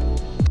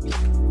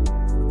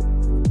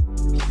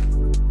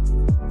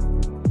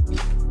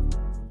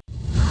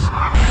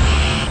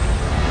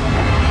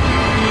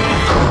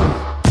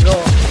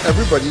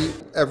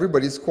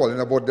 Everybody's calling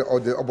about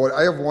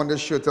I have worn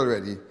this shirt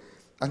already,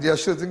 and there are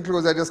certain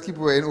clothes I just keep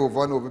wearing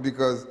over and over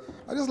because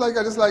I just like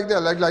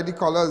them. I like the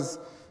colors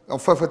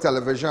for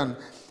television.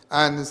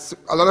 And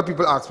a lot of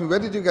people ask me, where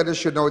did you get this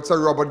shirt? Now it's a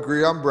Robert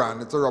Graham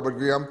brand. It's a Robert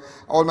Graham.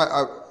 All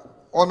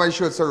my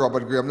shirts are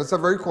Robert Graham. It's a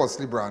very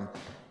costly brand,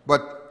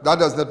 but that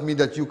does not mean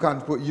that you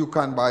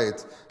can't buy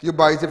it. You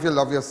buy it if you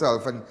love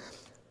yourself. And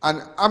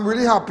I'm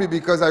really happy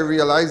because I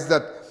realized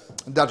that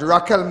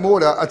Raquel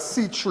Moda at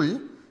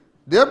C3.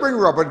 They bring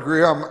Robert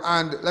Graham,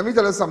 and let me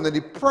tell you something, the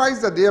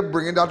price that they are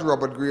bringing that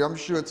Robert Graham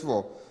shirts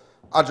for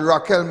at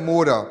Raquel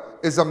Moda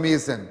is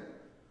amazing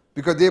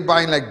because they're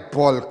buying like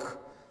bulk,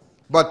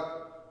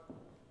 but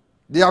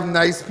they have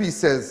nice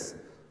pieces.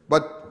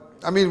 But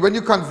I mean, when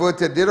you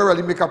convert it, they don't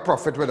really make a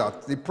profit with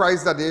that. The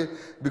price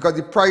because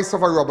the price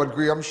of a Robert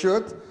Graham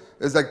shirt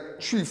is like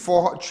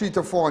 $300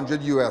 to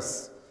 $400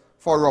 US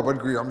for a Robert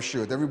Graham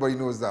shirt. Everybody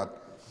knows that.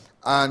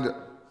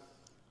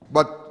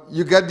 But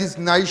you get these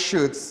nice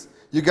shirts.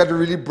 You get a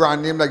really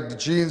brand name like the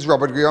jeans,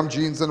 Robert Graham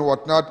jeans and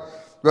whatnot.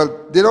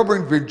 Well, they don't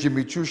bring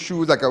Jimmy Choo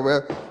shoes like I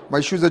wear.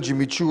 My shoes are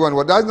Jimmy Choo and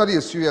what. That's not the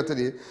issue here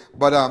today.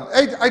 But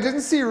I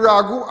didn't see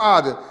Raghu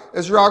ad.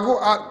 Is Raghu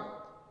ad?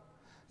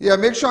 Yeah,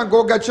 make sure and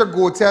go get your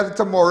goat head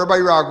tomorrow by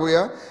Raghu,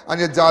 yeah? And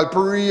your dal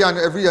puri and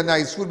every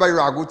nice food by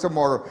Raghu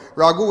tomorrow.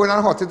 Raghu will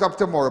not hot it up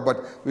tomorrow,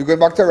 but we're going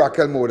back to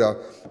Raquel Moda.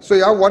 So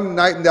you have one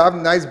night and they have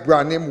nice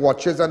brand name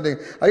watches and things.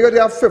 I hear they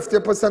have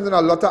 50% on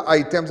a lot of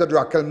items at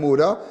Raquel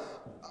Moda.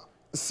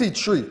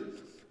 C3.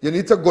 You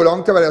need to go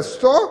down to the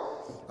store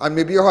and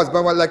maybe your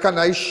husband would like a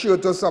nice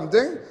shirt or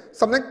something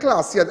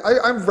classy.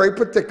 I'm very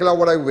particular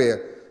what I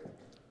wear.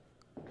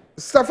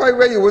 Stuff I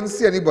wear, you wouldn't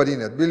see anybody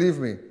in it, believe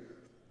me.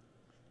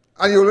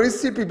 And you only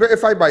see people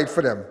if I buy it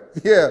for them.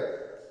 Yeah.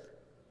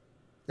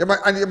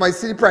 And you might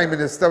see the Prime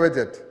Minister with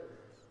it.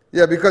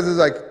 Yeah, because it's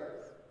like,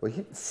 well,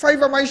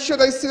 5 of my shirt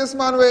I see this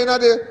man wearing a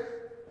day.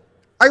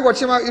 I watch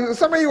him, I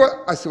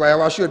see why I have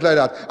a shirt like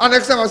that. And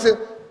next time I say,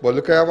 but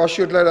look, I have a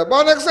shirt like that.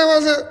 But next time I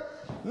say,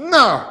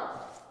 nah,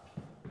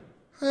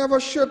 I have a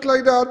shirt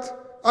like that.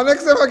 And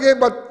next time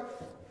again,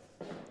 but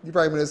the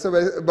Prime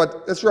Minister,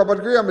 but it's Robert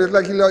Graham. It's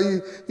like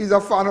he's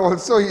a fan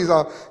also. He's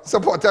a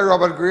supporter of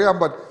Robert Graham.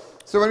 But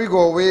so when we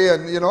go away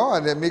and,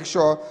 and then make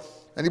sure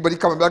anybody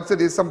coming back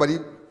today,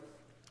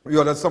 we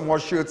order some more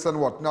shirts and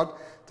whatnot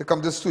to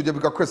come to the studio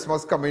because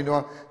Christmas coming,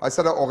 I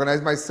started to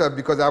organize myself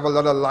because I have a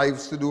lot of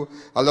lives to do,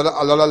 a lot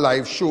of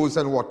live shows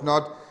and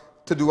whatnot.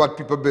 to do what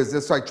people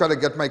business. So I try to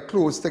get my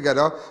clothes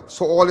together.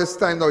 So all this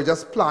time now,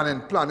 just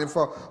planning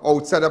for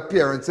outside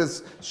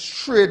appearances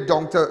straight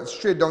down to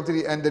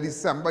the end of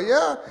December.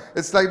 Yeah,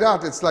 it's like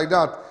that. It's like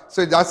that.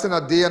 So that's in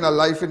a day and a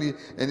life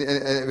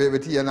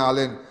with Ian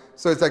Alleyne.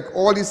 So it's like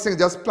all these things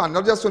just plan,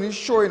 not just only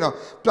show,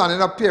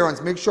 planning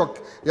appearance, make sure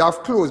you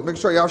have clothes, make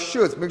sure you have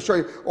shirts, make sure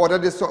you order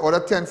this or order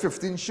 10,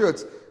 15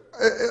 shirts.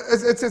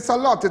 It's a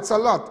lot, it's a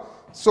lot.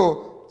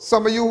 So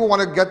some of you who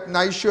want to get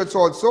nice shirts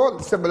also,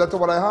 similar to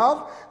what I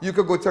have, you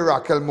could go to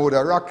Raquel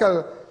Moda.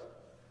 Raquel,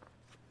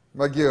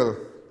 my girl.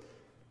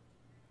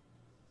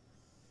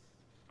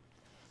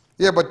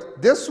 Yeah,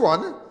 but this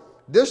one,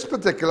 this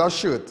particular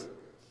shirt,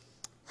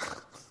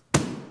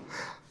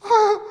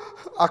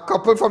 a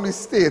couple from the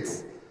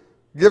States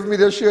give me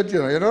the shirt, you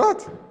know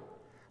what?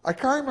 I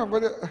can't remember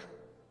the...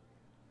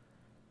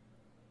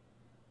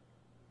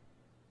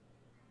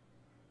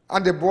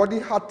 And they bought the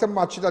hat to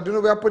match it. I don't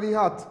know where I put the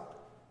hat.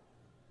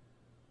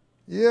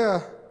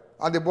 Yeah,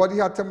 and the body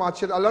had to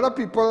match it. A lot of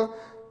people,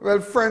 well,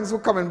 friends who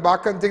coming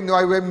back and think, no,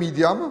 I wear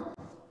medium.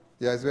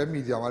 Yeah, I wear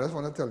medium. I just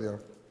want to tell you.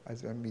 I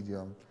wear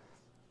medium.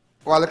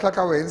 Well, I look like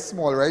I'm wearing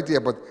small right here,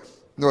 but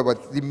no,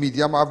 but the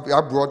medium, I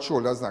have broad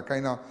shoulders now,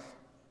 kind of,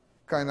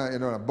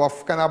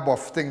 buff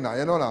thing now,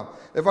 now.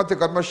 If I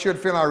take out my shirt,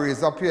 feel I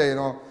raise up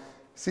here,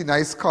 see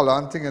nice color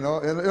and thing, you know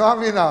what I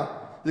mean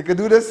you can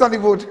do this on the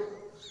boat.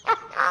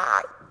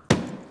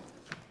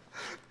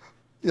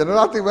 You know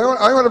that thing,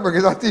 I want to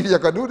bring that TV, I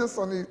can do this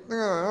on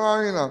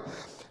the,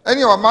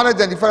 Anyway, a man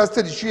identified as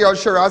 33-year-old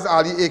Shiraz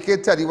Ali, a.k.a.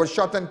 Teddy, was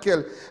shot and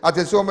killed at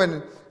his home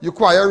in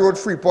Ukiah Road,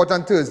 Freeport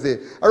on Thursday.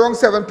 Around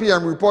 7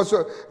 p.m., reports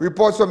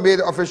were made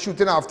of a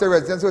shooting after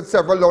residents with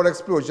several loud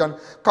explosions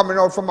coming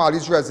out from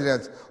Ali's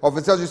residence.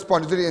 Officers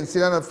responded to the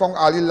incident and found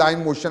Ali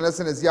lying motionless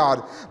in his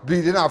yard,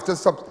 bleeding after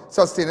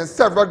sustaining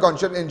several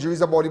gunshot injuries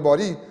about the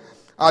body.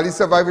 Ali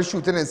survived a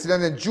shooting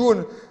incident in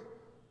June,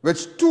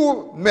 which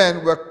 2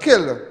 men were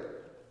killed.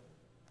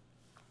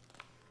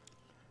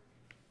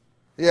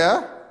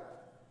 Yeah?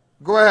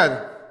 Go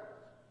ahead.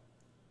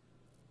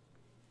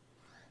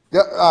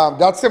 Yeah,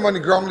 that's him on the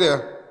ground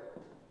there.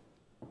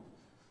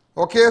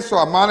 Okay, so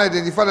a man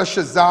identified as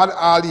Shiraz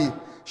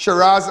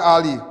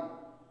Ali.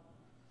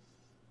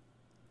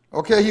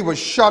 Okay, he was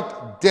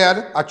shot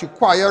dead at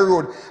Ukiah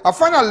Road. I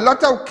find a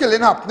lot of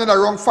killing happening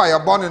around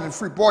Fireburn in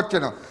Freeport,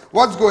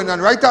 What's going on?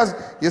 Right as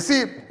you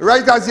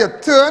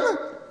turn,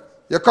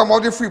 you come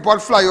out the Freeport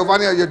flyover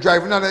and you're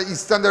driving in the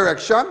eastern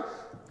direction,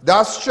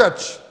 that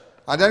stretch.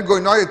 And then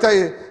going now, it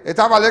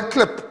have a little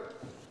clip.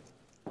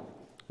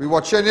 We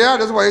watching here,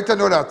 that's why you to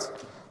know that.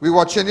 We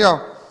watching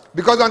here.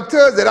 Because on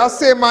Thursday, that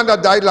same man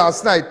that died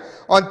last night,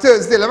 on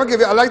Thursday, I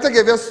like to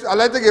give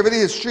you the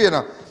history,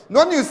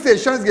 No news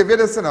stations give you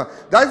this,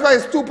 That is why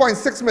it's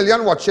 2.6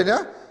 million watching,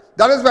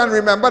 That is when,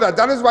 remember that.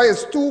 That is why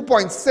it's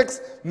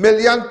 2.6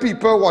 million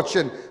people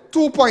watching.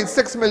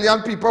 2.6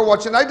 million people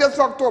watching. That is just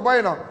for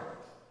October,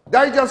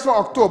 That is just for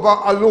October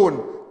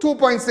alone.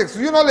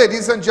 2.6.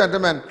 Ladies and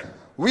gentlemen,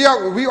 we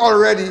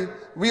already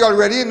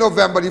in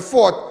November the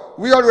 4th,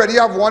 we already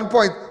have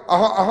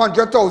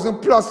 100,000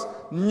 plus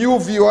new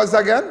viewers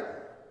again.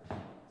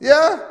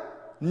 Yeah?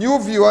 New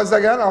viewers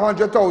again,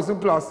 100,000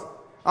 plus.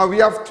 And we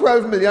have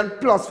 12 million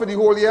plus for the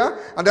whole year.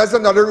 And that's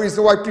another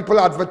reason why people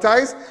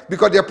advertise,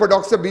 because their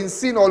products are being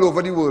seen all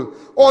over the world.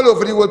 All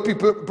over the world,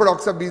 your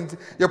products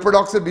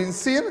are being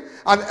seen,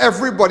 and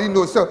everybody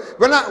knows. So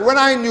when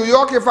I'm in New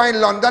York, if I'm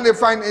in London,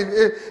 if I'm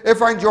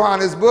in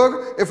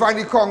Johannesburg, if I'm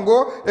in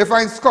Congo, if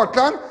I'm in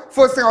Scotland,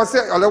 first thing I'll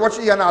say, I'll watch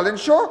Ian Alleyne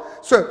show.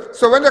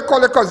 So when they call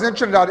the cousin in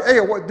Trinidad,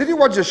 hey, did you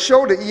watch the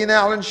show, the Ian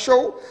Alleyne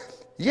show?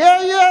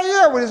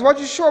 Yeah. What is what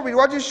you show?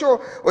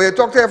 Or you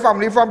talk to your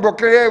family from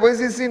Brooklyn, hey, where's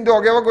this scene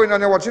dog ever going on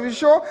there watching the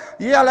show?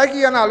 Yeah, I like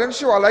Ian Alleyne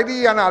show. I like the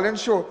Ian Alleyne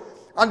show.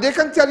 And they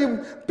can tell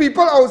you,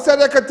 people outside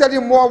there can tell you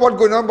more what's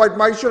going on about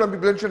my show than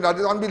people in Trinidad.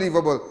 It's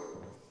unbelievable.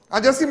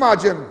 And just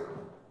imagine,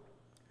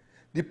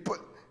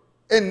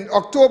 in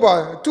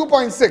October,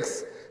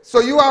 2.6.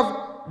 So you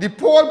have the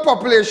whole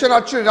population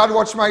of Trinidad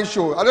watch my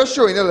show. I'll just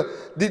show you,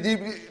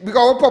 because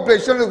our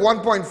population is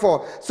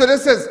 1.4. So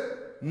this is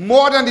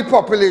more than the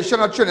population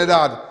of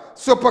Trinidad.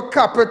 So per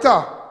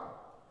capita,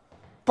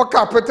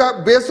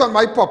 based on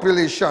my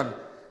population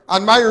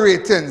and my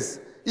ratings,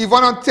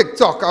 even on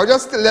TikTok, I'll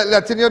just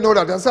letting you know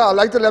that. That's how I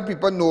like to let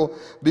people know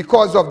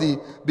because of the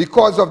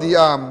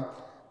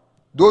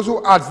those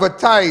who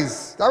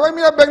advertise. That's why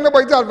I beg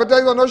nobody to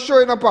advertise. I'm not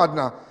showing a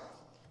partner.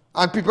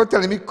 And people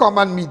telling me come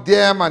and meet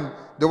them and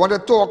they want to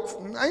talk.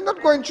 I'm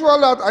not going through all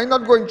that. I'm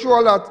not going through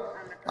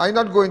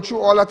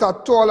all that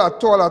at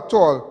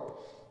all.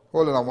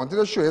 Hold on, I wanted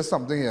to show you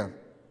something here.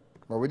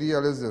 But what the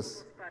hell is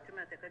this?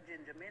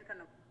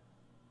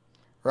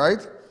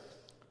 Right?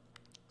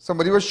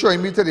 Somebody was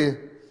showing me today.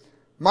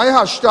 My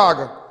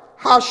hashtag,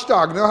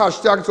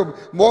 so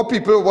more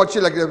people watch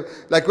it,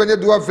 like when you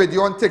do a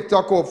video on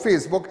TikTok or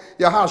Facebook,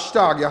 you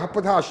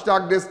put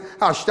hashtag this,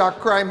 hashtag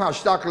crime,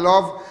 hashtag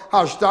love,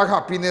 hashtag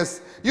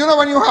happiness.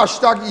 When you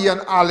hashtag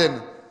Ian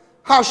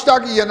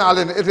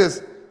Alleyne, it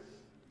is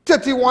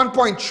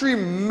 31.3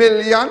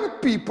 million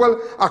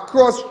people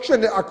across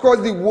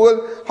the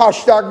world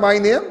hashtag my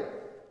name.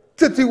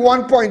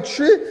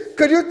 31.3.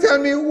 Could you tell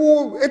me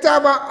who it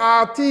have an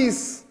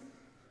artist?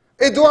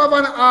 It don't have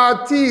an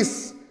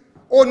artist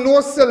or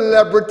no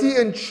celebrity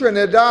in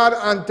Trinidad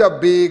and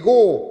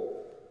Tobago.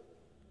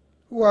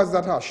 Who has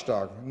that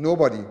hashtag?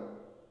 Nobody.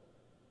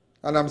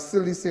 And I'm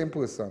still the same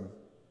person.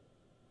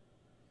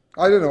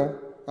 I don't know.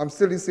 I'm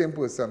still the same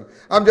person.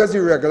 I'm just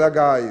a regular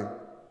guy.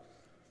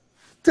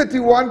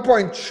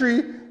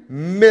 31.3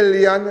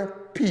 million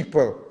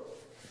people.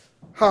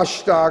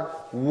 Hashtag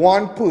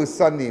one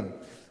person name.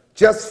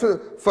 Just to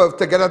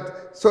get it.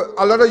 So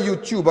a lot of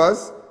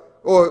YouTubers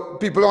or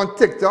people on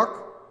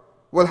TikTok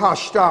will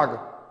hashtag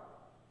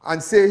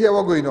and say, here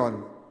what's going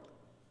on.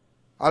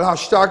 I'll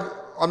hashtag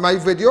on my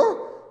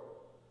video.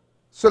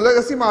 So let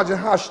us imagine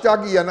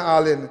hashtag Ian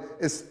Alleyne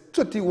is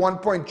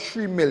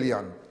 31.3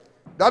 million.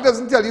 That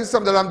doesn't tell you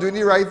something that I'm doing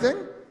the right thing?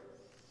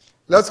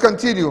 Let's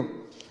continue.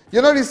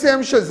 You know the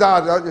same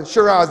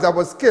Shiraz that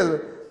was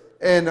killed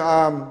in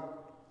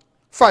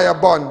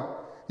Firebond.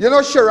 You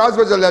know Shiraz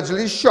was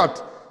allegedly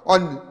shot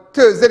on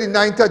Thursday the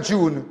 9th of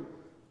June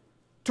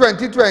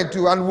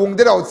 2022 and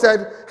wounded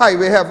outside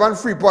Highway Heaven,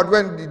 Freeport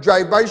when the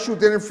drive-by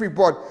shooting in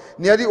Freeport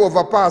near the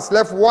overpass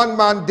left one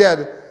man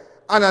dead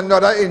and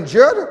another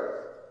injured.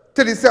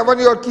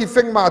 37-year-old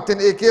Keefing Martin,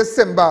 aka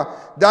Simba,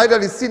 died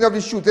at the scene of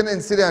the shooting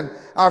incident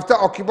after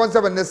occupants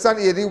of a Nissan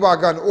AD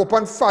wagon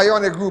opened fire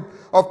on a group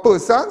of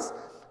persons.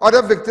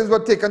 Other victims were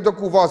taken to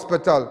Couva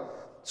Hospital.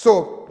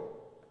 So,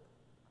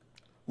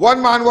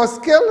 one man was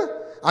killed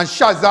and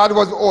Shazad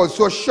was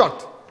also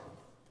shot.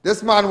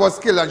 This man was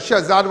killed and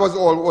Shazad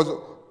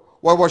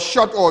was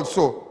shot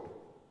also.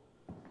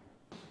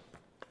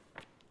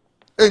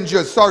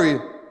 Injured, sorry.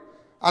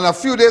 And a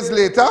few days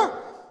later,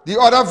 the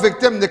other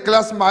victim,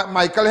 Nicholas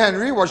Michael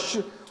Henry,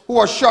 who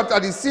was shot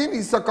at the scene,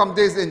 he succumbed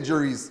to his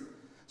injuries.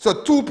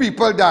 So 2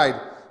 people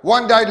died.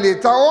 One died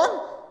later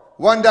on,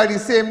 one died the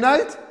same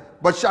night,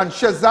 and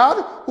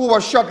Shazad, who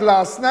was shot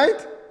last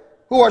night,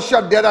 who was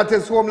shot dead at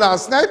his home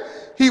last night,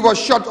 he was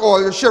shot,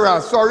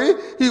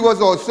 he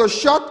was also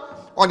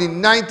shot on the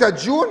 9th of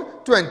June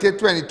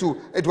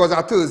 2022. It was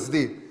a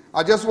Thursday.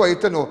 I just want you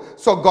to know.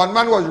 So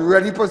gunman was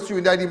really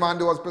pursuing that the man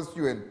that was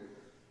pursuing.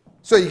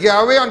 So he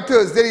got away on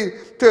Thursday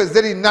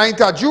the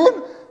 9th of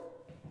June,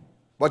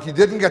 but he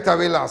didn't get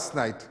away last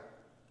night.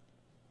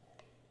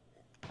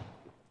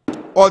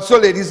 Also,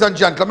 ladies and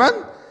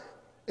gentlemen,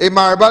 a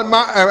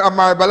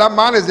Marbella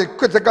man is in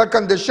critical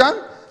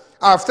condition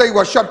after he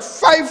was shot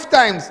 5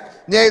 times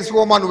near his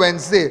home on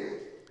Wednesday,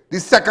 the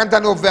 2nd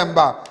of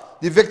November.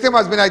 The victim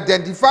has been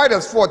identified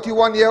as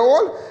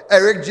 41-year-old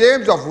Eric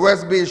James of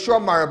West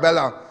Bayshore,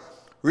 Marbella.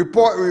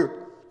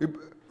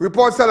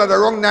 Reports said at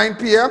around 9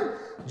 p.m.,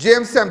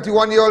 James'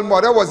 71-year-old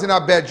mother was in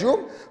her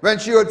bedroom when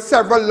she heard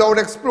several loud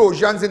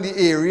explosions in the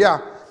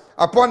area.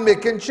 Upon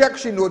making check,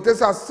 she noticed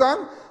her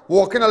son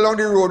walking along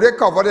the roadway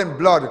covered in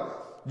blood.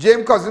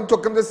 James' cousin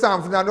took him to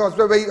San Fernando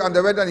Hospital where he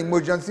underwent an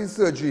emergency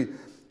surgery.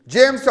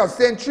 James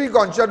sustained 3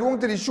 gunshot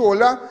wounds to the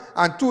shoulder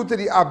and 2 to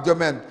the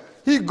abdomen.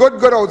 He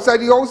good outside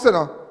the house, you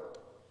know.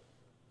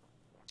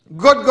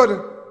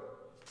 Good.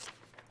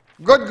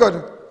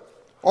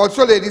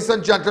 Also, ladies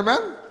and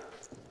gentlemen,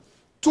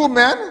 2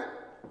 men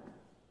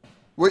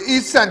were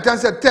each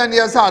sentenced to 10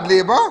 years hard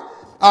labor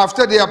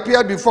after they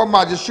appeared before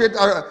Magistrate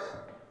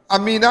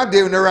Amina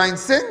Devanarayan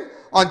Singh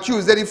on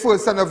Tuesday, the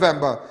 1st of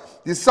November.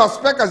 The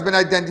suspect has been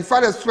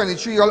identified as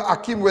 23-year-old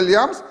Akeem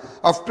Williams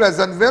of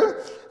Pleasantville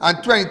and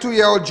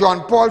 22-year-old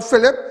John Paul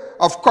Phillip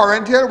of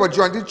Current Hill were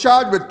jointly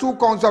charged with 2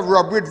 counts of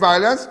robbery with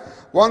violence,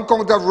 1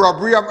 count of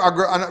robbery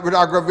with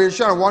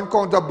aggravation, and 1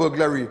 count of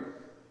burglary.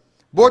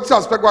 Both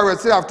suspects were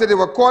arrested after they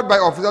were caught by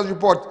officers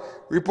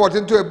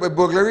reporting to a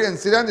burglary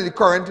incident in the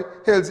Current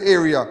Hills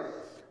area.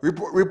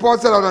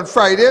 Reports said that on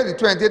Friday, the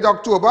 20th of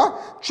October,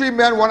 3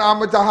 men, 1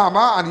 armed with a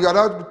hammer and the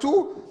other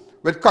 2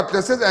 with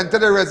cutlasses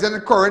entered a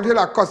resident in Current Hill,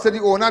 accosted the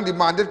owner and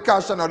demanded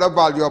cash and other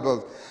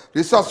valuables.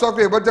 The suspects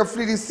were able to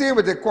flee the scene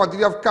with a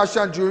quantity of cash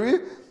and jewelry,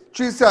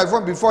 3 cell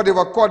phones before they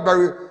were caught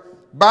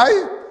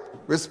by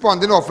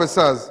responding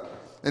officers.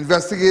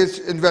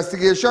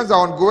 Investigations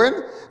are ongoing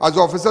as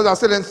officers are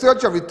still in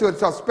search of the 3rd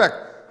suspect.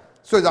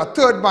 So it's a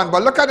 3rd man,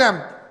 but look at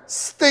them.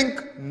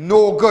 Stink,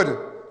 no good.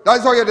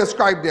 That's how you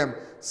describe them.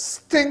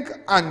 Stink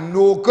and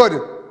no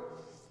good.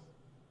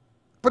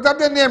 Put up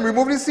their name,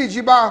 remove the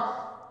CG bar,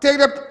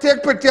 take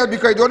pictures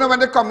because you don't know when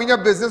they come in your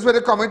business, when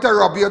they come in to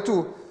rob you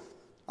too.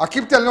 I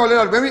keep telling you all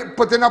that when we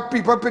putting up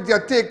people picture,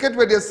 take it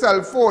with your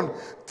cell phone.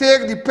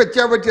 Take the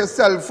picture with your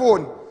cell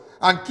phone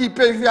and keep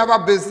it if you have a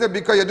business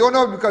because you don't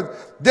know, because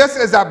this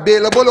is a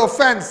bailable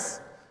offense.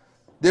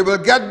 They will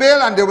get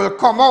bail and they will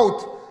come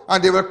out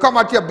and they will come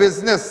at your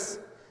business.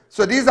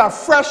 So these are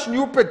fresh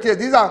new pictures.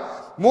 These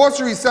are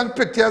most recent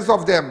pictures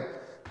of them.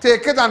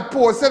 Take it and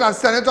post it and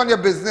send it on your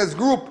business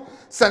group.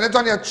 Send it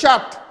on your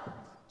chat.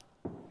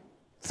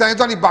 Send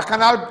it on the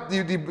bacchanal,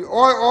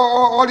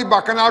 all the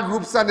bacchanal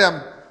groups, send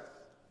them.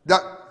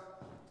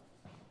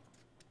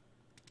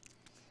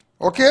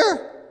 Okay?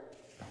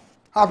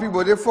 Happy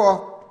birthday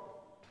for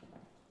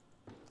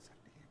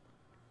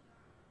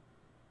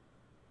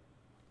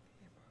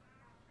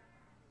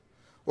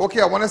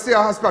Okay, I want to say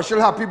a special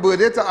happy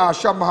birthday to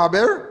Asha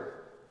Mahaber.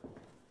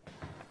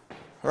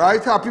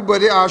 Right, happy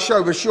birthday, Asha.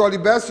 I wish you all the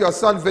best. Your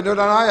son Vinod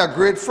and I are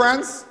great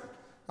friends.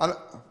 And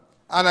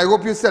I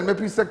hope you send me a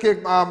piece of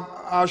cake,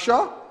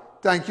 Asha.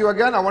 Thank you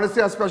again. I want to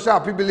say a special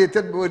happy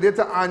belated birthday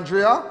to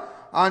Andrea.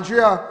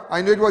 Andrea,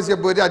 I know it was your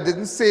birthday. I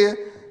didn't say,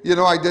 you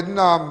know, I didn't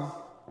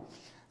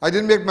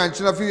make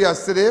mention of you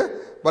yesterday,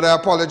 but I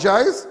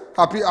apologize.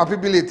 Happy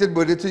belated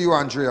birthday to you,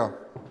 Andrea.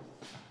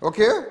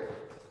 Okay?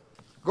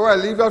 Go ahead,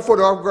 leave that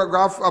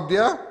photograph up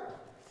there.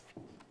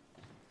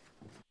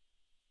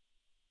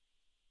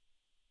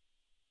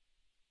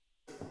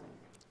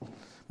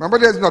 Remember,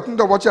 there's nothing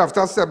to watch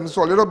after 7,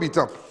 so a little bit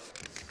up.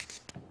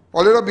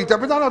 A little bit up.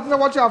 It's not nothing to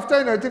watch after,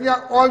 you know. I think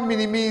they're all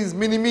mini-me's.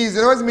 Mini-me's.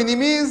 You know what's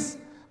mini-me's?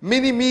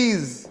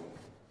 Mini-me's.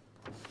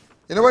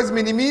 You know what's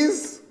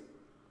mini-me's?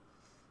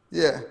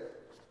 Yeah.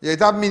 Yeah, it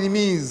have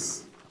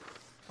mini-me's.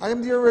 I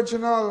am the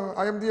original.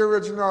 I am the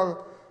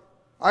original.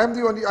 I am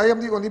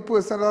the only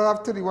person that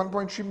have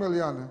 31.3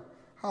 million.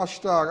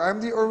 Hashtag. I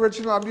am the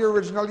original. I'm the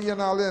original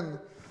Ian Alleyne.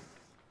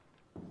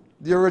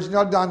 The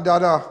original Dan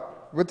Dada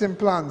with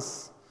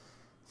implants.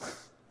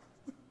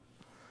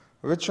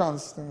 With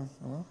chance.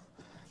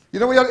 You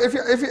know,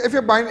 if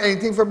you're buying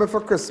anything for me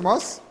for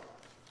Christmas,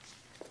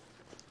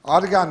 I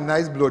ought to get a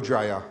nice blow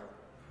dryer.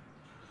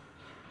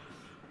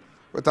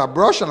 With a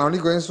brush, and I'm only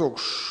going so.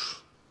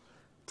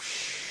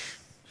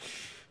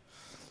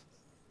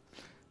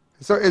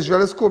 So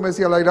Israel's comb is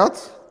here like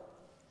that?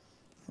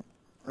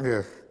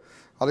 Yeah.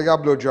 I ought to get a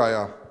blow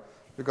dryer.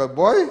 Because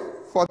boy,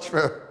 watch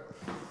me.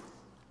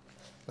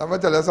 Let me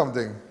tell you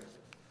something.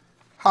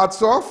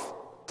 Hats off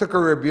to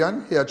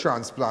Caribbean hair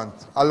transplant.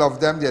 I love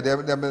them.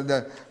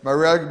 They're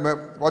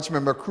watch me,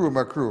 my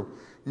crew.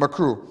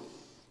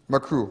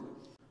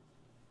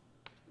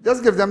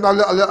 Just give them a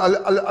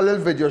little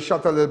video,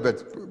 shot a little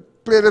bit.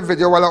 Play the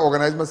video while I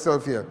organize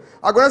myself here.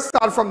 I'm going to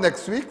start from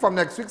next week. From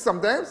next week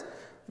sometimes,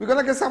 we're going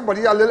to get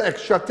somebody a little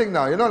extra thing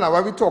now. You know now,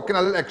 when we're talking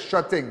a little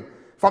extra thing.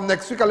 From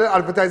next week, a little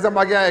advertiser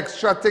might get an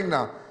extra thing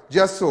now.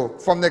 Just so,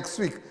 from next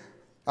week.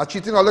 I'm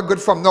cheating all the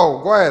good from now.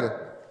 Go ahead.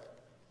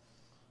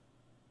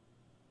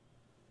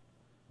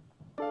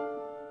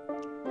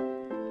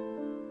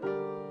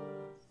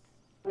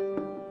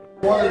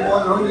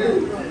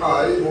 Morning.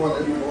 Hi,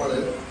 morning.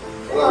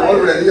 Well, I'm all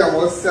ready, I'm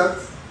all set.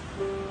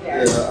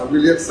 Yeah, I'm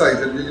really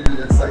excited, really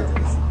excited.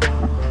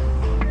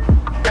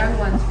 Dan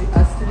wants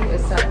us to do a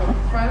set from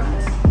front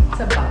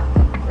to back.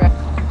 Right.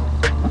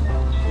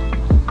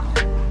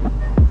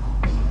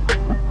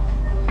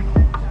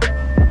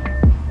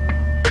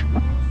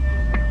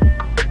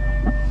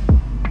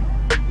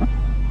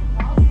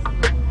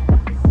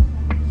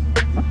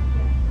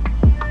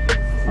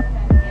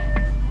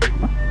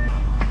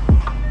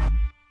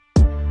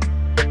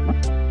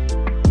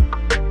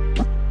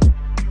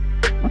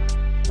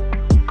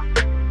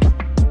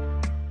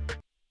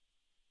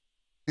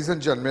 Ladies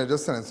and gentlemen,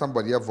 just sending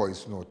somebody a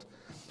voice note.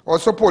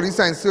 Also, police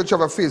are in search of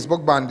a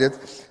Facebook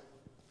bandit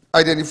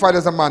identified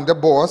as Amanda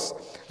Boss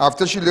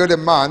after she lured a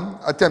man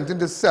attempting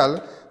to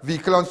sell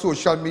vehicle on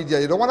social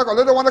media. You don't want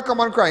to come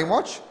on Crime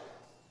Watch?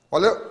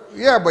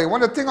 Yeah, but you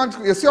want to think on,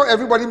 you see how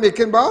everybody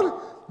making bad?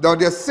 Now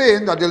they're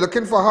saying that they're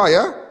looking for her,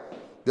 yeah?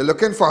 They're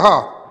looking for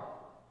her.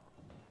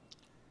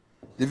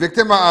 The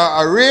victim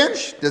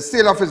arranged the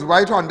sale of his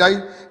white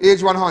Hyundai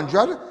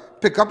H100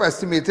 pickup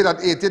estimated at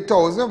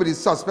 $80,000 with the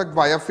suspect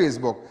via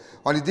Facebook.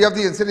 On the day of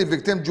the incident, the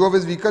victim drove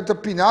his vehicle to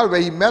Pinal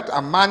where he met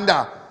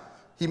Amanda.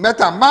 He met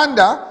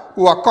Amanda,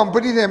 who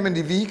accompanied him in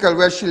the vehicle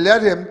where she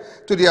led him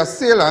to the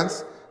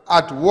assailants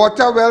at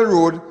Waterwell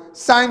Road,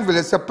 Sign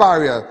Village,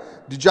 Superior.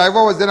 The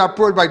driver was then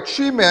approached by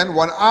 3 men,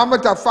 one armed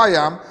with a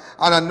firearm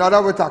and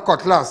another with a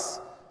cutlass,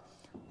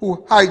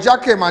 who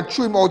hijacked him and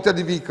threw him out of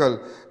the vehicle.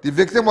 The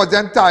victim was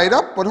then tied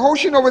up, but how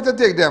she know where to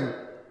take them?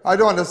 I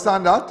don't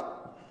understand that.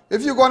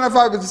 If you go on a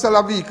fight with sell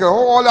a vehicle,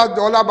 all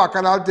that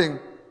bacchanal thing.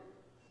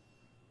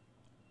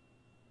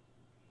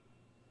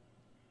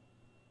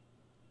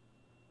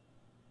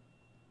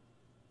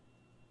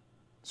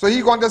 So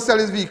he going to sell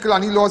his vehicle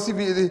and he lost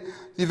the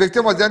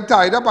victim was then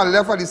tied up and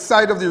left at the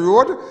side of the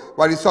road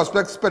while the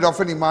suspect sped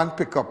off in the man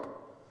pickup.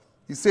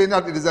 He's saying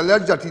that it is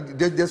alleged that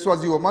this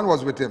was the woman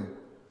was with him.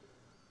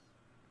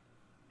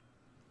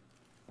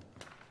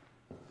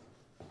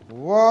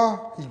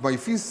 Wow, he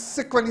might feel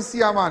sick when he see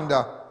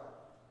Amanda.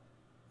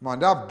 Man,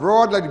 that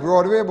broad like the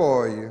Broadway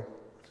boy.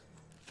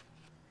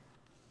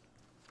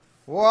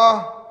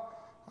 Wow.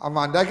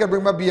 Amanda, I can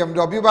bring my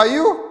BMW by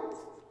you.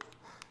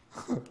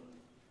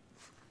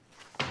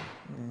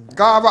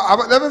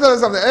 Let me tell you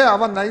something. Hey, I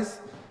have a nice,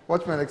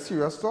 watch my like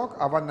serious talk.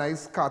 I have a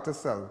nice car to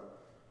sell.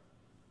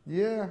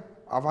 Yeah,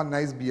 I have a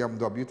nice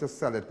BMW to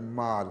sell it.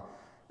 Mad.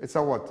 It's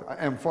a what? A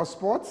M4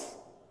 Sports?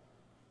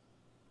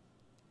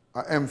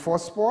 A M4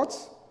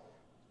 Sports?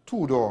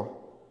 2-door.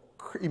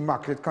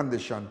 Immaculate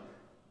condition.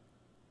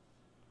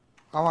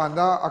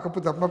 Amanda, I can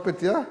put up my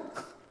picture.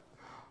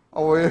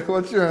 Oh,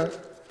 what's your?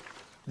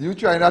 You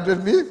trying that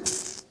with me?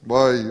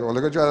 Boy, you're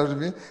going to try that with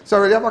me? So I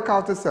already have a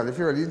car to sell if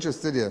you're really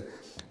interested here.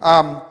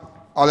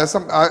 Unless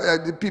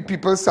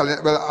people selling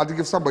it, well, I have to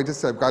give somebody to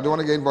sell because I don't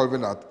want to get involved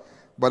in that.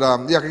 But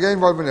yeah, I can get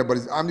involved in it, but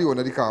I'm the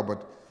owner of the car,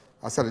 but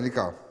I'm selling the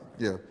car.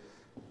 Yeah.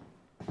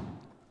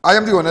 I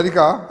am the owner of the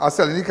car. I'm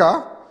selling the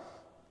car.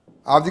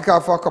 I have the car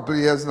for a couple of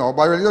years now,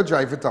 but I really don't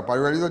drive it up. I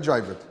really don't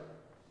drive it.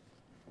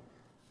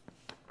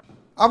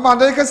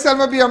 Amanda, you can sell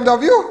my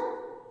BMW?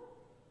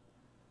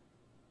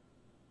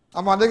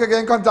 Amanda, you can get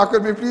in contact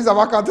with me, please. I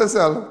have a car to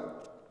sell.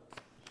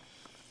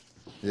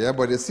 Yeah,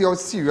 but you see how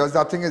serious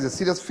that thing is. You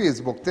see this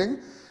Facebook thing?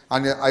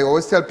 And I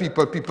always tell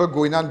people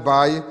go in and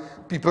buy,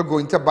 people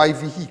going to buy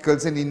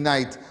vehicles in the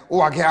night.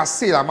 Oh, I get a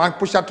sale. A man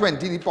push a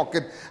 20 in the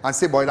pocket and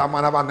say, boy, that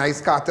man have a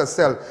nice car to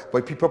sell.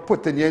 But people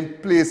putting you in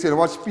place. You know,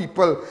 watch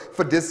people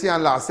for this year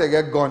and last year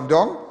get gunned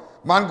down.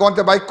 Man going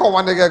to buy cow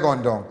and they get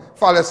gunned down.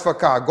 Fallers for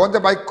car. Going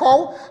to buy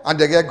cow and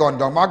they get gunned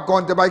down. Man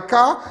going to buy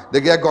car, they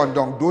get gunned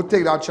down. Don't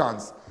take that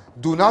chance.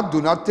 Do not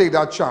take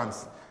that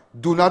chance.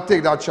 Do not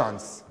take that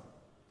chance.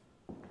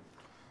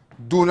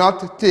 Do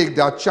not take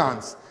that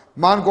chance.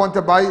 Man going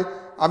to buy,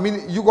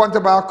 you going to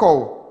buy a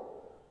cow.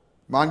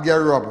 Man get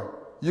robbed.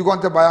 You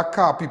going to buy a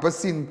car. People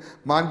seen,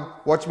 man,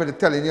 watch me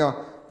telling you.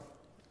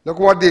 Look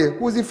what they,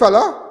 who's the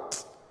fella?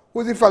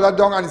 Who's the fella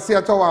down and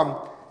say to him,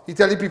 he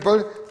telling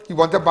people he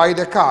want to buy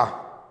the car.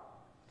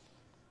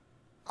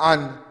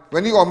 And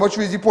when he almost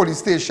reach the police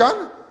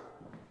station,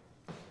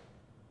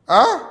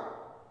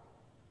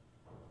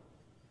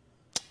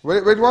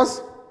 where it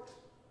was?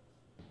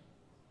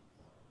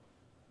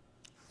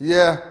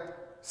 Yeah,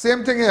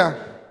 same thing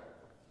here.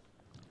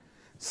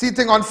 See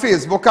thing on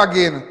Facebook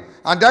again.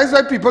 And that's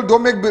why people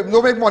don't make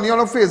money on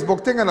a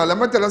Facebook thing. And let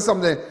me tell you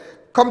something.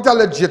 Come to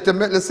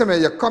legitimate, listen me,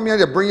 you come here,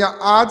 you bring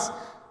your ads.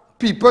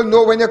 People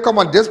know when you come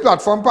on this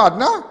platform,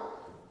 partner.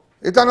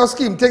 It's no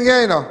scheme thing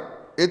here, you know.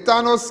 It's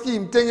no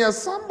scheme thing here.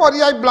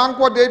 Somebody I blank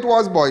what day it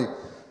was, boy.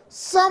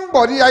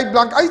 Somebody I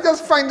blank. I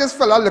just find this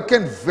fella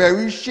looking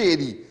very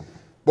shady.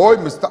 Boy,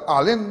 Mr.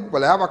 Alleyne,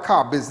 well, I have a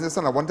car business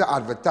and I want to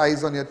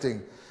advertise on your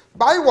thing.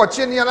 By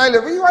watching you and I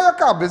live, you are your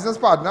car business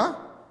partner.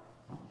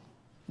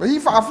 But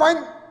I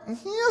find,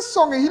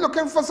 he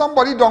looking for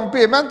somebody down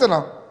payment, you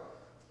know.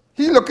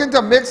 He looking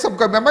to make some,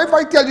 remember if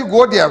I tell you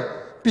go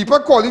there, people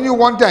calling you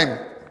one time.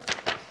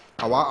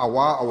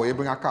 You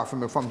bring a car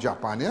from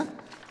Japan, yeah?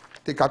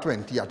 Take a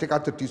 20, take a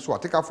 30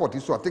 swat, take a 40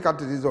 swat, take a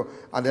 30 swat,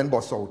 and then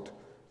bust out.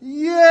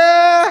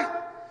 Yeah!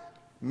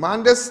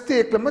 Man, the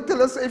steak, let me tell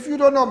you, if you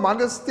don't know, man,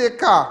 the steak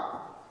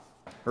car,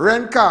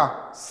 rent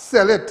car,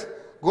 sell it.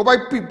 Go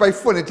buy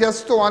furniture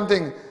store and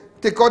thing.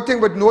 Take out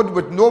thing with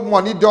no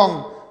money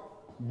down.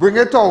 Bring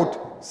it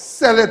out.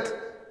 Sell it.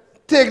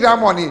 Take that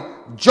money.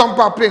 Jump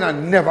a plane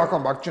and never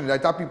come back to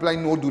Trinidad. That people I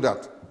know do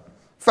that.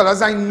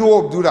 Fellas I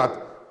know do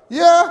that.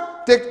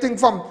 Yeah. Take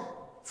things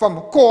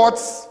from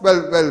courts.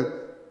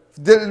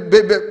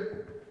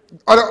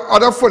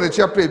 Other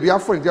furniture places. We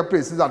have furniture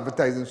places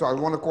advertising, so I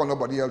don't want to call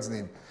nobody else's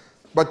name.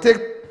 But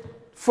take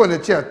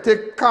furniture.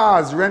 Take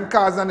cars. Rent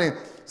cars and then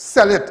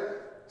sell it.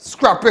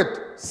 Scrap it.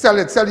 Sell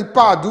the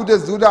part, do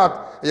this, do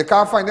that. You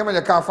can't find them and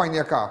you can't find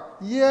your car.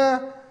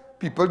 Yeah,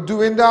 people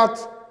doing that.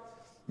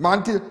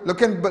 Man,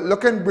 look in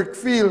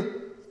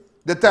Brickfield.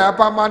 The type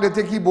of man, they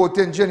take his boat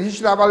engine. He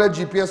should have all the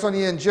GPS on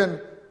the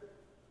engine.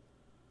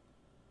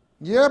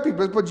 Yeah,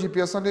 people put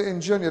GPS on the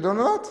engine. You don't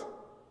know that?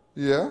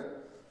 Yeah.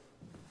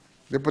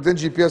 They put in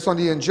GPS on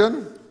the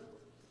engine.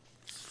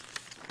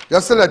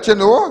 Just to let you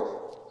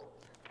know,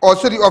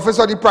 also the Office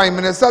of the Prime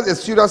Minister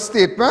issued a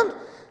statement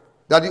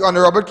that the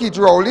Honorable Keith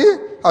Rowley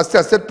has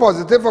tested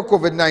positive for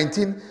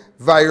COVID-19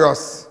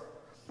 virus.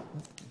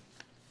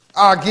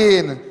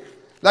 Again,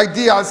 like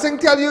D.L. Singh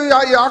tell you you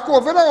are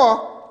COVID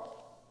or?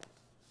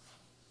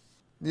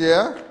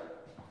 Yeah.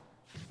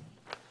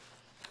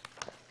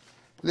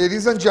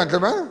 Ladies and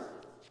gentlemen,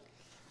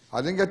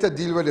 I didn't get to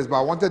deal with this, but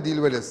I want to deal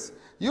with this.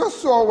 You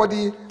saw what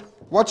the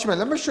watchman,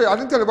 let me show you. I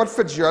didn't tell you about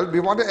Fitzgerald. We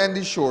want to end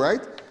the show,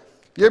 right?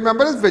 You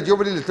remember this video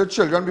with the little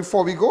children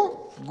before we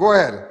go? Go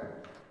ahead.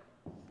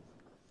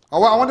 I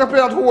want to play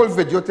that whole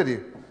video today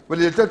with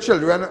the little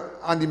children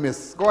and the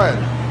miss. Go ahead.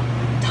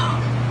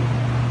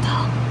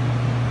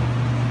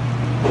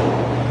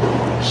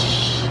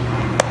 Shh.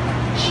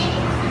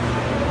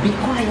 Be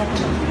quiet.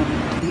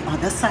 The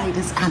other side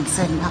is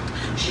answering that.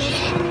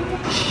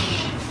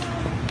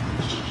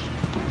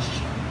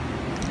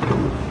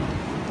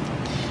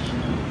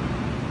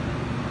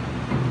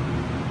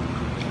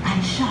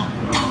 And shut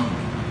down.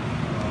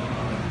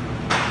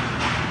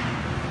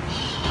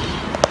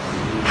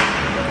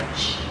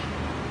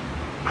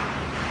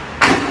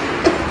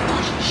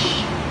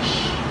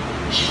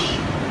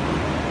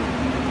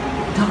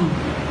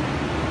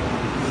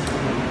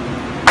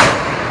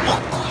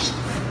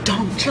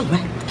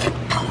 Children,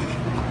 down.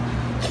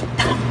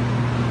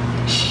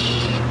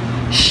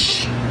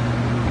 Shh.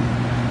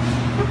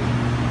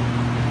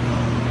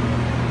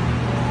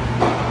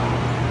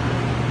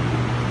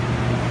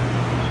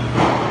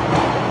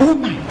 Oh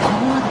my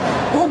God!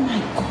 Oh my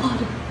God!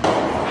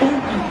 Oh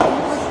my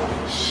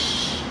God!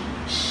 Shh.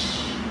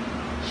 Shh.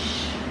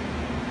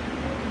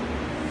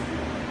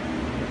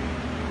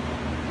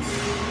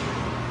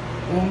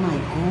 Oh my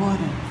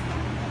God!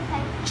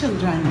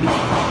 Children,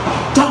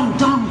 down,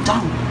 down,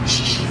 down.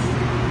 Shh.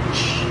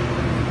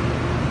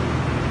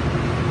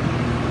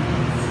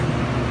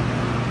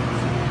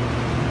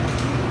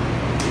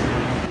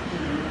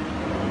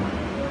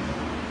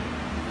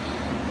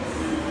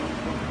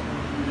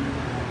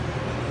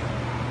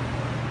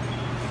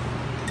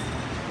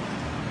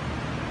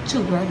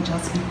 Children,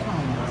 just be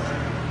quiet.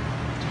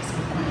 Just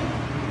be quiet.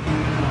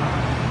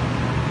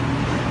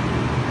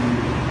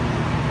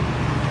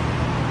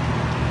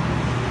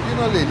 You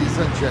know, ladies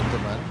and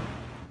gentlemen,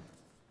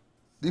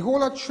 the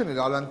whole of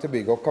Trinidad and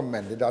Tobago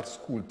commended that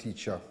school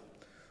teacher.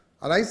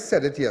 And I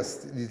said it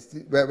yesterday,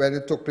 when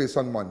it took place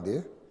on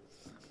Monday,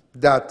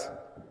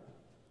 that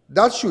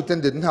that shooting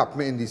didn't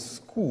happen in the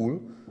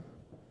school,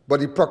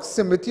 but the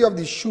proximity of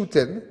the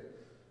shooting,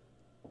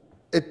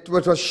 it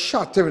was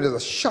shattering, there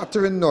was a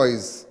shattering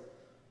noise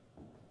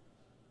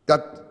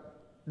that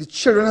the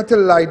children had to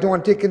lie down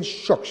and take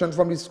instruction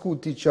from the school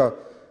teacher.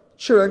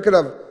 Children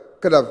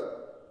could have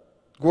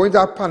go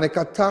into a panic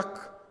attack,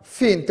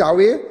 faint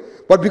away,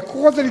 but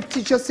because of the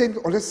teacher saying,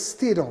 oh, let's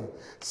stay down,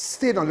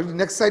 look, the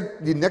next side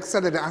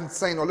of the hand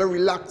sign, oh, let's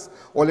relax,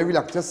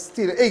 just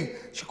stay there. Hey,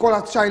 she called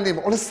her child name,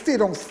 oh, let's stay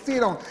down,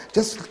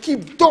 just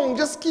keep down.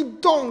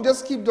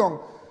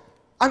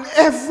 And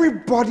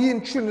everybody in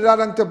Trinidad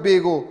and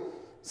Tobago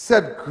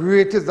said,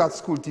 great is that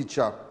school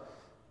teacher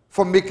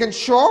for making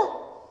sure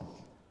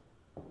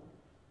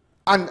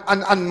and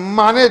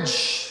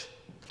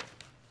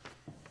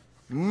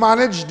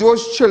manage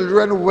those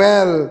children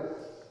well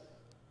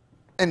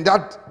in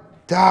that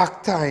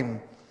dark time.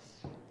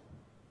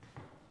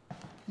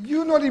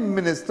 You know, our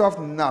Minister of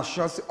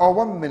National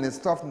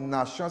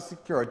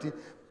Security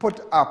put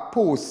a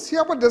post.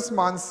 Hear what this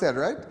man said,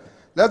 right?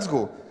 Let's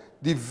go.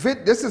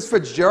 This is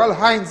Fitzgerald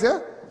Hines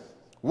here.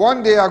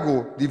 One day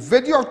ago, the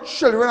video of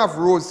children of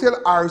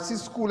Rosehill RC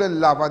School in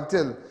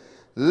Laventille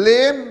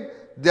laying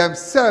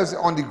themselves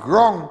on the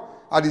ground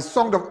at the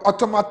sound of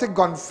automatic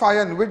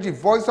gunfire, in which the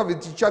voice of the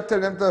teacher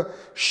telling them to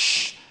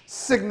shh,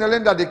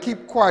 signaling that they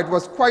keep quiet,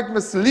 was quite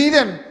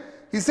misleading.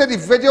 He said the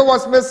video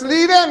was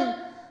misleading.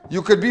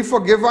 You could be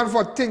forgiven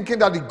for thinking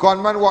that the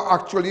gunmen were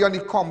actually on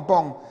the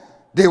compound.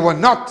 They were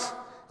not.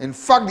 In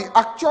fact, the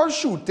actual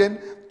shooting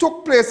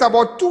took place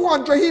about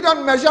 200. He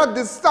don't measure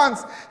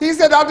distance. He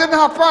said that didn't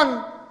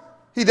happen.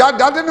 That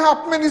didn't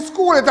happen in the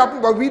school. It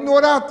happened, but we know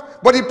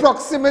that. But the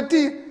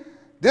proximity.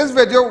 This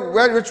video,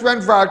 which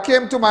went viral,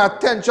 came to my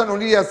attention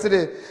only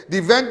yesterday. The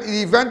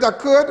event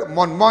occurred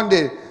on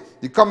Monday.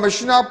 The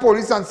Commissioner of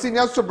Police and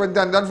Senior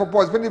Superintendent for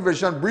Police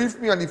Division briefed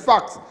me on the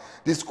facts.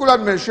 The school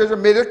administration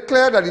made it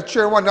clear that the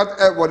children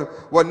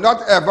were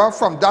not ever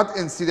from that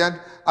incident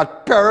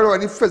at peril or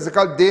any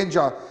physical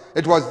danger.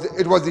 It was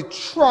the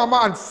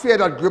trauma and fear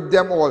that gripped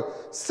them all.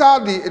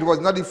 Sadly, it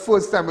was not the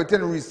first time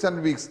within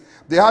recent weeks.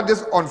 They had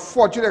this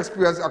unfortunate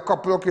experience a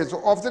couple of occasions.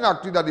 So often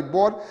actually that the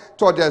board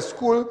taught their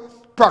school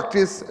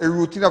practice a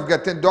routine of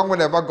getting down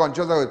whenever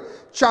gunshots are heard.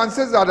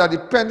 Chances are that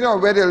depending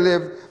on where they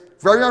live,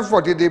 very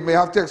unfortunately, they may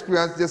have to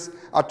experience this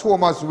at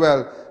home as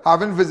well,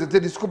 having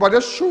visited the school. But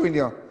just showing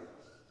you.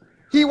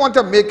 He want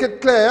to make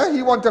it clear,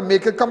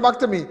 come back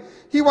to me,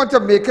 he want to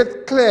make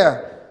it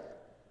clear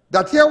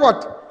that here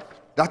what?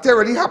 That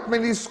already happened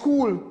in the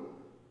school.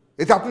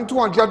 It happened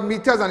 200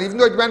 meters, and even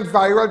though it went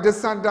viral,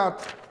 this and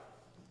that.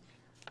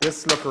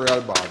 This look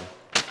real bad.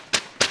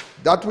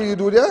 That what you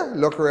do there,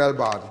 look real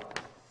bad.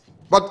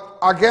 But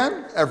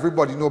again,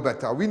 everybody know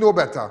better. We know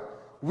better.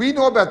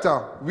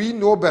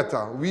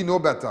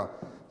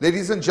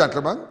 Ladies and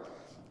gentlemen,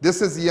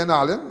 this is Ian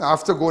Alleyne. I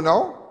have to go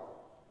now.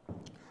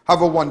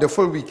 Have a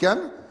wonderful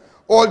weekend.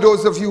 All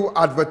those of you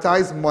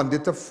advertise Monday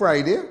to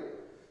Friday.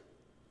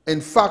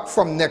 In fact,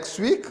 from next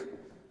week,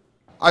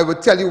 I will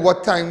tell you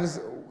what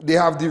times they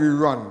have the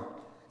rerun.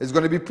 It's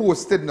going to be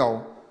posted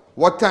now.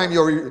 What time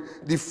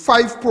the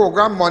 5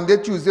 program, Monday,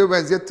 Tuesday,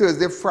 Wednesday,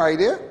 Thursday,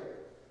 Friday.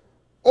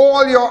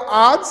 All your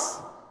ads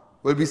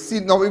will be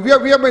seen. Now, we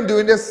have been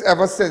doing this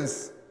ever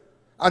since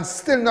and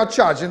still not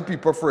charging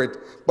people for it.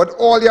 But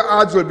all your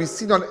ads will be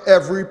seen on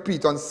every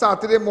repeat. On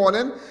Saturday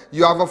morning,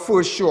 you have a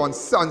first show. On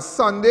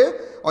Sunday,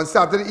 on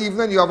Saturday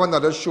evening, you have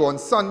another show. On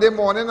Sunday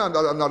morning,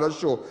 another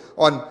show.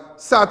 On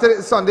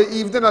Sunday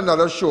evening,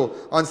 another show.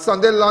 On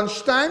Sunday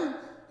lunchtime,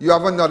 you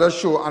have another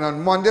show. And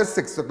on Monday,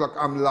 6 o'clock,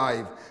 I'm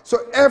live. So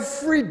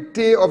every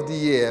day of the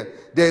year,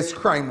 there's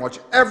Crime Watch.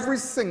 Every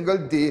single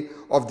day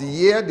of the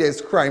year, there's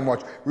Crime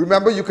Watch.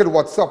 Remember, you can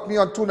WhatsApp me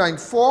on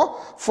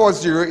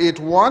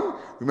 294-4081.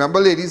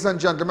 Remember, ladies and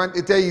gentlemen,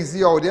 it's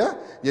easy out there.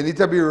 You need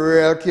to be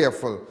real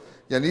careful.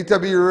 When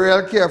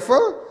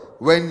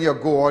you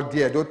go out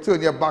there. Don't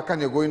turn your back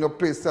and you're going to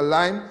place the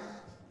line.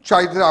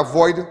 Try to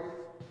avoid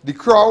the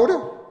crowd.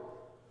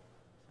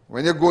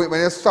 When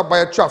you stop by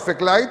a traffic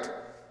light,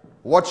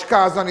 watch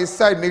cars on the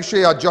side. Make sure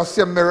you adjust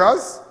your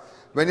mirrors.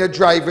 When you're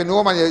driving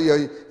home and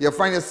you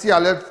find you see a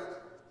little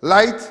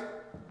light,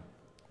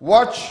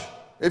 watch.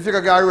 If you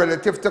can get a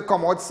relative to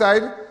come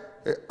outside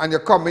and you're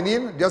coming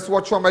in, just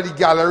watch from by the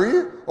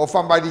gallery or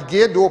from by the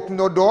gate. Don't open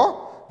no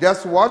door.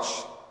 Just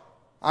watch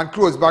and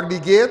close back the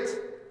gate.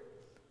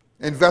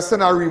 Invest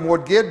in a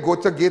remote gate. Go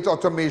to Gate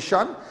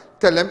Automation.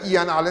 Tell them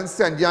Ian Alleyne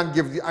send you and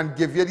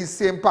give you the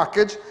same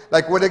package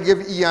like what they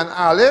give Ian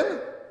Alleyne.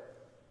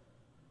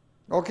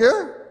 Okay?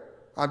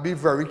 And be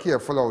very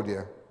careful out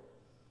there.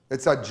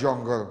 It's a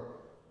jungle.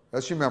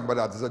 Let's remember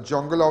that. It's a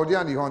jungle out there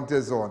and the hunt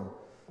is on.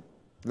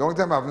 Long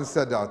time I haven't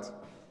said that.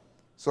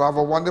 So have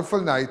a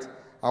wonderful night.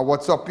 And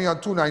WhatsApp me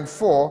on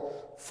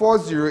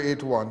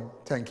 294-4081.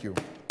 Thank you.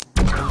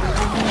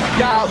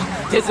 Yo,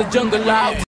 there's a jungle out.